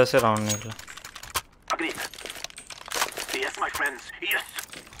के वजह से राउंड निकला। Agreed. Yes, my friends. Yes.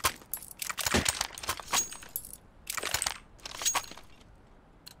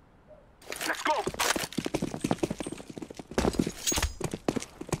 Let's go.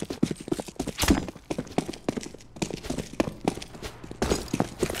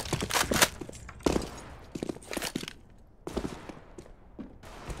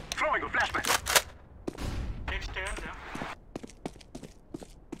 Throwing a flashback. Take stairs, yeah.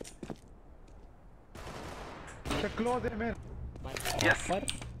 Close है मैं। Yes. पर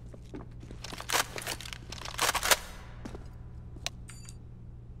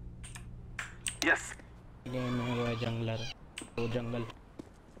Yes. गेम में वो है जंगलर, वो जंगल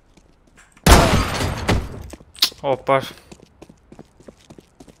ऊपर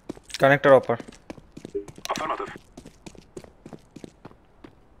कनेक्टर ऊपर। Affirmative.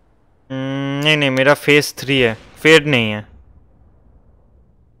 नहीं मेरा फेस 3 है, फेड नहीं है।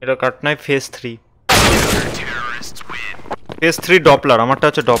 मेरा काटना है फेस 3। फेस 3 डॉपलर আমারটা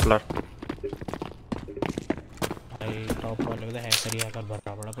হচ্ছে ডপলার। भाई टॉप वाले का हैकर ही आकर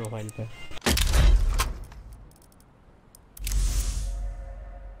भरा पड़ा प्रोफाइल पे।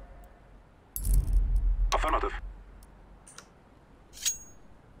 Affirmative.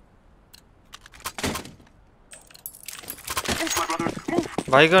 Move, my brothers, move.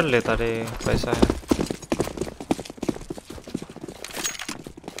 भाई कर लेता रे, पैसा है।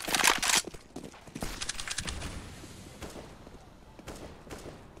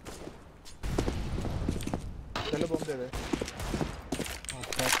 चलो बम दे दे।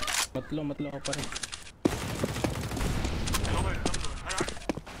 मतलब ऊपर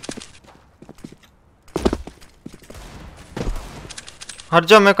हट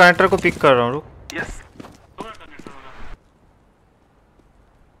जा, मैं कनेक्टर को पिक कर रहा हूँ। रुक। Yes.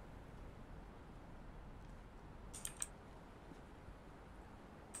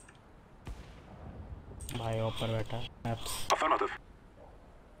 भाई ऊपर बैठा एप्स। Affirmative.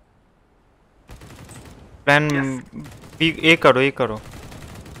 प्लान ये करो।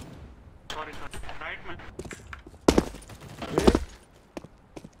 Sorry. Right, man.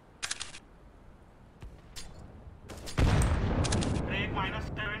 Break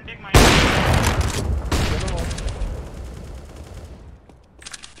 -7, take -7.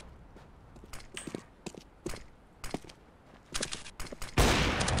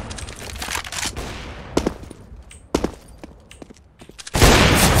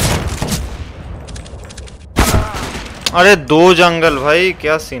 अरे दो जंगल भाई,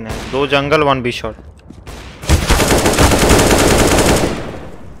 क्या सीन है, दो जंगल 1B शॉट।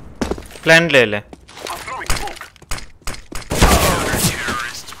 प्लान ले ले।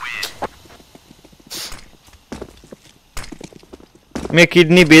 मैं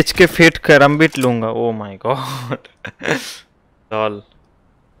किडनी बेच के फेट करम्बिट लूंगा। Oh my God lol.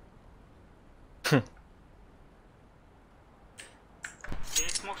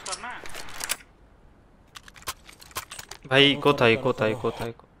 भाई को था को था को था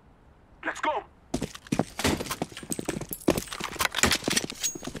को।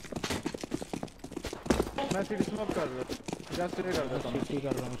 मैं सीधी स्मोक कर रहा हूं, जस्ट ये कर देता हूं। सीटी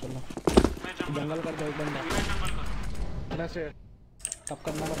कर रहा हूं, चलो जंगल कर दो एक बंदा। मैं से तब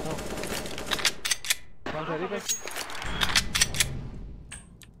करना बताओ। कौन सा पे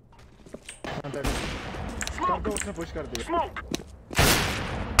कर दो, उसने पुश कर दिया।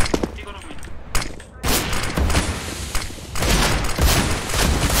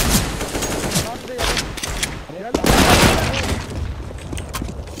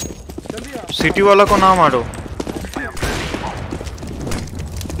 सिटी वाला को ना मारो।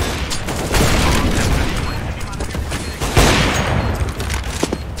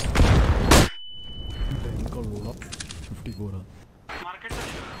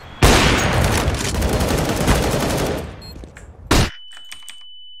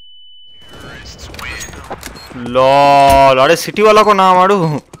 लॉल, अरे सिटी वाला को ना मारो,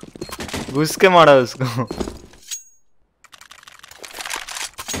 घुस के मारा उसको।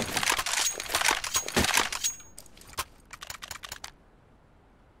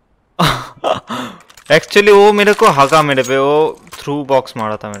 एक्चुअली वो मेरे को हगा, मेरे पे वो थ्रू बॉक्स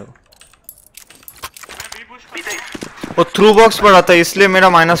मारा था मेरे को। वो थ्रू बॉक्स पड़ा था इसलिए मेरा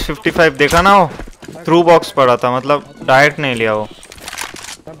 -55 देखा ना। वो थ्रू बॉक्स पड़ा था, मतलब डायरेक्ट नहीं लिया वो।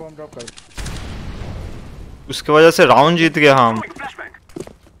 उसकी वजह से राउंड जीत गया हम।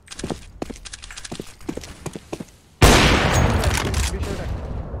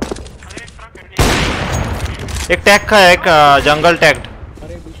 एक टैग का है, एक जंगल टैग।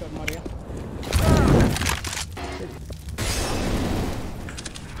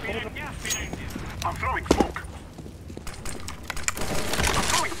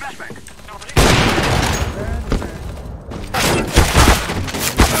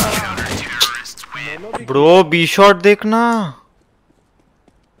 ब्रो बी शॉट देखना।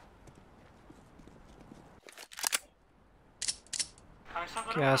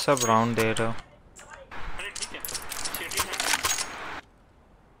 क्या सब राउंड दे रहे हो?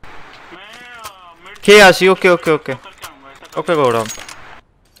 के आशी, okay okay okay okay Gaurav.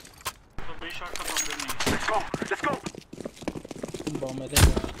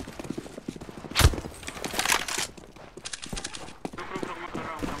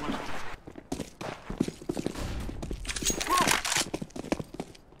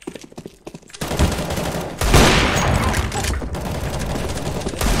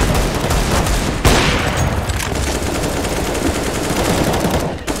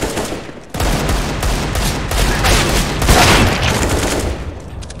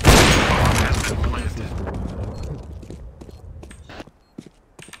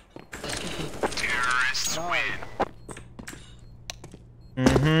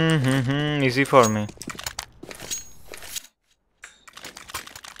 Easy for me.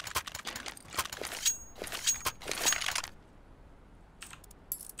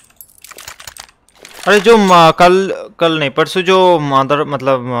 अरे जो कल नहीं परसों जो मदर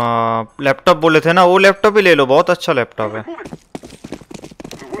मतलब लैपटॉप बोले थे ना, वो लैपटॉप ही ले लो, बहुत अच्छा लैपटॉप है।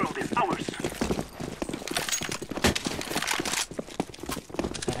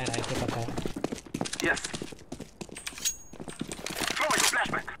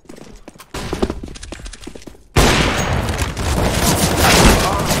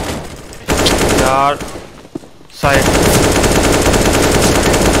 यार side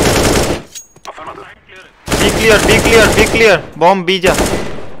B clear bomb B जा।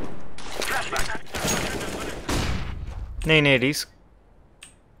 नहीं रिस्क।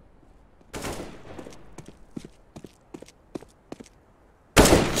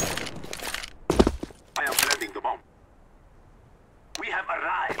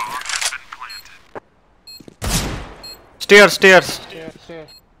 स्टेयर्स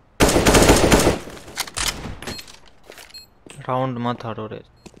राउंड मत हारो रे।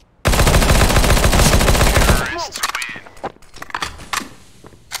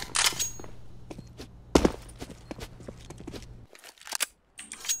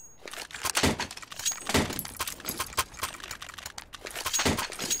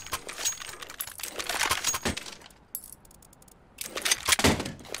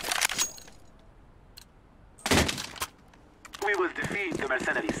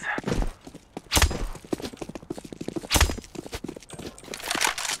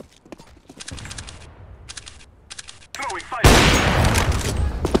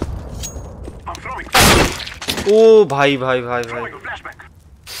 ओ भाई भाई भाई भाई,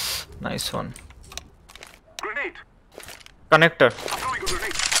 नाइस वन। कनेक्टर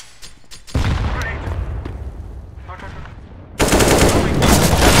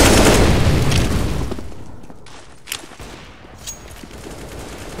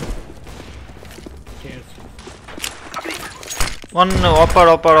वन, ऊपर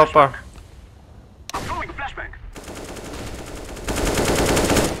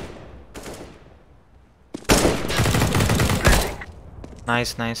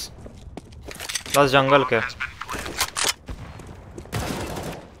नाइस नाइस। बस जंगल के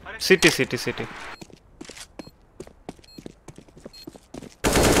सिटी सिटी सिटी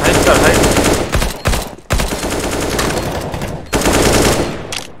हाइड कर hide.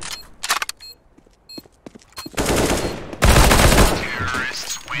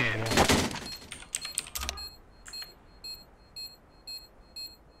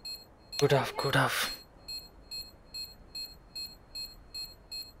 Good of good of.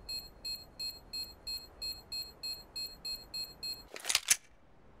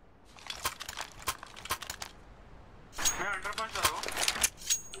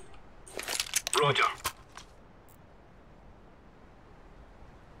 Roger.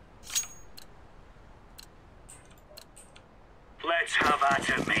 Let's have at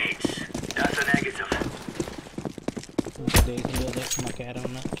it, mates. That's a negative. देख लियो, देख मैं कह रहा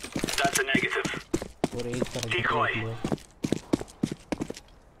हूँ ना। That's a negative. और एक कर दो। Decoy.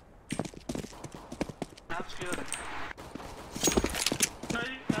 Apps clear है।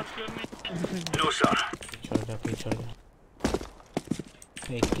 नहीं, apps clear नहीं। No, sir. पीछे जा।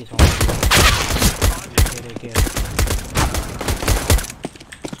 एक की सॉन्ग तेरे के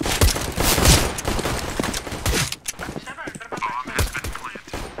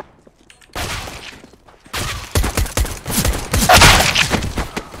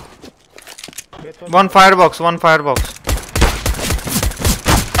वन फायर बॉक्स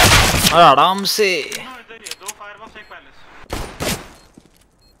आराम से। दो फायर बॉक्स, एक palace.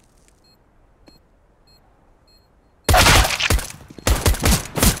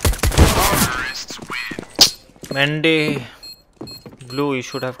 Mendy, blue, you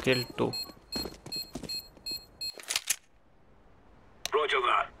should have killed two. Roger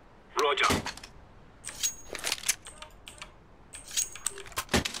that. Roger.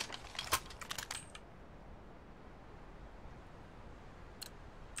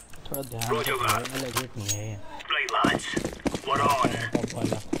 थोड़ा ध्यान से, लेजिट नहीं है ये। Right, lads. We're on.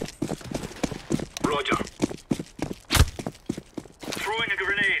 Roger. Throwing a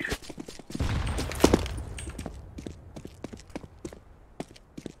grenade.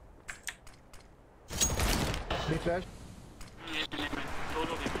 Flash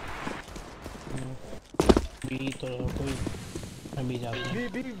B तो कोई अभी जाते हैं।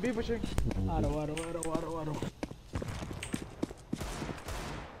 B pushing. आ रहा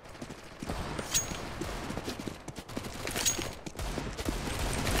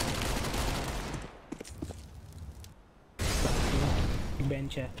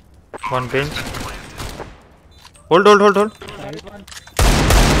बेंच है। One bench. Hold.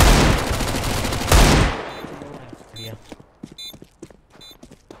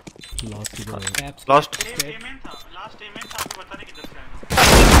 Lost. Amen था, लास्ट एमेन था, आपको पता नहीं किधर से आया।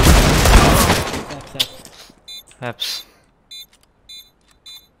 Apps.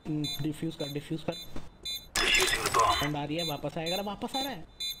 डिफ्यूज कर Defusing the bomb. आ रही है, वापस आ रहा है।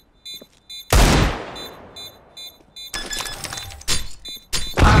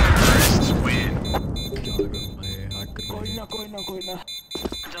 कोई ना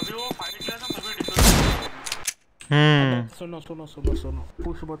जब भी वो फाइट किया था तभी डिफ्यूज। सुनो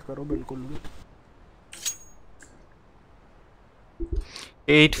पुश मत करो बिल्कुल भी।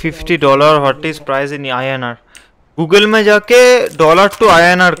 $850 what is price in INR। Google में जाके $2 to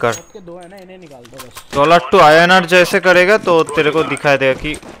INR कर। दो है ना, इन्हें निकाल दो बस। $2 to INR जैसे करेगा तो तेरे को दिखाई देगा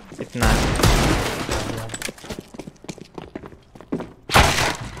कि इतना है।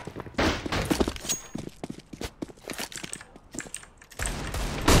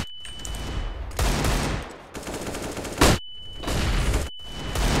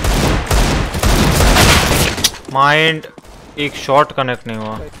 माइंड एक शॉट कनेक्ट नहीं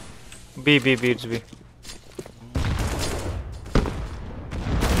हुआ। बी बीट्स भी।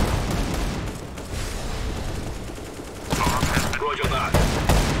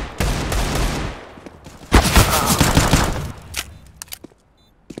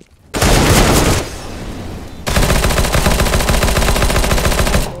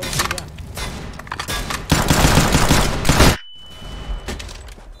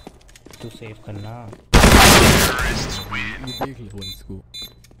 तू सेव करना। ये देख ले वो इसको।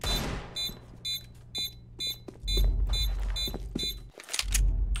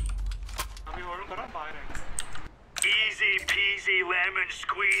 अभी होल्ड करो बाहर है। Easy peasy lemon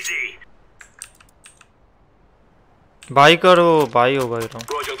squeezy. भाई करो भाई होगा ये राउंड।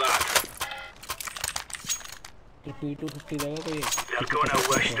 Roger that. ये P250 देगा कोई? They're gonna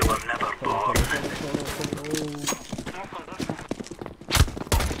wish they were never born.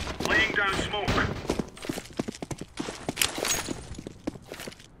 Laying down smoke.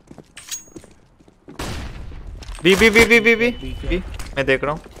 B मैं देख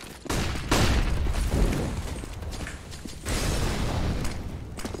रहा हूँ।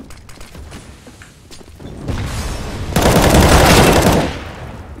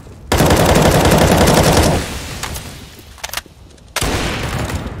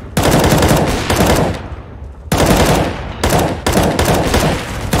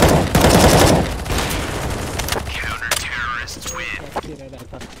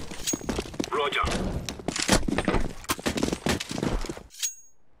 Roger.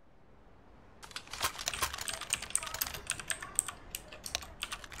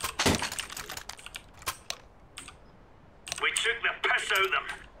 We took the piss out of them.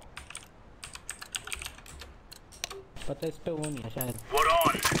 पता इस पे वो नहीं है शायद। We're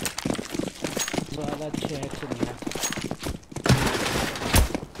on. ज़्यादा अच्छे एक्शन नहीं है।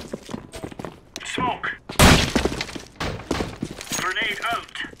 Smoke. Grenade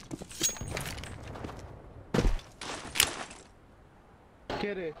out.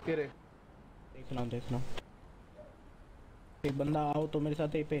 केरे देखना एक बंदा आओ तो मेरे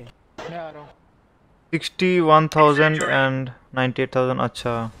साथ यहीं पे। मैं आ रहा हूँ। 61,000 and 98,000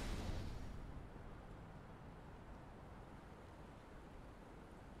 अच्छा।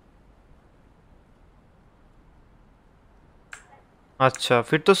 अच्छा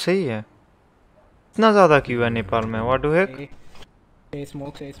फिर तो सही है। इतना ज़्यादा क्यों है नेपाल में? What do hack?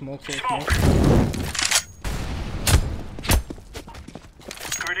 Smoke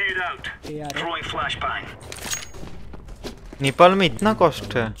Grenade out. Throwing flashbang. Nepal में इतना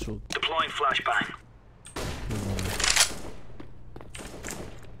कॉस्ट है? Deploying flashbang.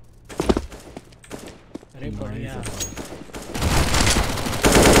 अरे बढ़िया।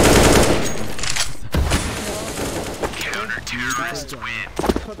 Counter-terrorists win.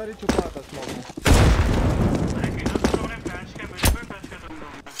 पता नहीं छुपा था स्मोक में।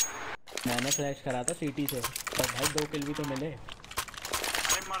 मैंने फ्लैश करा था सीटी से, पर भाई 2 किल भी तो मिले।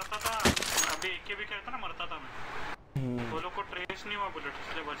 अरे मरता था, अभी एक के भी कहता ना मरता था मैं। वो लोग को ट्रेस नहीं हुआ बुलेट,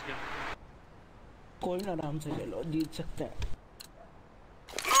 इसलिए बच गया। कोई ना, आराम से चलो, जीत सकते हैं।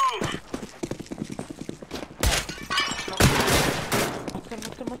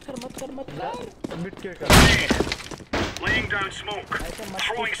 मत कर। मिड के कर। Laying down smoke.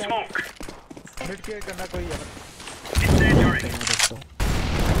 Throwing smoke. Mid के करना कोई है। Incendiary.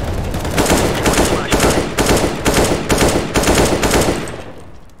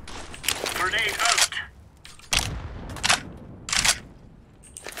 Grenade out.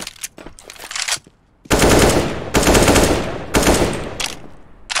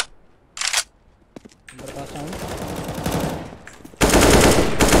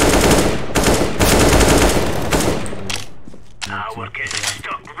 We're getting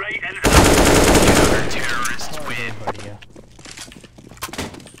stuck right in the counter-terrorists win.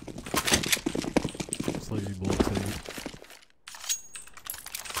 सही बहुत सही।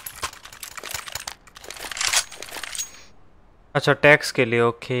 अच्छा टैक्स के लिए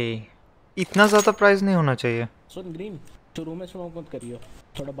ओके। इतना ज़्यादा प्राइस नहीं होना चाहिए। सुन ग्रीन, शुरू में स्मोक मत करियो,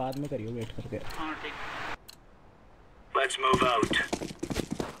 थोड़ा बाद में करियो वेट करके। हाँ ठीक। Let's move out.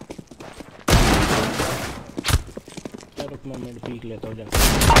 रुक मैं मिड पीक लेता हूँ जाके।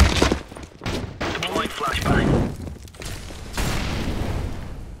 Deploying flashbang.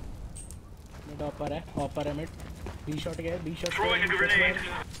 मिड ऑपर है मिड। बी शॉट गया, B shot. Throwing a grenade.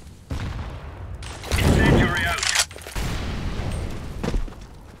 Incendiary out.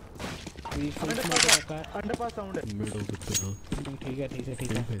 Underpass sound है। मिड हो सकते हैं। ठीक है।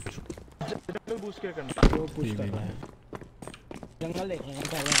 जंगल बूस्ट के करना। वो पुश कर रहा है। जंगल देख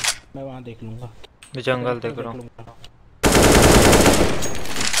लूँगा, मैं वहाँ देख लूँगा। मैं जंगल देख रहा हूँ।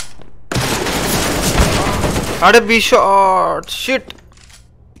 अरे बी शॉट शिट।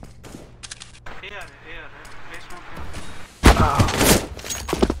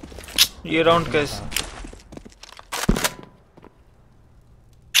 ये राउंड कैसे?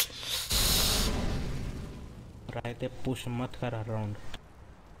 रहते पुश मत कर राउंड।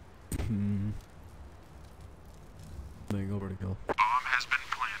 नहीं पड़ेगा। Bomb has been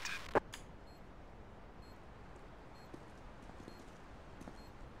planted.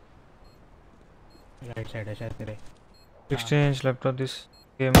 Right side है शायद तेरे 16 inch laptop this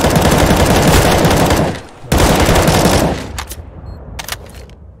game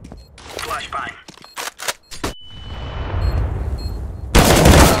Flashbang.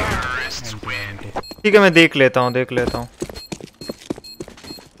 ठीक है मैं देख लेता हूँ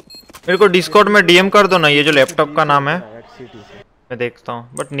मेरे को डिस्कॉर्ड में डीएम कर दो ना ये जो लैपटॉप का नाम है मैं देखता हूँ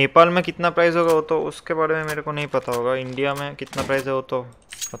बट नेपाल में कितना प्राइस होगा वो तो उसके बारे में मेरे को नहीं पता होगा इंडिया में कितना प्राइस है वो तो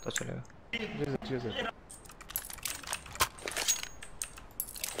पता चलेगा We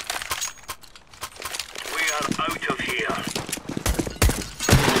are out of here.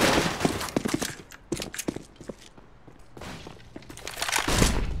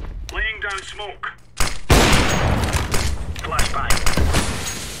 Laying down smoke. Flashbang.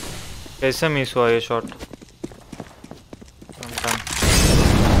 कैसे मिस हुआ ये शॉट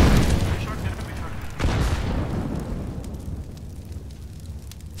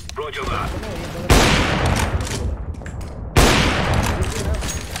Roger that.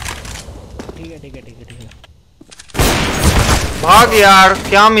 ठीक है भाग यार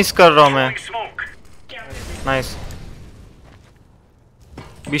क्या मिस कर रहा हूँ मैं नाइस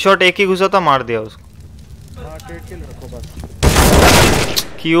बी शॉट एक ही घुसा था मार दिया उसको हां ट्रेड के लिए रखो बस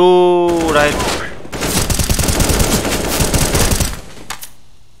क्यों राइट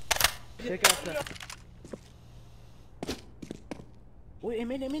ये क्या है ओए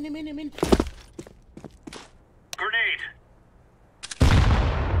एमिन Grenade.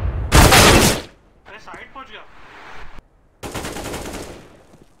 अरे साइड पहुंच गया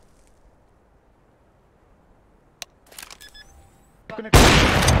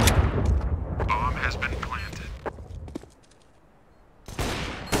Bomb has been planted.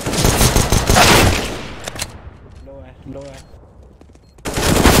 लो है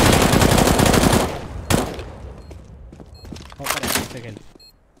ऊपर है सेकंड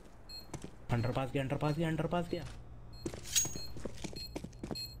अंडर पास गया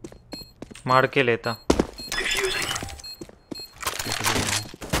मार के लेता Diffusing.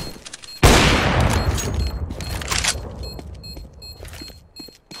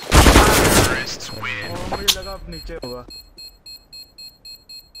 मुझे लगा अब नीचे होगा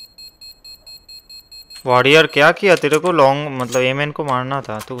वॉरियर क्या किया तेरे को लॉन्ग मतलब एमएन को मारना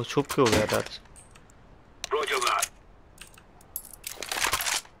था तो छुप क्यों गया था Roger that.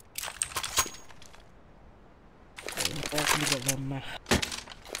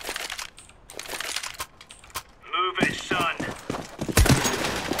 Move it, son.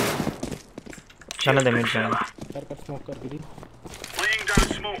 जाने दे मिड जाने कर स्मोक कर दी Laying down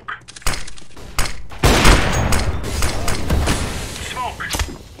smoke. Smoke.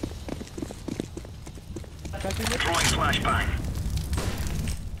 Throwing flashbang.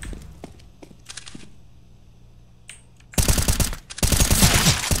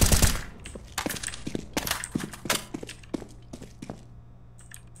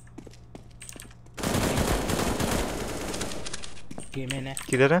 Game है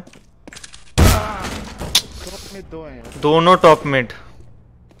किधर है टॉप में दो हैं दोनों टॉप मिड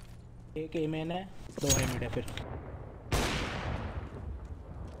एक एमएन है दो है मिड है फिर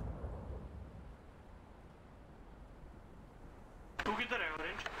तू किधर है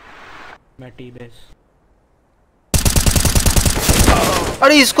ऑरेंज मैं टी बेस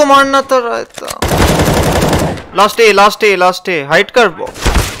अरे इसको मारना तो रहता लास्ट ए हाइट कर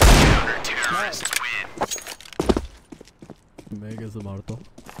मैं कैसे मारता हूँ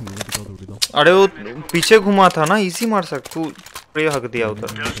अरे वो पीछे घुमा था ना इजी मार सकता तू प्रे हक दिया उधर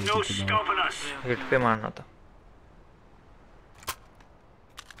हिट पे मारना था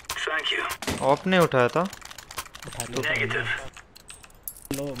ऑफ ने उठाया था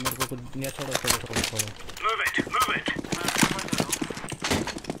लो मेरे को कुछ नहीं छोड़ो Move it.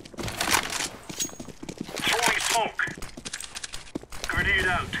 Throwing smoke. Grenade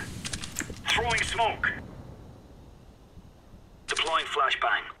out. Throwing smoke. Deploying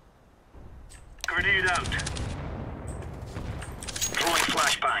flashbang. Grenade out. Throwing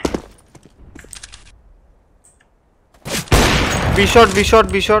flashbang.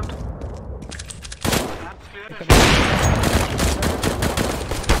 B shot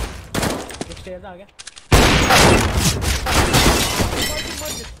stage आ गया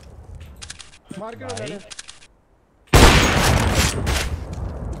मार के डाले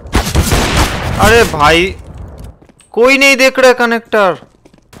अरे भाई कोई नहीं देख रहा कनेक्टर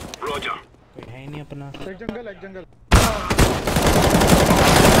Roger. कोई है ही नहीं अपना एक जंगल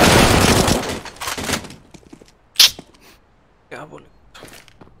क्या बोले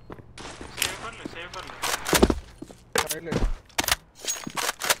सेव कर ले साइड ले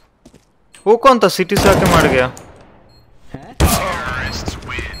वो कौन था सिटी से आके मार गया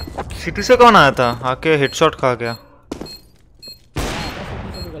सिटी से कौन आया था आके हेडशॉट खा गया? सिटी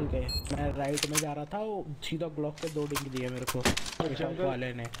से निकल के मैं राइट में जा रहा था, वो सीधा ब्लॉक पे 2 डिंग दिए मेरे को जंगल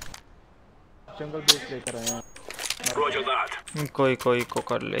वाले ने। जंगल बूस्ट लेकर आए हैं। कोई को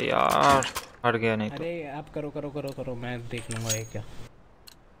कर ले यार, हट गया नहीं तो। अरे आप करो मैं देख लूंगा ये क्या।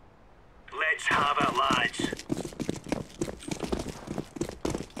 Let's have it, lads.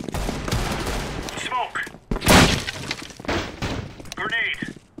 Smoke. Grenade.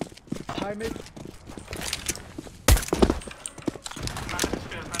 Hi mid.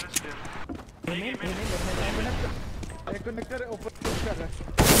 एक कनेक्टर ऊपर पुश कर रहा है।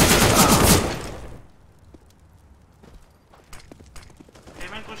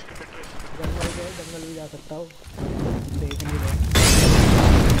 जंगल भी जा सकता हूँ, देख नहीं रहे।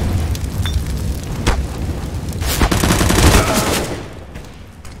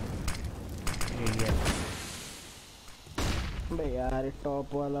 बे यार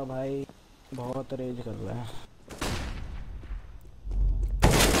टॉप वाला भाई बहुत रेज कर रहा है।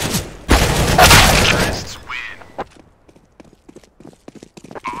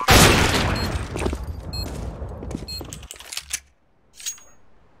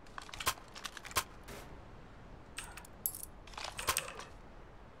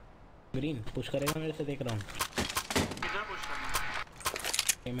 ग्रीन पुश करेगा मेरे से, देख रहा हूँ। किधर पुश करना?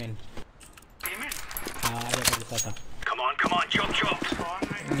 पेमेंट हाँ जब रुका था। Come on, chop.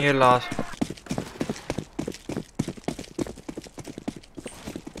 ये लास्ट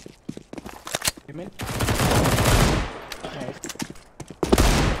पेमेंट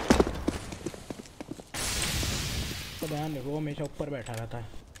तो ध्यान देखो, वो हमेशा ऊपर बैठा रहता है।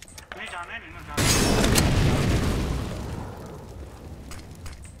 नहीं जाना है, नहीं ना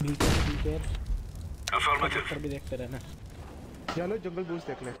बीकेर Affirmative. भी देखते रहना। चलो जंगल बूस्ट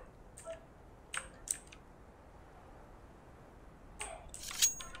देख ले।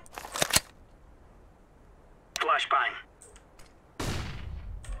 Flashbang.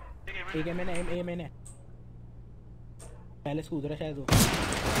 एक है मैंने पहले से उधर शायद वो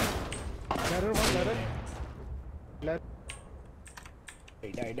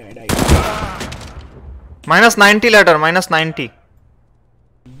डाई -90 लैडर -90।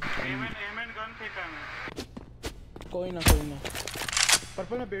 कोई ना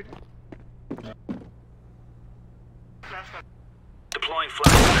पर्पल में बेट। Deploying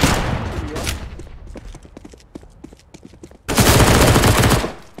flashbang.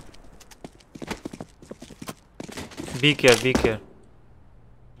 बी केयर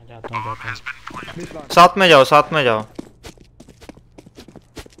जाता हूँ। साथ में जाओ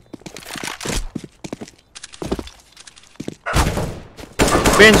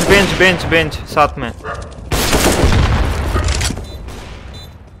बेंच साथ में।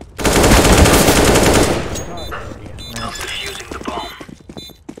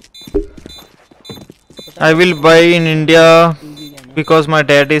 I will buy in India because my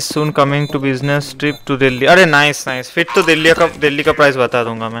dad is soon coming to business trip to Delhi. अरे नाइस फिर तो दिल्ली का प्राइस बता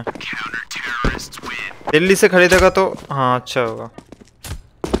दूंगा मैं। दिल्ली से खरीदेगा तो हाँ अच्छा होगा।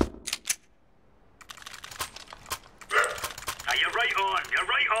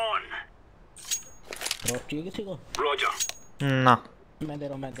 चाहिए किसी को? ना मैं दे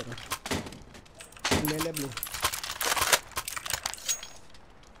रहा हूँ ले blue.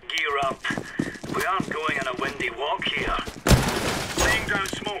 Gear up. We aren't going on a windy walk here. Laying down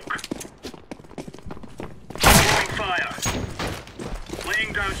smoke. Throwing fire.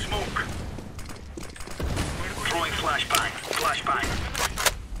 Laying down smoke. Throwing flashbang.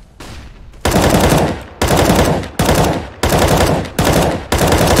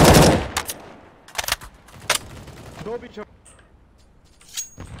 दो पीछे।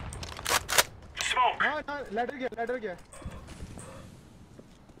 Smoke. हाँ लैडर गया।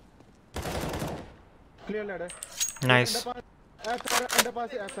 Clear ladder. नाइस। अंडरपास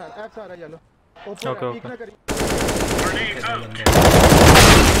से एफ आ रहा है yellow. Okay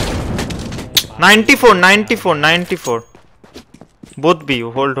 94 both B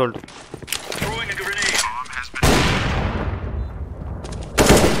hold Throwing a grenade.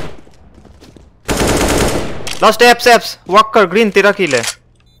 Last apps walk कर। Green तेरा किल है।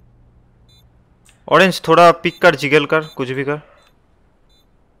 ऑरेंज थोड़ा पिक कर, जिगल कर, कुछ भी कर।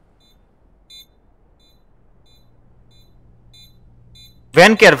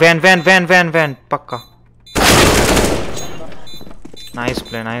 वैन केयर वैन पक्का। Nice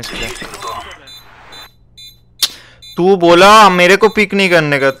play. तू बोला मेरे को पिक नहीं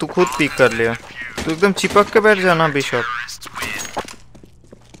करने का, तू खुद पिक कर लिया। तू एकदम चिपक के बैठ जाना बिशॉप।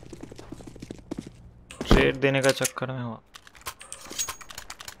 ट्रेड देने का चक्कर में हुआ।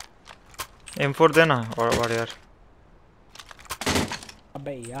 M4 देना और यार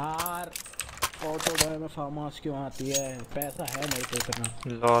अबे यार ऑटो बॉय में फार्म हाउस क्यों आती है? पैसा है नहीं तो इतना।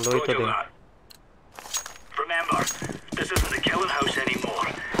 लॉल वही तो दे। Remember, this isn't a killing house anymore.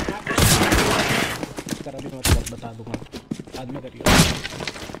 This is real life. कर अभी मैं बता दूंगा। बाद में करिए।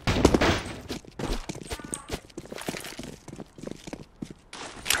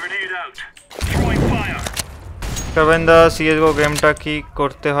 Grenade out. Throwing fire. কারবাইন্দা CSGO গেমটা কি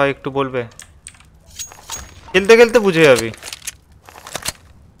করতে হয় একটু বলবে? খেলতে খেলতে বুঝে যাবি।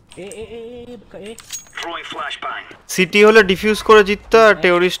 Throwing flashbang. সিটি হলে ডিফিউজ করে জিততে আর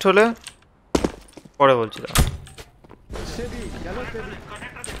টেররিস্ট হলে পরে বলছি দাও।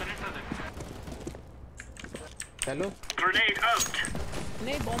 Hello Grenade out.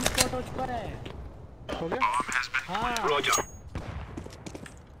 नहीं बॉम्ब स्पॉट हो चुका है। हो गया? हाँ। Roger.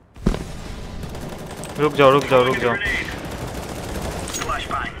 रुक जाओ रुक जाओ रुक जाओ।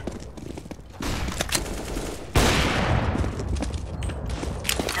 Flashbang.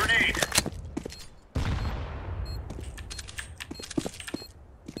 Grenade.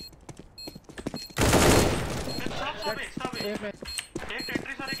 एक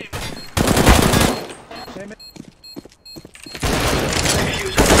टेट्री सारे गेम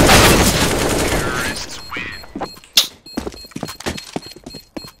Terrorists win.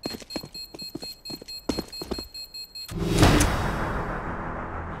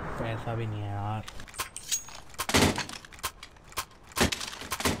 पैसा भी नहीं है यार।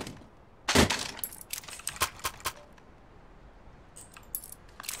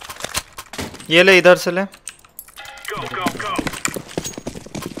 ये ले इधर से ले। Go, go, go.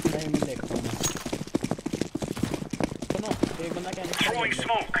 नहीं मैं देखता हूँ। सुनो एक बंदा क्या Throwing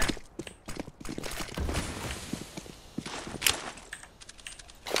smoke.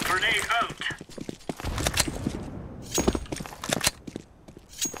 Grenade out.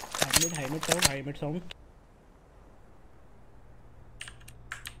 High mid sound.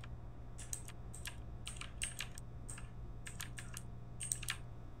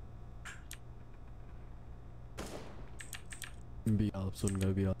 भी आप सुन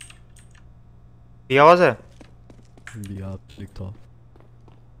गए भी आप ये आवाज है भी आप लिखता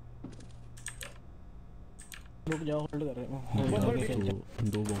रुक जाओ होल्ड कर रहे हो।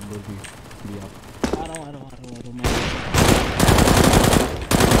 दो बॉम्बर भी आप आ रहा हूँ मैं।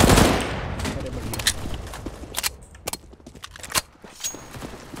 अरे बढ़िया।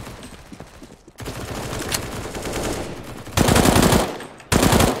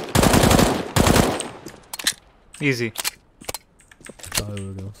 इजी।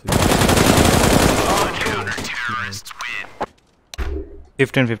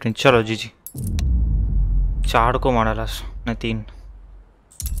 15-15 चलो जी 4 को मारा लास्ट नहीं 3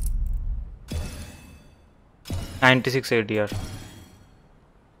 96 ADR।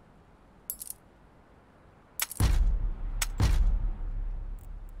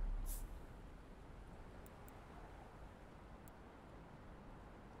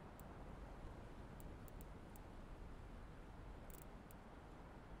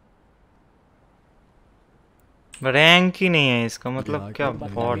 रैंक ही नहीं है इसका मतलब क्या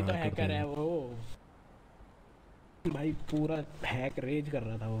बॉट तो हैकर है वो भाई पूरा हैक रेज कर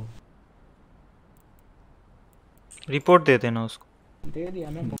रहा था वो। रिपोर्ट दे देना उसको। दे दिया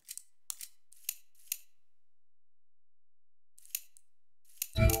मैं।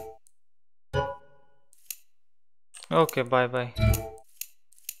 Okay bye bye.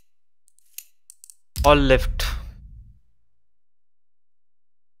 All left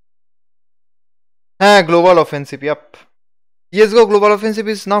है global offensive. Yup CSGO global offensive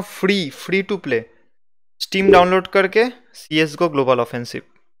is now free to play. Steam download करके CSGO ग्लोबल ऑफेंसिव।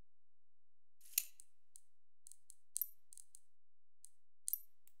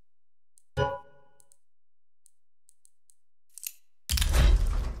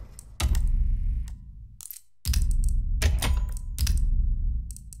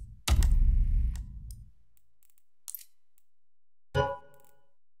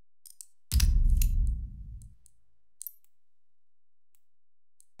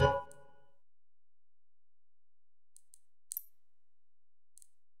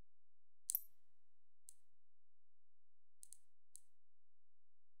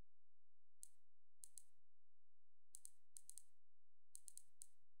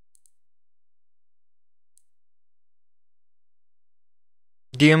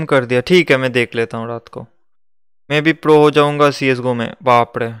 डीएम कर दिया ठीक है मैं देख लेता हूँ रात को। मैं भी प्रो हो जाऊंगा CSGO में।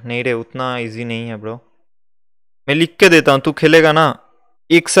 बाप रे नहीं रे उतना इजी नहीं है ब्रो। मैं लिख के देता हूँ तू खेलेगा ना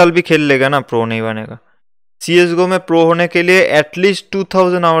 1 साल भी खेल लेगा ना प्रो नहीं बनेगा। CSGO में प्रो होने के लिए एटलीस्ट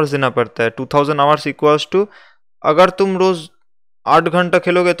 2000 आवर्स देना पड़ता है। 2000 आवर्स इक्वल्स टू अगर तुम रोज 8 घंटा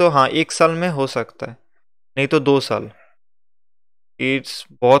खेलोगे तो हाँ 1 साल में हो सकता है नहीं तो 2 साल। इट्स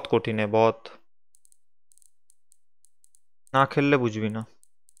बहुत कठिन है बहुत ना खेलले बुझबी ना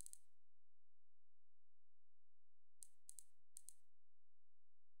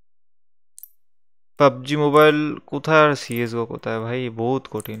पबजी मोबाइल কোথায় আর CSGO কোথায় ভাই बहुत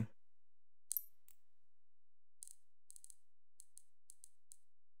কঠিন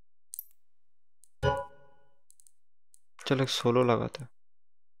चल एक सोलो लगाते हैं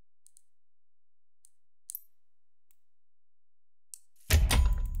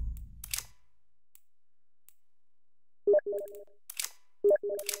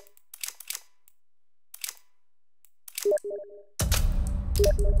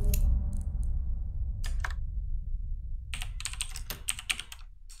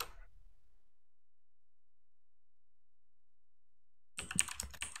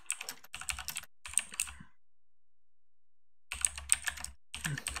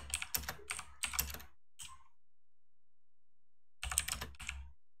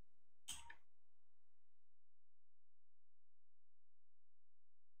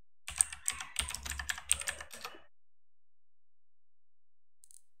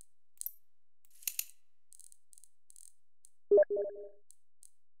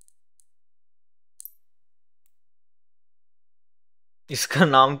इसका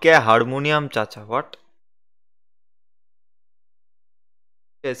नाम क्या है हारमोनियम चाचा व्हाट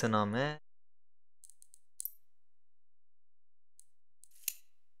कैसा नाम है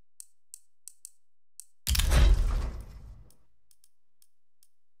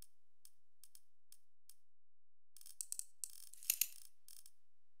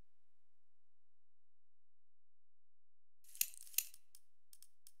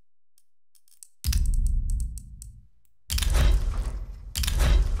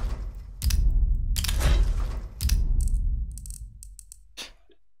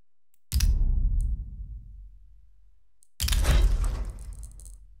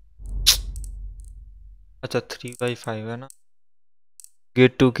अच्छा 3x5 है ना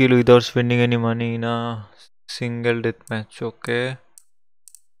gate to kill without spending any money in a single death match okay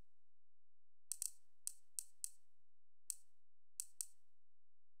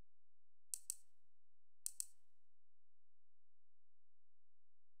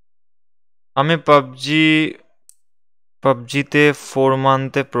আমি পাবজিতে 4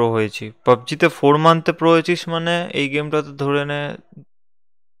 মান্থে প্রো হয়েছি পাবজিতে 4 মান্থে প্রো হয়েছিস মানে এই গেমটাতে ধরে নে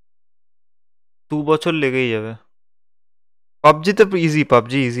 2 বছর লেগেই যাবে পাবজিতে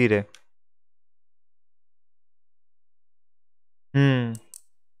পাবজি ইজি রে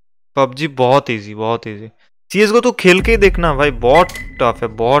पबजी बहुत इजी CSGO तो खेल के ही देखना भाई बहुत टफ है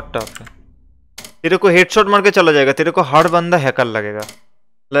तेरे को हेडशॉट मार के चला जाएगा तेरे को हर बंदा हैकर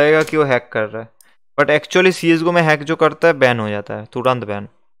लगेगा कि वो हैक कर रहा है बट एक्चुअली CSGO में हैक जो करता है बैन हो जाता है तुरंत बैन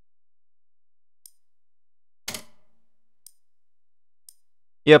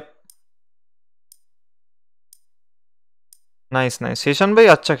यप नाइस सेशन भाई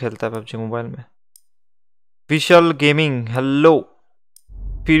अच्छा खेलता है पबजी मोबाइल में विशाल गेमिंग हेलो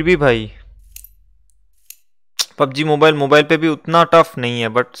फिर भी भाई पबजी मोबाइल पे भी उतना टफ नहीं है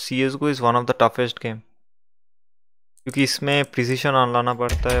but CSGO is one of the toughest game क्योंकि इसमें प्रिसिशन लाना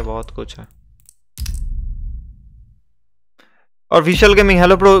पड़ता है बहुत कुछ है और विशाल gaming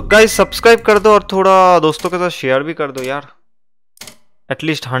hello bro guys subscribe कर दो और थोड़ा दोस्तों के साथ शेयर भी कर दो यार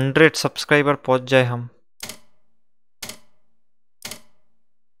एटलीस्ट 100 सब्सक्राइबर पहुंच जाए हम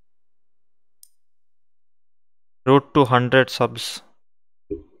road to 100 subs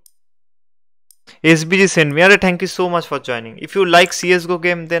SBG send me. Thank you so much for joining. If you like CSGO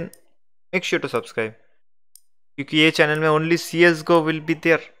game, then make sure to subscribe. क्योंकि ये चैनल में only CSGO will be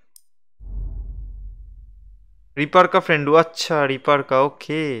there. Ripper का friend हुआ अच्छा ripper का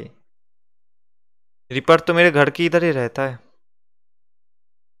okay ripper तो मेरे घर के इधर ही रहता है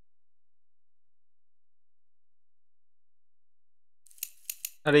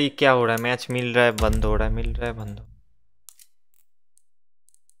अरे ये क्या हो रहा है मैच मिल रहा है बंद हो रहा है मिल रहा है बंद हो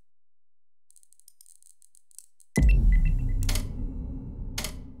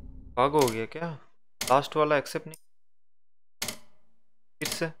बग हो गया क्या लास्ट वाला एक्सेप्ट नहीं फिर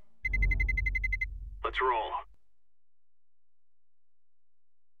से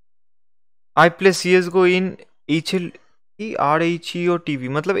I play CSGO in HL RHEO TV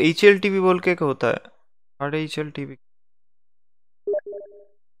मतलब HL TV बोल के क्या होता है RHL TV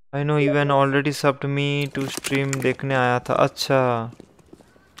I know even already सब्ड me to stream देखने आया था अच्छा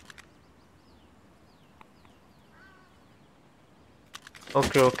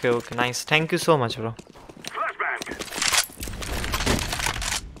Okay, nice. Thank you so much, bro.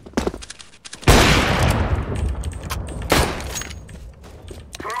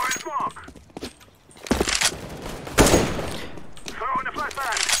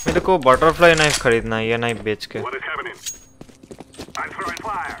 मेरे को बटरफ्लाई नाइफ खरीदना है, ये नाइफ बेच के।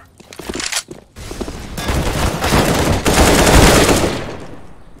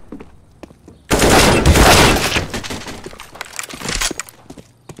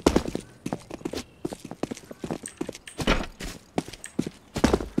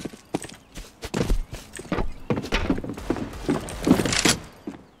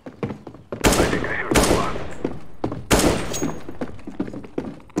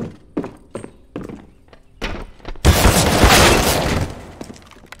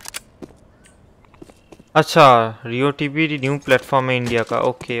 अच्छा, रियो टीवी न्यू प्लेटफॉर्म है इंडिया का।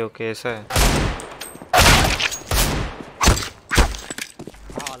 ओके ओके, ऐसा है।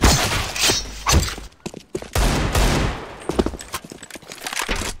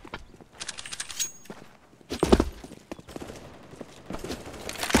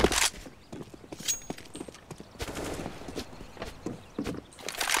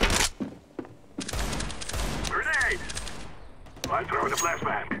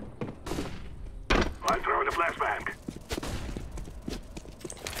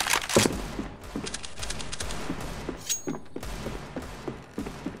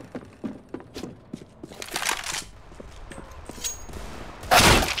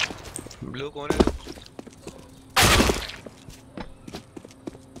 ब्लू कौन है?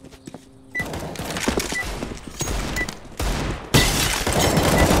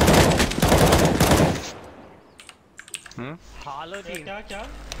 हालो जी, क्या क्या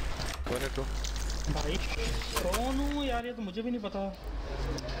कौन है तू? भाई कौन हूँ यार, ये तो मुझे भी नहीं पता।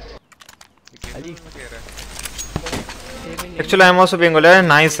 Actually, I'm also being like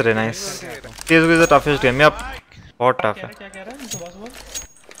nice, रे nice. CSGO is the toughest game. यार बहुत tough है। क्या कह रहा है सुबह सुबह?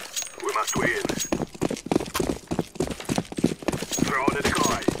 We must win. Throw the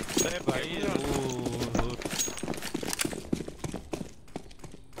decoy. अरे भाई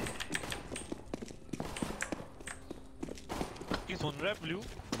की सुन रहा है ब्लू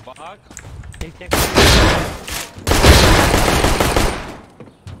बाग एक चेक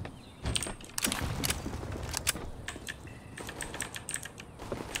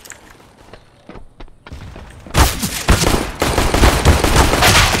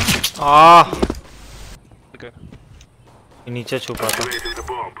नीचे छुपा था।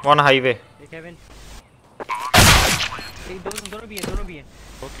 One highway. केविन एक दोनों भी है।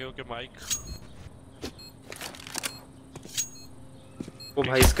 Okay okay mic. वो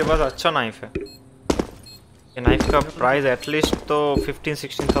भाई इसके पास अच्छा नाइफ है। ये नाइफ का प्राइस एटलीस्ट तो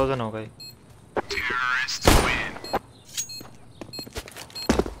 15-16,000 होगा।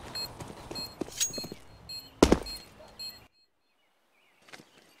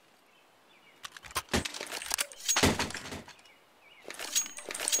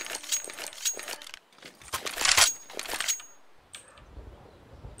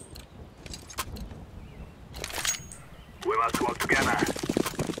 We must work together.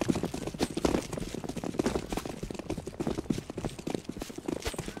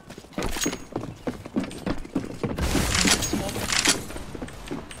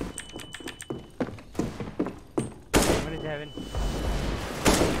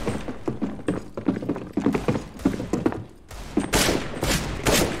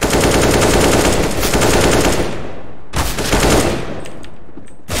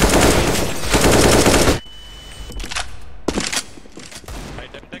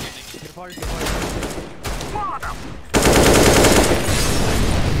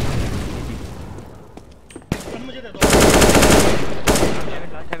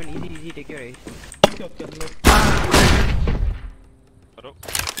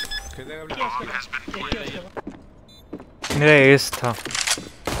 मेरा एस था।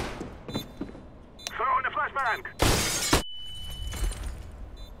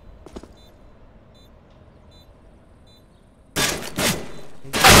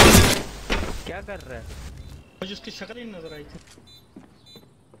 क्या कर रहा है? मुझे उसकी शक्ल ही नजर आई थी।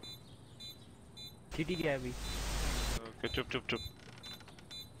 सीटी क्या है अभी? ओके चुप चुप चुप।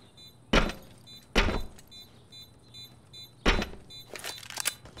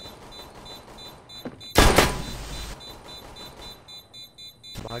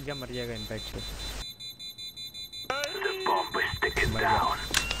 भाग जा, मर जाएगा इम्पैक्ट से।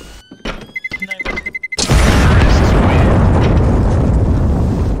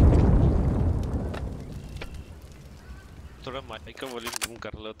 थोड़ा माइक का वॉल्यूम कम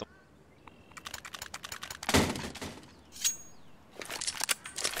कर लो तो।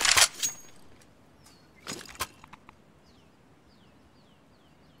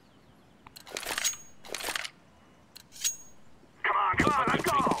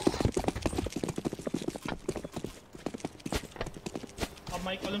 अब अब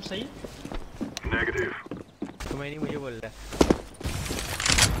माइक वॉल्यूम सही? नेगेटिव। तुम्हें नहीं मुझे बोल रहा है।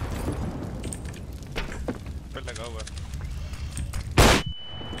 पे लगा हुआ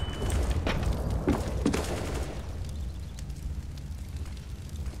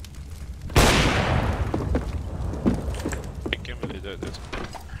क्या मिले जाए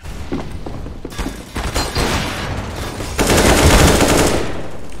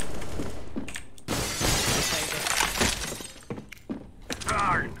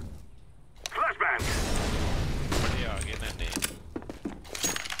बढ़िया आगे ना नहीं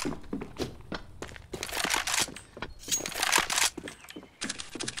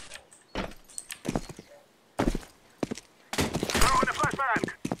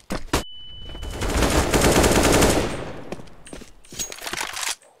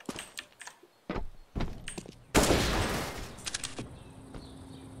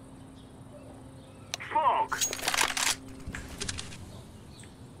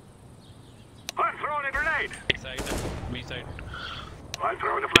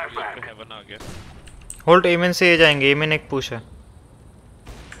होल्ड एमएन से ए जाएंगे, एमएन एक पुश है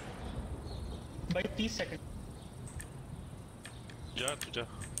भाई 30 सेकंड जा तू जा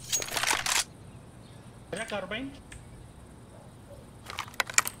मेरा कार्बाइन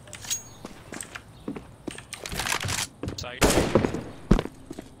साइड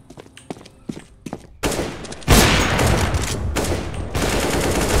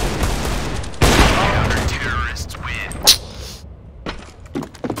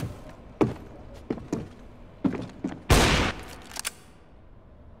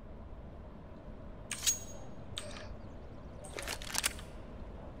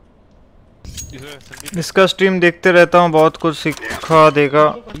इसका स्ट्रीम देखते रहता हूँ, बहुत कुछ सिखा देगा।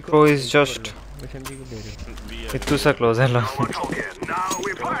 प्रो इज जस्ट इतू सा क्लोज है लो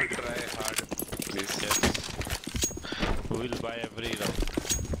We'll buy every round.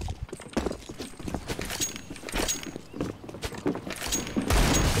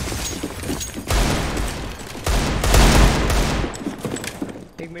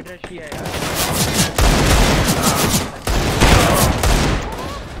 एक मिनट रश किया यार।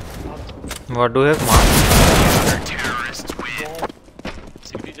 What do you have, man?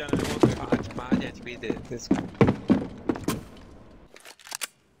 City जाने को 5 HP दे इसको।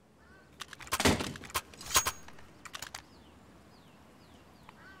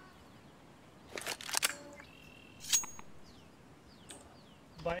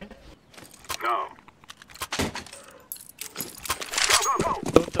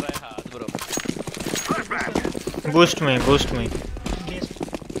 Boost me, boost me.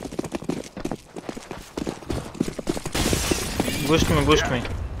 Boost me, boost me.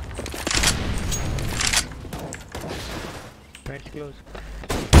 Right close.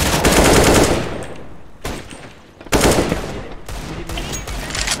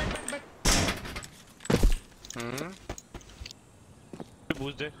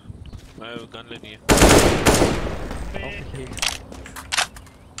 Boost दे, मैं गन लेनी है।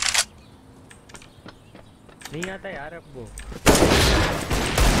 नहीं आता यार अब वो।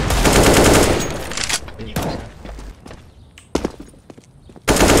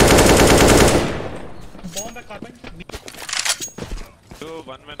 बॉम्ब है कार्बाइन। तो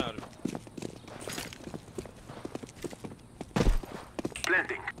 1 man are.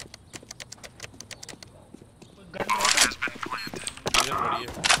 Planting. Gun drop है। इधर पड़ी है।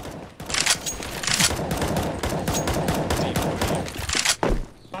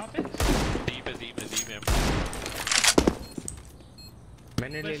 कहाँ पे? डी में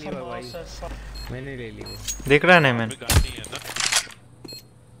मैंने ले ली वो भाई, मैंने ले ली वो। देख रहा है ना मैन? गन नहीं है ना।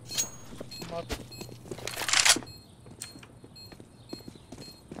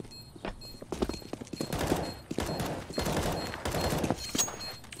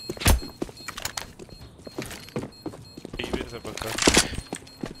 टीवी से पक्का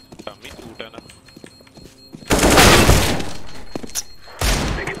कमी टूटा ना।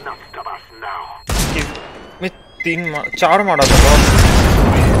 मैं 4 मारा था बॉस।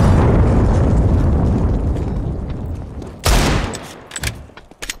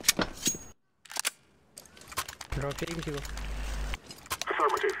 ड्रॉप किसी को।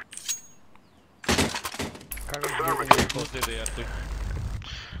 बूस्ट दे दे यार कोई।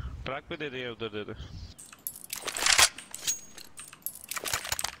 ट्रैक पे दे दे, उधर दे दे।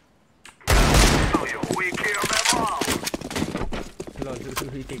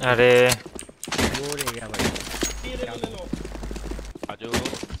 अरे वो ले गया भाई। ले लो। आजो।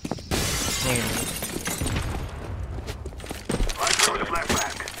 नहीं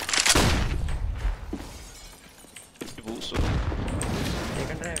बूस्ट।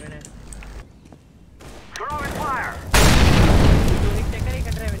 सेकंड ड्राइव है ना। Throwing fire. एक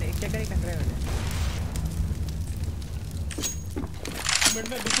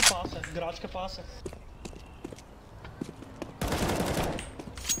गैराज के पास है।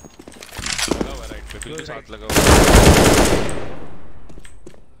 लगा हुआ राइट पे, बिल्कुल साथ लगा हुआ।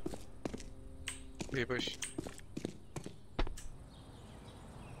 ये पुश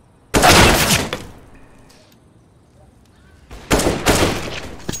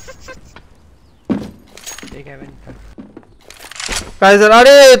एक हेवन কাইজার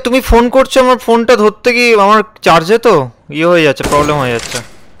আরে তুমি ফোন করছো আমার ফোনটা ধরতে কি আমার চার্জে তো ইয়ে হয়ে যাচ্ছে প্রবলেম হয়ে যাচ্ছে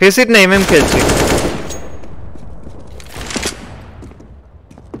ফেস ইট না এমএম খেলছি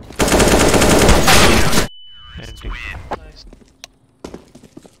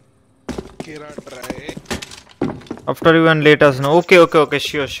केरा try after you and let us know okay okay okay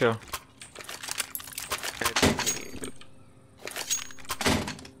sure sure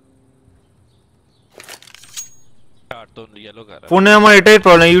ফোনে আমার এটাই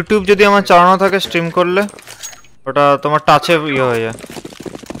প্রবলেম ইউটিউব যদি আমার চালানো থাকে স্ট্রিম করলে ওটা তোমার টাচে ইয়ে হয়ে যায়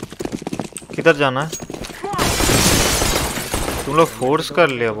किधर जाना है तुम लोग फोर्स कर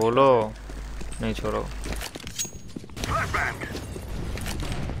लिया बोलो नहीं छोड़ो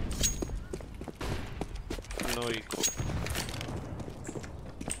नो इको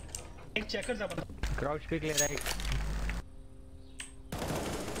एक चेकर जा बता क्राउच पिक ले राइट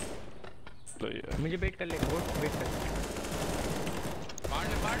तो ये मुझे वेट कर ले बोट वेट कर मार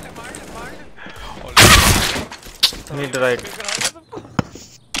ले मिड राइट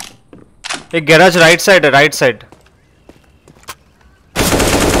एक गैराज राइट साइड है राइट साइड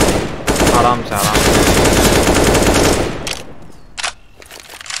आराम से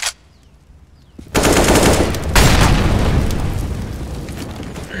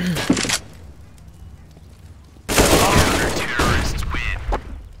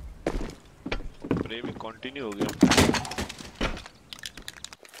प्रेम कंटिन्यू हो गया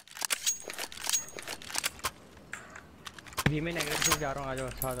भी मैं नेगेटिव जा रहा हूं आ जाओ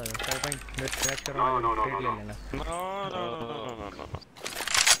साथ आ जाओ कार्बाइन क्रैश करो ट्रेड ले लेना नो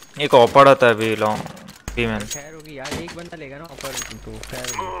एक ऑफर आता है अभी लॉन्ग बी मैन खैर होगी यार एक बंदा लेगा ना ऑफर तो खैर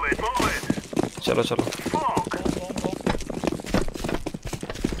होगी चलो चलो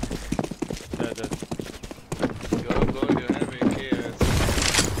गो जो है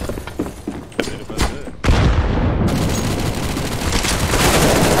मेरे पास है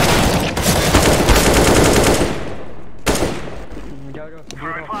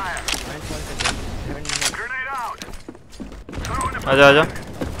आजा आजा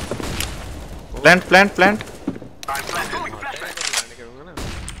प्लांट प्लांट प्लांट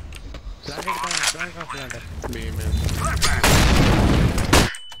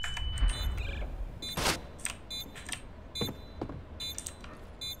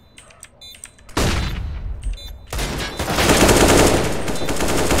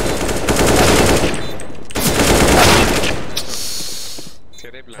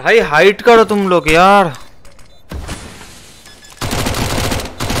भाई हाइट करो तुम लोग यार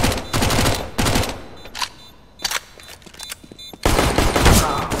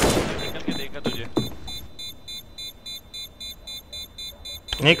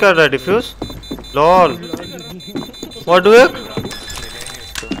नहीं कर रहा diffuse lol what do it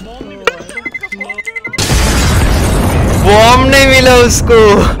bomb नहीं मिला उसको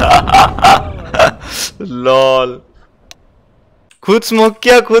लॉल खुद स्मोक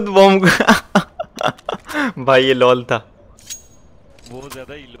किया खुद बॉम्ब भाई ये लॉल था बहुत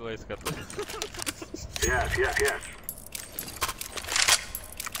ज्यादा इलो है इसका तो Yes, yes, yes.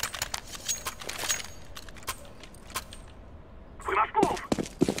 We must move.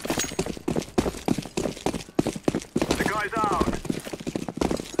 The guy's out.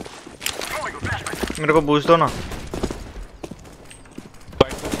 Throwing a flashbang. मेरे को बूस्ट दो ना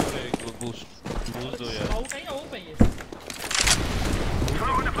बूस्ट दो यार आउट है या ओप है ये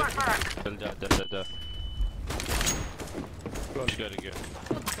Throwing a flashbang. चल जा पुश कर गया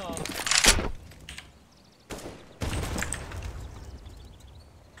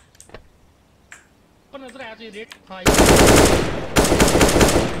पर नजर आया तो ये रेट हां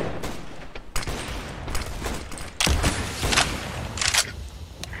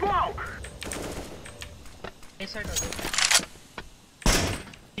Smoke. इस साइड आ जाओ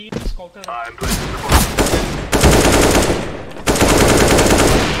team scouter I'm placing the bomb.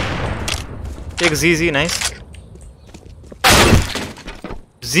 एक जी नाइस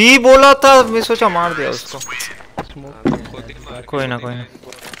जी बोला था मैं सोचा मार दिया उसको कोई ना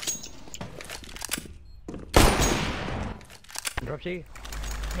ड्रॉप चाहिए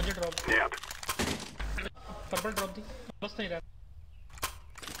मुझे ड्रॉप Yep. पर्पल ड्रॉप दी बस नहीं रहा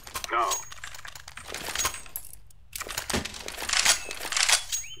No.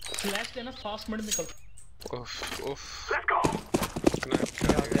 फ्लैश देना फास्ट मिड निकल उफ Let's go. रुकना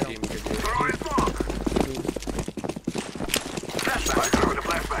है क्या टीम के लिए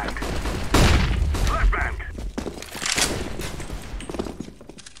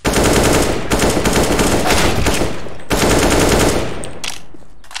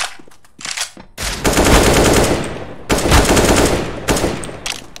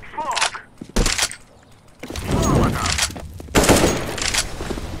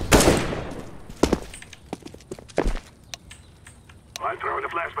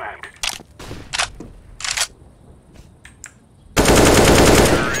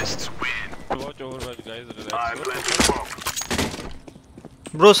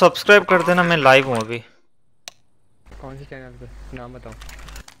ब्रो सब्सक्राइब कर देना, मैं लाइव हूँ अभी। कौन से चैनल पे नाम बताओ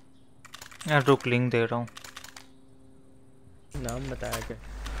यार रुक लिंक दे रहा हूँ। नाम बताया क्या?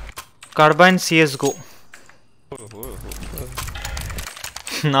 कार्बाइन CSGO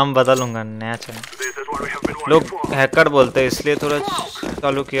नाम बदलूंगा, नया चैनल। लोग हैकर बोलते हैं इसलिए थोड़ा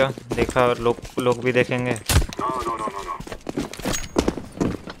चालू किया, देखा लोग भी देखेंगे।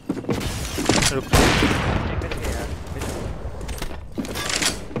 रुक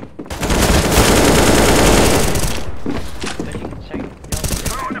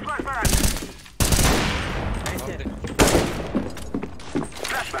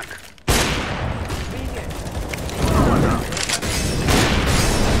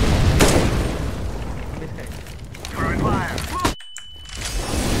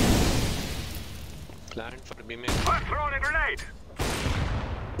प्लान फॉर बी में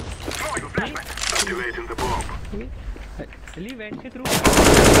चलिए वेंट के थ्रू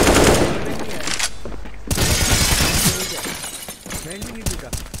वेंट भी नहीं का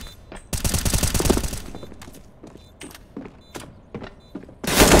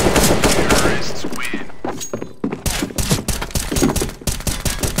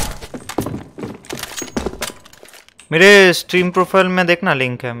मेरे स्ट्रीम प्रोफाइल में देखना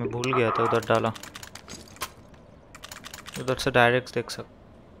लिंक है, मैं भूल गया था उधर डाला, उधर से डायरेक्ट देख सकते।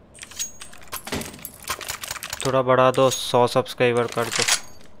 थोड़ा बढ़ा दो, 100 सब्सक्राइबर कर दो।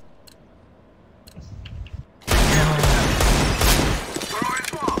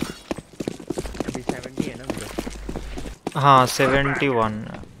 अभी 70 है ना मुझे। हाँ 71,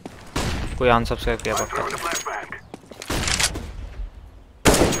 कोई अनसब्सक्राइब किया पक्का।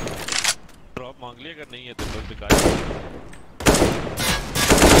 ड्रॉप मांग लिया, अगर नहीं है तो फिर बेकार।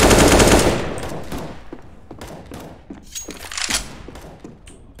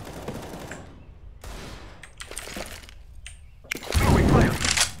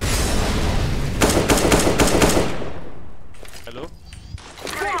 हेलो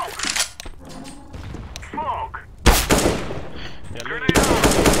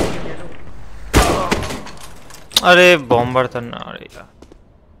अरे बॉम्बर था ना, अरे यार।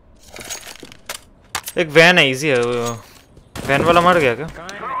 एक वैन है, इजी है। वैन वाला मर गया क्या?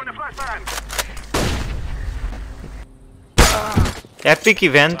 एपी की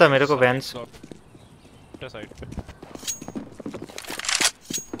वैन था, मेरे को वैन साइड पे।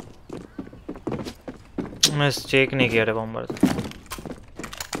 मैं चेक नहीं किया रे बॉम्बर।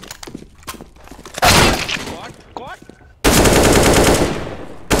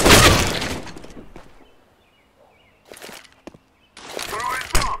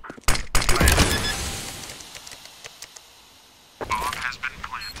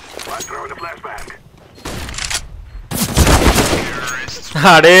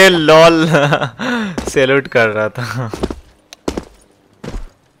 अरे लॉल सैल्यूट कर रहा था।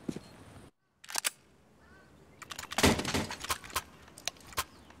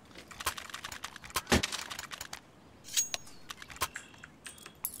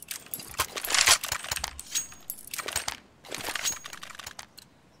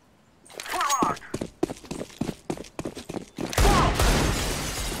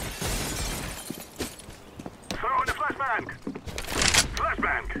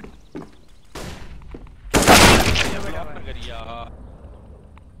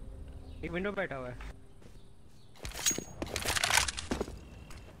 एक विंडो बैठा हुआ है।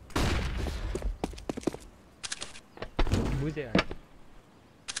 बुझे यार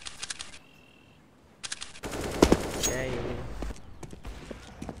क्या ये?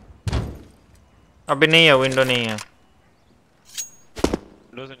 अभी नहीं है, विंडो नहीं है।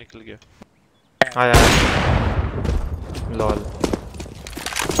 विंडो से निकल गया। आया lol.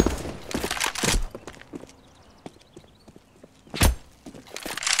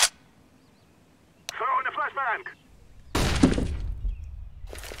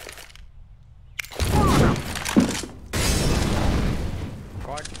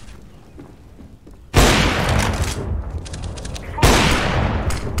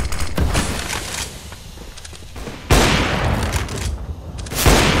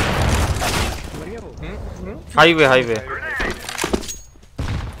 Highway highway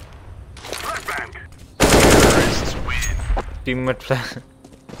teammate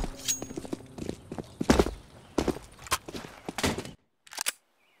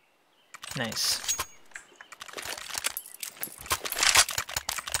nice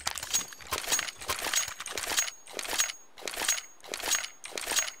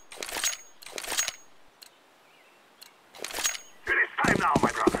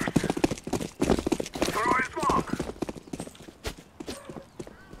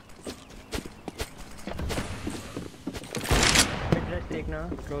देखना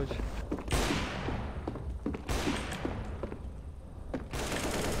क्लोज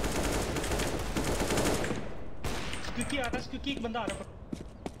क्योंकि आ रहा है, क्योंकि एक बंदा आ रहा है।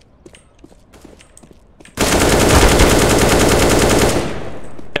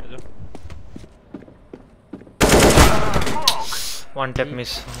 One tap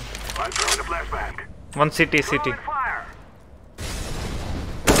miss. One city. -70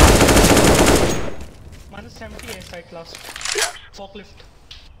 है side class. Forklift.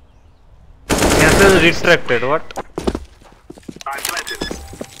 Cancel retracted. What?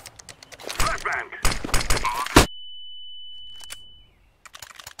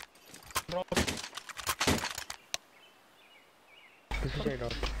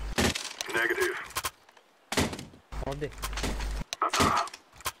 Negative. और दे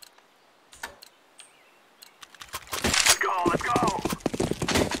Let's go.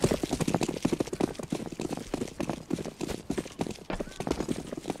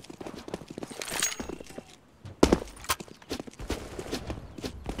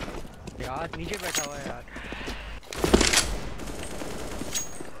 यार नीचे बैठा हुआ है यार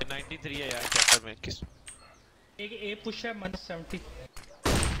 93 है यार चैप्टर में किस एक ए पुश है -70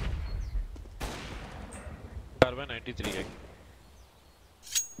 कार्बन 93 है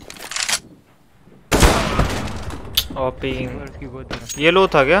ओपिंग ये लो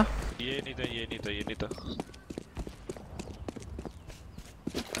था क्या ये नहीं था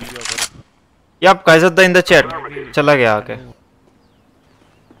याप काइजत द इन द चैट चला गया आके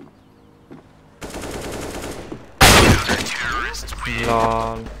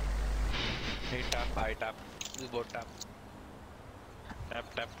lol high tap board tap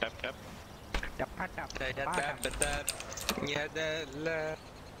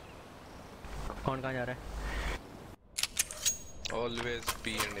कौन कहाँ जा रहा है always B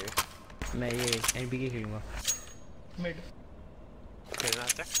and A मैं ये NPK खेलूंगा मिड खेलना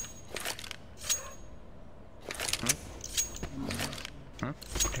आता है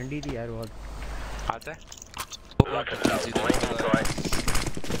ठंडी थी यार बहुत आता है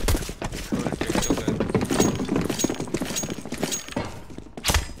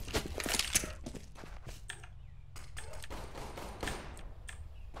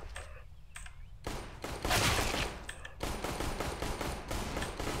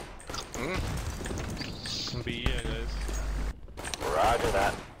B है guys Roger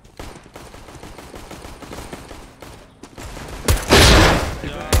that.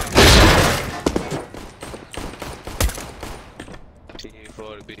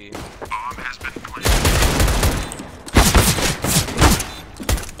 T4B Bomb has been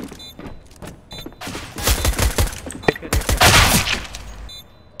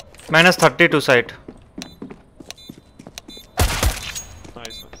 -32 site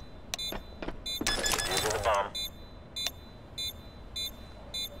nice Using the bomb.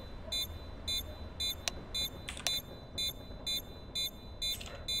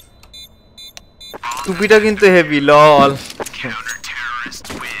 টুপিটা কিন্তু হেভি লল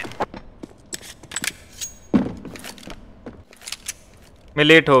मैं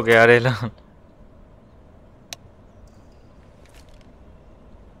लेट हो गया रेला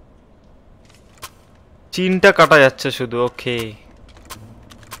चीनটা কাটা যাচ্ছে শুধু ओके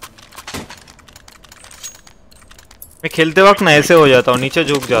मैं खेलते वक्त ना ऐसे हो जाता हूँ नीचे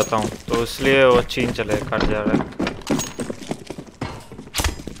झुक जाता हूँ तो इसलिए वो चीन चले कट जा रहा है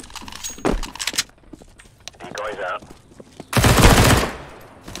Decoys out.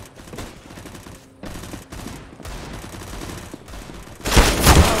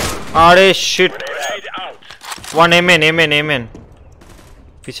 अरे शिट वन एमएन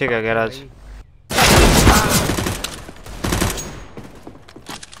पीछे का गैराज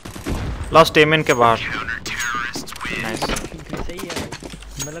लास्ट एमएन के बाहर नाइस सही है भाई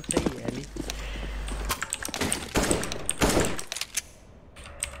मतलब सही है अली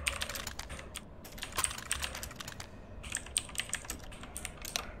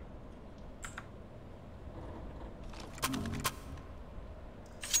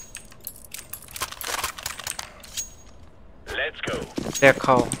Let's go.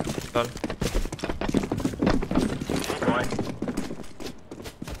 देखाओ चल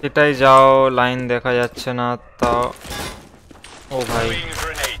এটাই যাও, লাইন দেখা যাচ্ছে না তাও। ও ভাই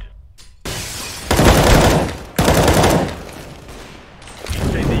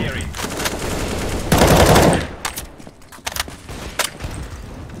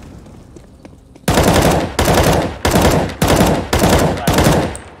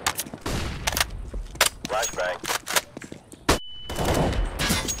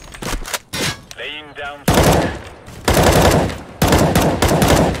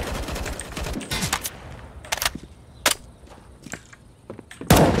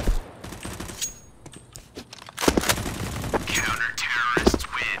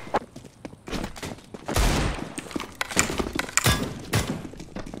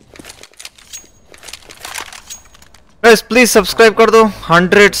प्लीज सब्सक्राइब कर दो,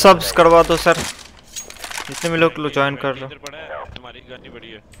 100 सब्स करवा दो सर। जितने भी लोग ज्वाइन कर रहे हो। तुम्हारी गाड़ी बड़ी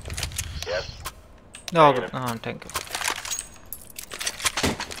है। हाँ थैंक यू।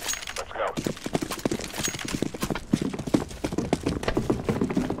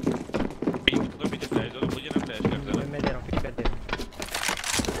 मैं दे रहा हूँ, पिक कर दे।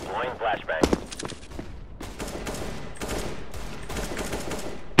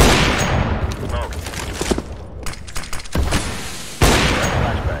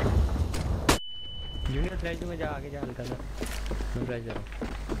 जूनियर फ्लैश में जा, आगे जा हल्का सा। मैं फ्लैश दे रहा हूँ।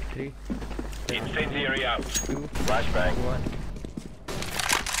 3 Incendiary out. 2 Flashbang. 1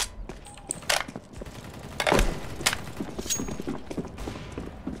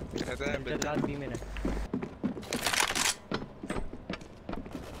 last B में है।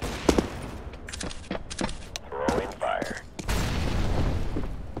 Throwing fire.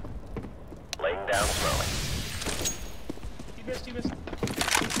 Laying down throwing. TBS.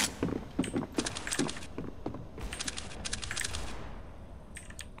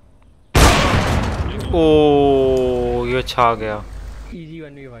 ओ ये छा गया। Easy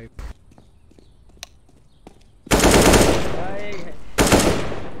 1v5।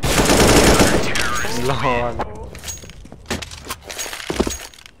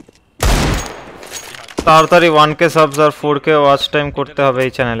 তাড়াতাড়ি 1k সাবস আর 4k ওয়াচ টাইম করতে হবে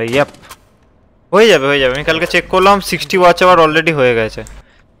এই চ্যানেলে। ইয়েপ হয়ে যাবে আমি কালকে চেক করলাম 60 ওয়াচ আওয়ার অলরেডি হয়ে গেছে।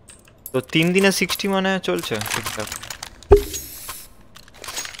 তো 3 দিনে 60 মানে চলছে ঠিকঠাক।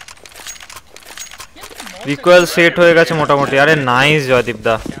 রিকয়েল সেট হয়ে গেছে মোটামুটি। আরে নাইস জয়দীপ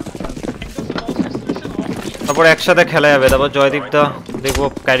দা। তারপর একসাথে খেলা যাবে। তারপর জয়দীপ দা দেখবো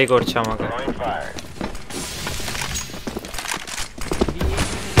ক্যারি করছে আমাকে।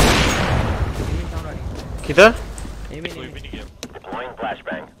 किधर? Deploying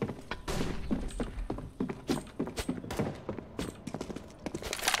flashbang.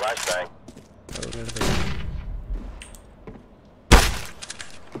 Flashbang.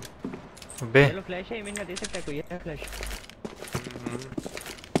 बे चलो फ्लैश है इमिन का, दे सकता है कोई? है फ्लैश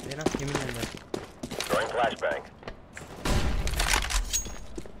देना इमिन के अंदर। Throwing flashbang.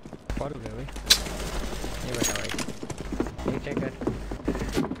 और हो गया भाई, ये बता भाई, ये चेक कर।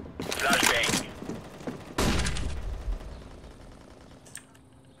 Flashbang.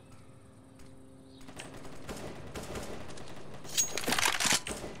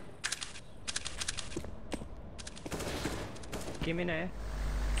 किमिन है?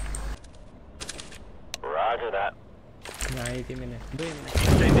 Roger that. ना एक किमिन है, 2 किमिन है।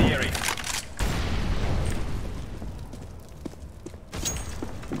 Incendiary.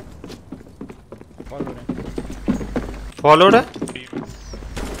 फॉलोड है।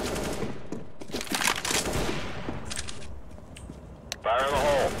 Fire in the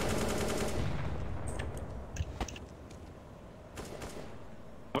hole.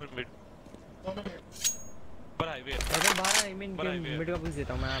 पर हाईवे अगर बाहर आ इमिन के मिड का पुश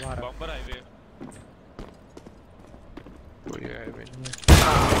देता हूं मैं बाहर। बम्पर हाईवे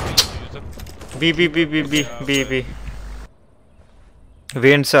বি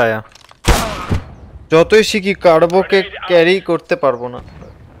ভেন্টস আয়া। যতই শিখি কার্বোকে ক্যারি করতে পারবো না।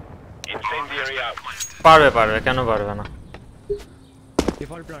 Incendiary out. পারবে কেন পারবে না।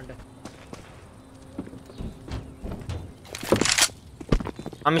 डिफॉल्ट प्लांट है।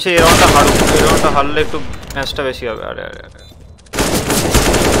 আমি সেই রাউন্ডটা হারলে একটু ম্যাচটা বেশি হবে। আরে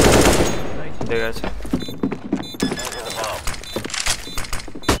ঠিক আছে।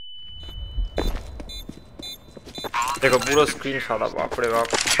 देखो पूरा स्क्रीन सादा। बाप रे बाप।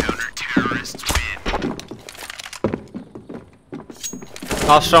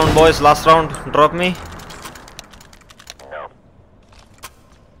 Last round boys, last round. Drop me.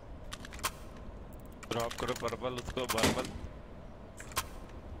 Drop करो पर्पल उसको purple.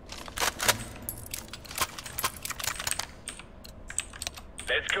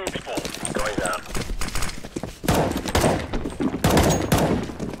 Let's go people. Going down.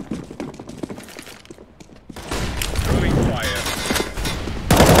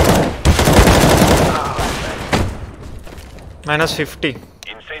 -50.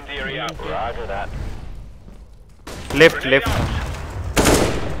 Incendiary out. Roger that. Left.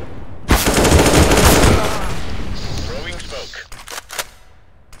 Throwing smoke.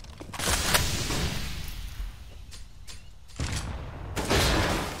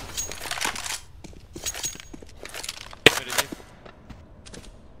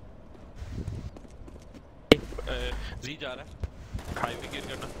 जी जा रहा है हाईवे गिर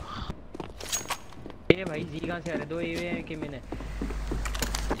करना। ये भाई जी कहां से आ रहे? 2 एवे हैं कि मैंने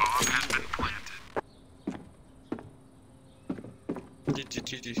जी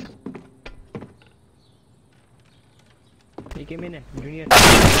ठीक है मैंने जूनियर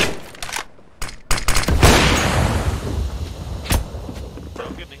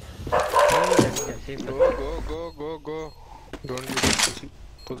ओके नहीं go don't be pussy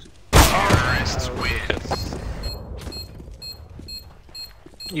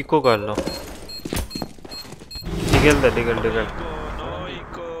eco कर लो। डिगल दे निकल दे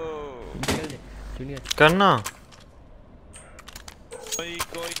जूनियर करना।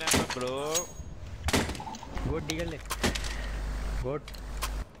 कोई ना ब्रो गोट निकल ले गोट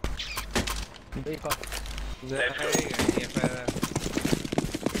एक और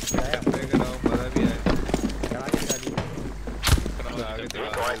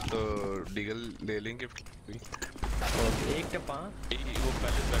तो डीगल ले लेंगे एक टपा वो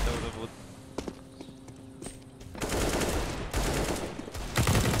पहले बैठा होगा बहुत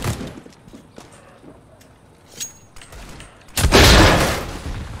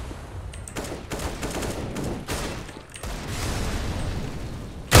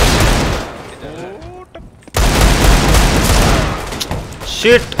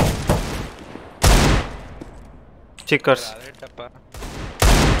शिट चिकर्स टप्पा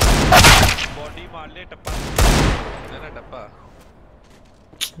बॉडी मार ले टप्पा ना टप्पा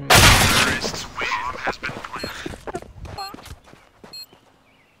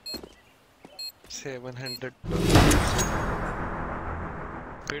 700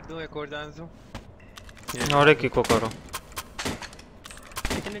 फिर दूं एक और चांस दूं और एक इको करो।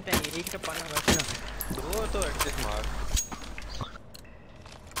 कितने चाहिए? एक टप्पा ना बस ना दो तो एडजस्ट मार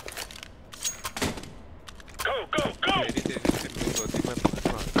मेरी तेरी स्किपिंग होती मैं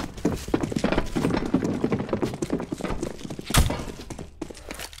मार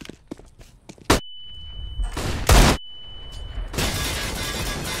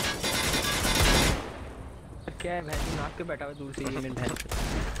क्या है भैंस नाक के बैठा हुआ दूर से ये मेरे भैंस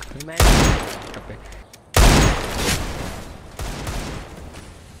मैं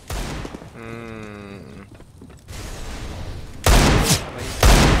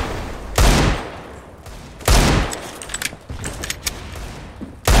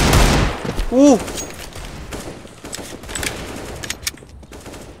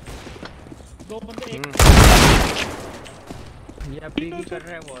दो बंदे एक ये अभी भी कर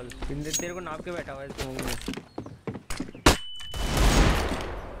रहा है बॉल तेरे को नाप के बैठा हुआ है स्मोक में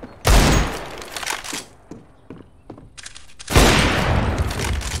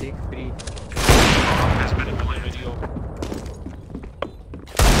देख फ्री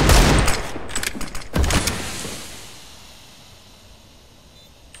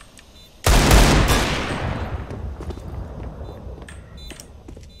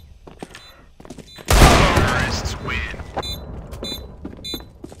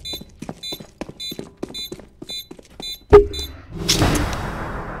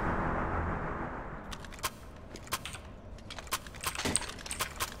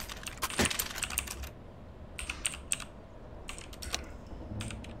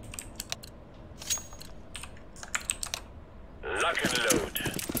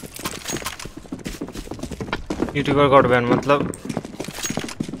यूट्यूबर गॉड बैन मतलब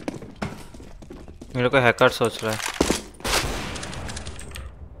मेरे को हैकर सोच रहा है।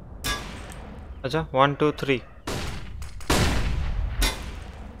 अच्छा 1 2 3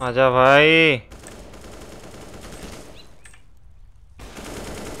 आजा भाई।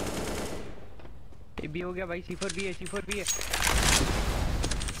 ये भी हो गया भाई C4 भी है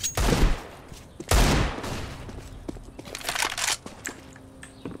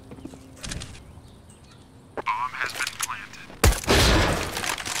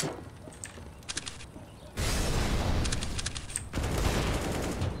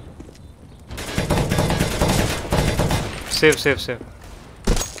सेव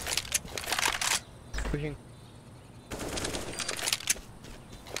पुशिंग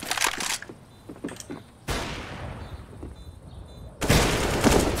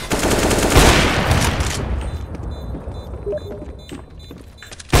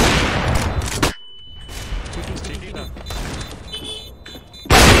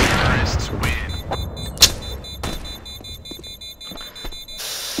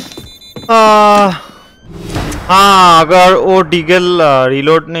हाँ अगर वो डीगल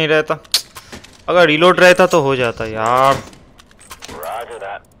रिलोड नहीं रहता, अगर रिलोड रहता तो हो जाता यार।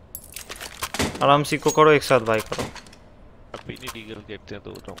 आराम से को करो, एक साथ बाई करो। अभी नहीं डीगल कहते हैं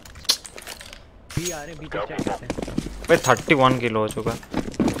तो बताऊं। बी आ रहे, बी पे चेक करते हैं भाई 31 किलो हो चुका है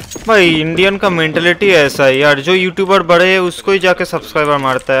भाई। इंडियन का मेंटेलिटी ऐसा है यार, जो यूट्यूबर बड़े है उसको ही जाके सब्सक्राइबर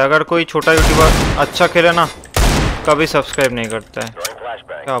मारता है। अगर कोई छोटा यूट्यूबर अच्छा खेले ना, कभी सब्सक्राइब नहीं करता है।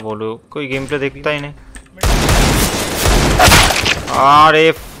 क्या बोलूं, कोई गेम प्ले देखता ही नहीं।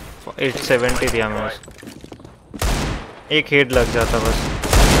 अरे 870 दिया मैं उसको, एक हेड लग जाता बस।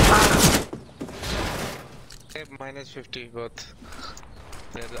 -50 both.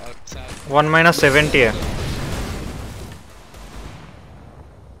 1 -70 है।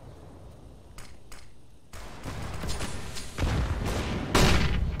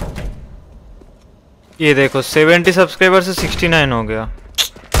 ये देखो 70 सब्सक्राइबर से 69 हो गया।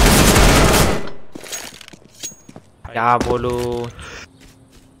 क्या बोलूं,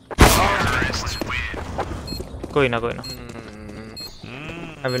 कोई ना कोई ना,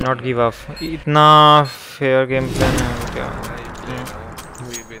 I will not give up. इतना फेयर गेम प्ले है क्या।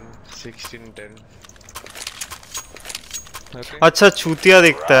 We win 16-10. अच्छा चूतिया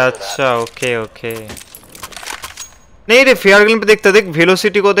दिखता है, अच्छा ओके ओके। नहीं रे फेयर गेम पे देखता है, देख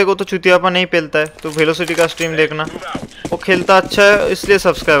वेलोसिटी को देखो तो चूतियापा नहीं पेलता है। तो वेलोसिटी का स्ट्रीम देखना, वो खेलता अच्छा है इसलिए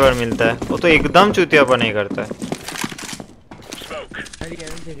सब्सक्राइबर मिलता है। वो तो एकदम चूतियापा नहीं करता है।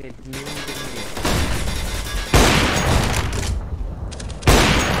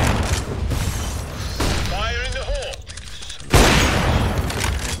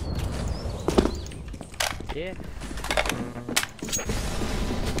 ये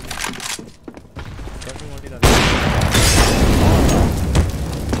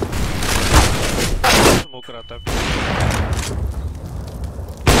स्मोक रहा था।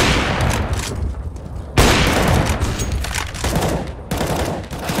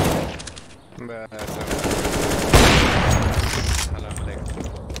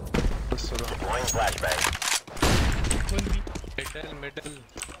 Middle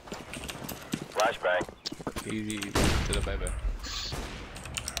Flashbang. Easy. चलो bye bye.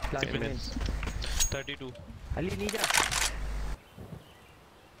 32 अली नहीं जा,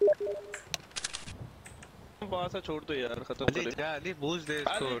 वहाँ से छोड़ दो यार, खत्म अली कर दे। जा, अली बूझ दे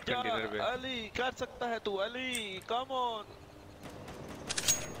इसको कंटेनर पे। अली कर सकता है तू, Ali come on.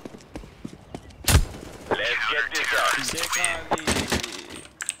 Let's get this done. देखा अली।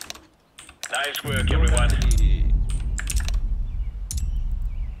 Nice work, everyone.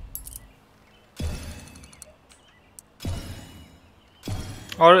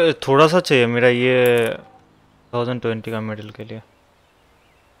 और थोड़ा सा चाहिए मेरा ये 2020 का मेडल के लिए।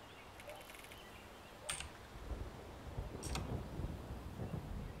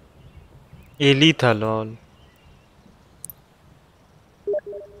 एली था लॉल।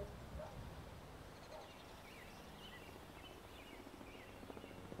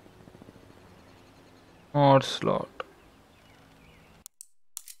 और स्लॉट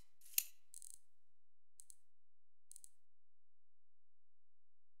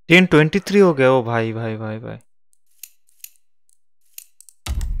 1023 हो गया। ओ भाई भाई भाई भाई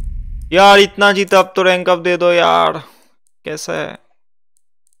यार, इतना जीता अब तो रैंक अप दे दो यार। कैसा है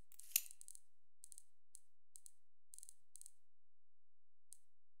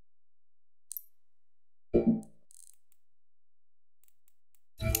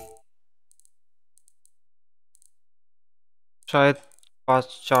शायद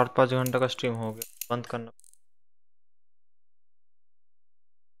 4-5 घंटा का स्ट्रीम हो गया, बंद करना।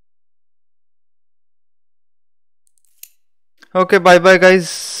 Okay bye bye guys.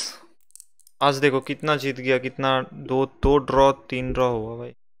 आज देखो कितना जीत गया, कितना दो ड्रॉ 3 ड्रॉ हुआ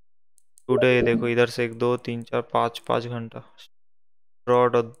भाई टुडे। देखो इधर से 1 2 3 4 5 घंटा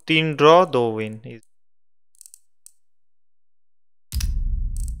ड्रॉ 3 ड्रॉ 2 विन।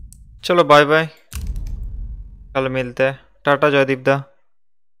 चलो बाय बाय, कल मिलते हैं। टाटा जयदीप दा।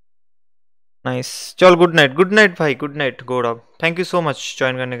 नाइस, चल गुड नाइट भाई, good night Gaurav. Thank you so much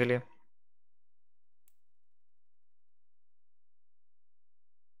join करने के लिए।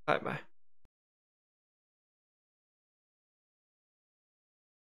 Bye bye.